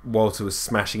Walter was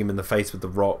smashing him in the face with the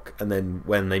rock, and then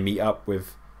when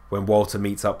Walter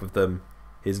meets up with them,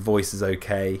 his voice is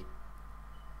okay.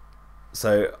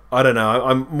 So, I don't know,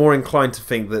 I'm more inclined to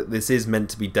think that this is meant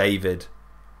to be David,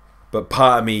 but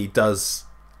part of me does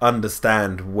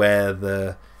understand where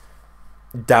the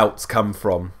doubts come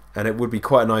from, and it would be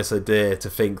quite a nice idea to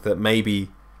think that maybe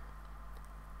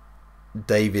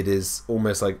David is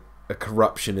almost like a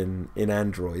corruption in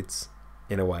androids,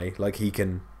 in a way. Like, he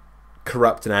can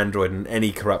corrupt an android, and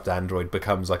any corrupt android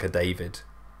becomes like a David,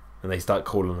 and they start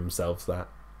calling themselves that.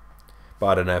 But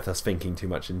I don't know if that's thinking too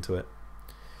much into it.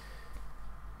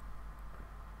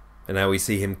 And now we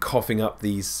see him coughing up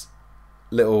these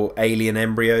little alien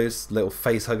embryos, little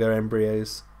facehugger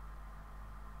embryos.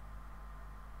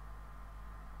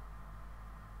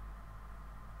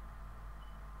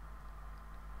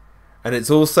 And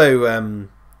it's also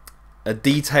a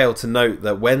detail to note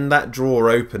that when that drawer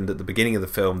opened at the beginning of the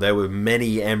film, there were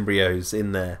many embryos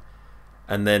in there,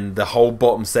 and then the whole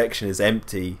bottom section is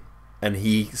empty, and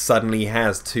he suddenly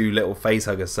has two little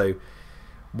facehuggers. So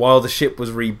while the ship was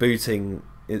rebooting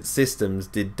its systems,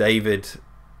 did David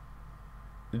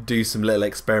do some little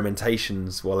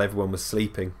experimentations while everyone was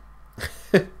sleeping?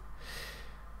 But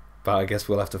I guess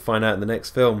we'll have to find out in the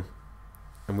next film.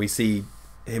 And we see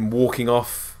him walking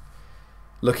off,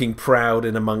 looking proud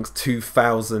in amongst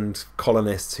 2,000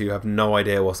 colonists who have no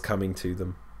idea what's coming to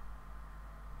them.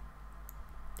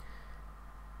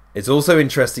 It's also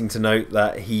interesting to note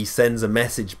that he sends a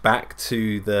message back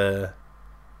to the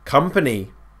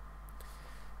company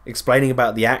explaining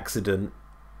about the accident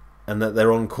and that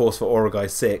they're on course for Orogai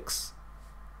 6.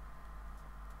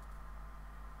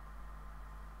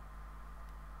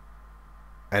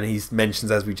 And he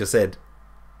mentions, as we just said,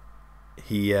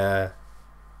 he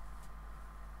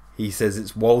says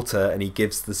it's Walter, and he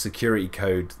gives the security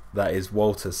code that is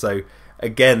Walter. So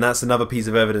again, that's another piece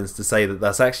of evidence to say that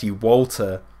that's actually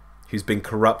Walter who's been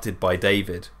corrupted by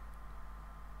David.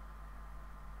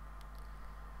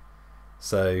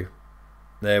 So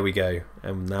there we go,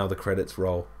 and now the credits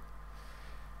roll.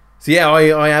 So yeah,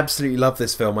 I absolutely love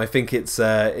this film. I think it's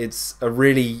a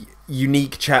really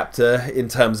unique chapter in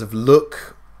terms of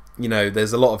look. You know,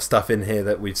 there's a lot of stuff in here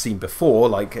that we've seen before,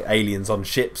 like aliens on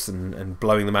ships and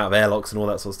blowing them out of airlocks and all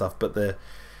that sort of stuff. But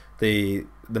the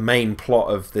main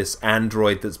plot of this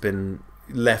android that's been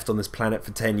left on this planet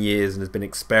for 10 years and has been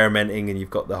experimenting, and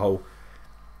you've got the whole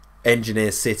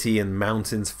engineer city and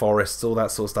mountains, forests, all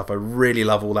that sort of stuff. I really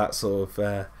love all that sort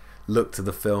of look to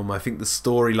the film. I think the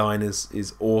storyline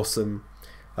is awesome.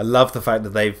 I love the fact that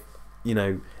they've, you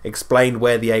know, explained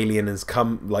where the alien has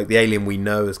come, like the alien we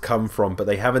know has come from, but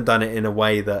they haven't done it in a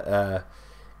way that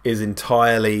is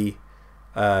entirely,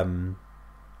 you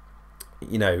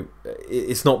know,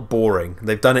 it's not boring.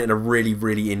 They've done it in a really,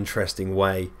 really interesting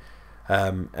way,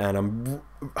 and I'm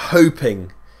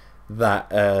hoping that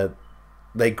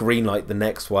they greenlight the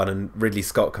next one and Ridley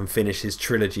Scott can finish his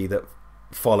trilogy that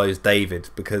follows David,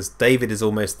 because David is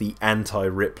almost the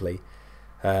anti-Ripley.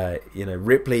 You know,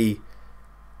 Ripley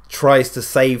tries to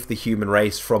save the human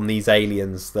race from these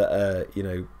aliens that you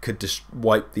know, could just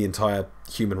wipe the entire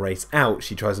human race out.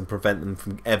 She tries and prevent them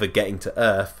from ever getting to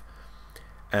Earth.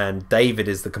 And David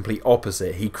is the complete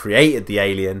opposite. He created the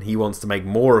alien, he wants to make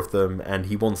more of them, and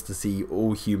he wants to see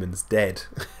all humans dead.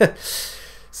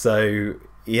 So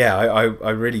yeah, I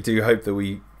really do hope that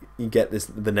we get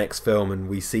the next film and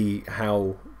we see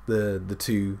how the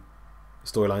two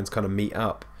storylines kind of meet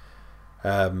up.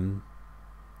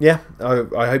 Yeah,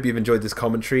 I hope you've enjoyed this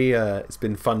commentary. It's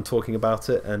been fun talking about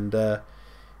it, and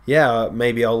yeah,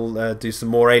 maybe I'll do some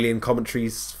more Alien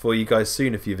commentaries for you guys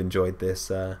soon if you've enjoyed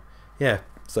this. Yeah,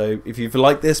 so if you've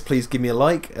liked this, please give me a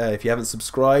like. If you haven't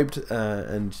subscribed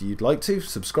and you'd like to,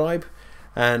 subscribe.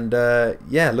 And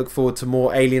yeah, look forward to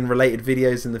more Alien related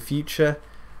videos in the future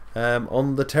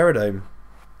on the Terradome.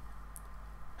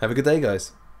 Have a good day,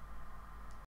 guys.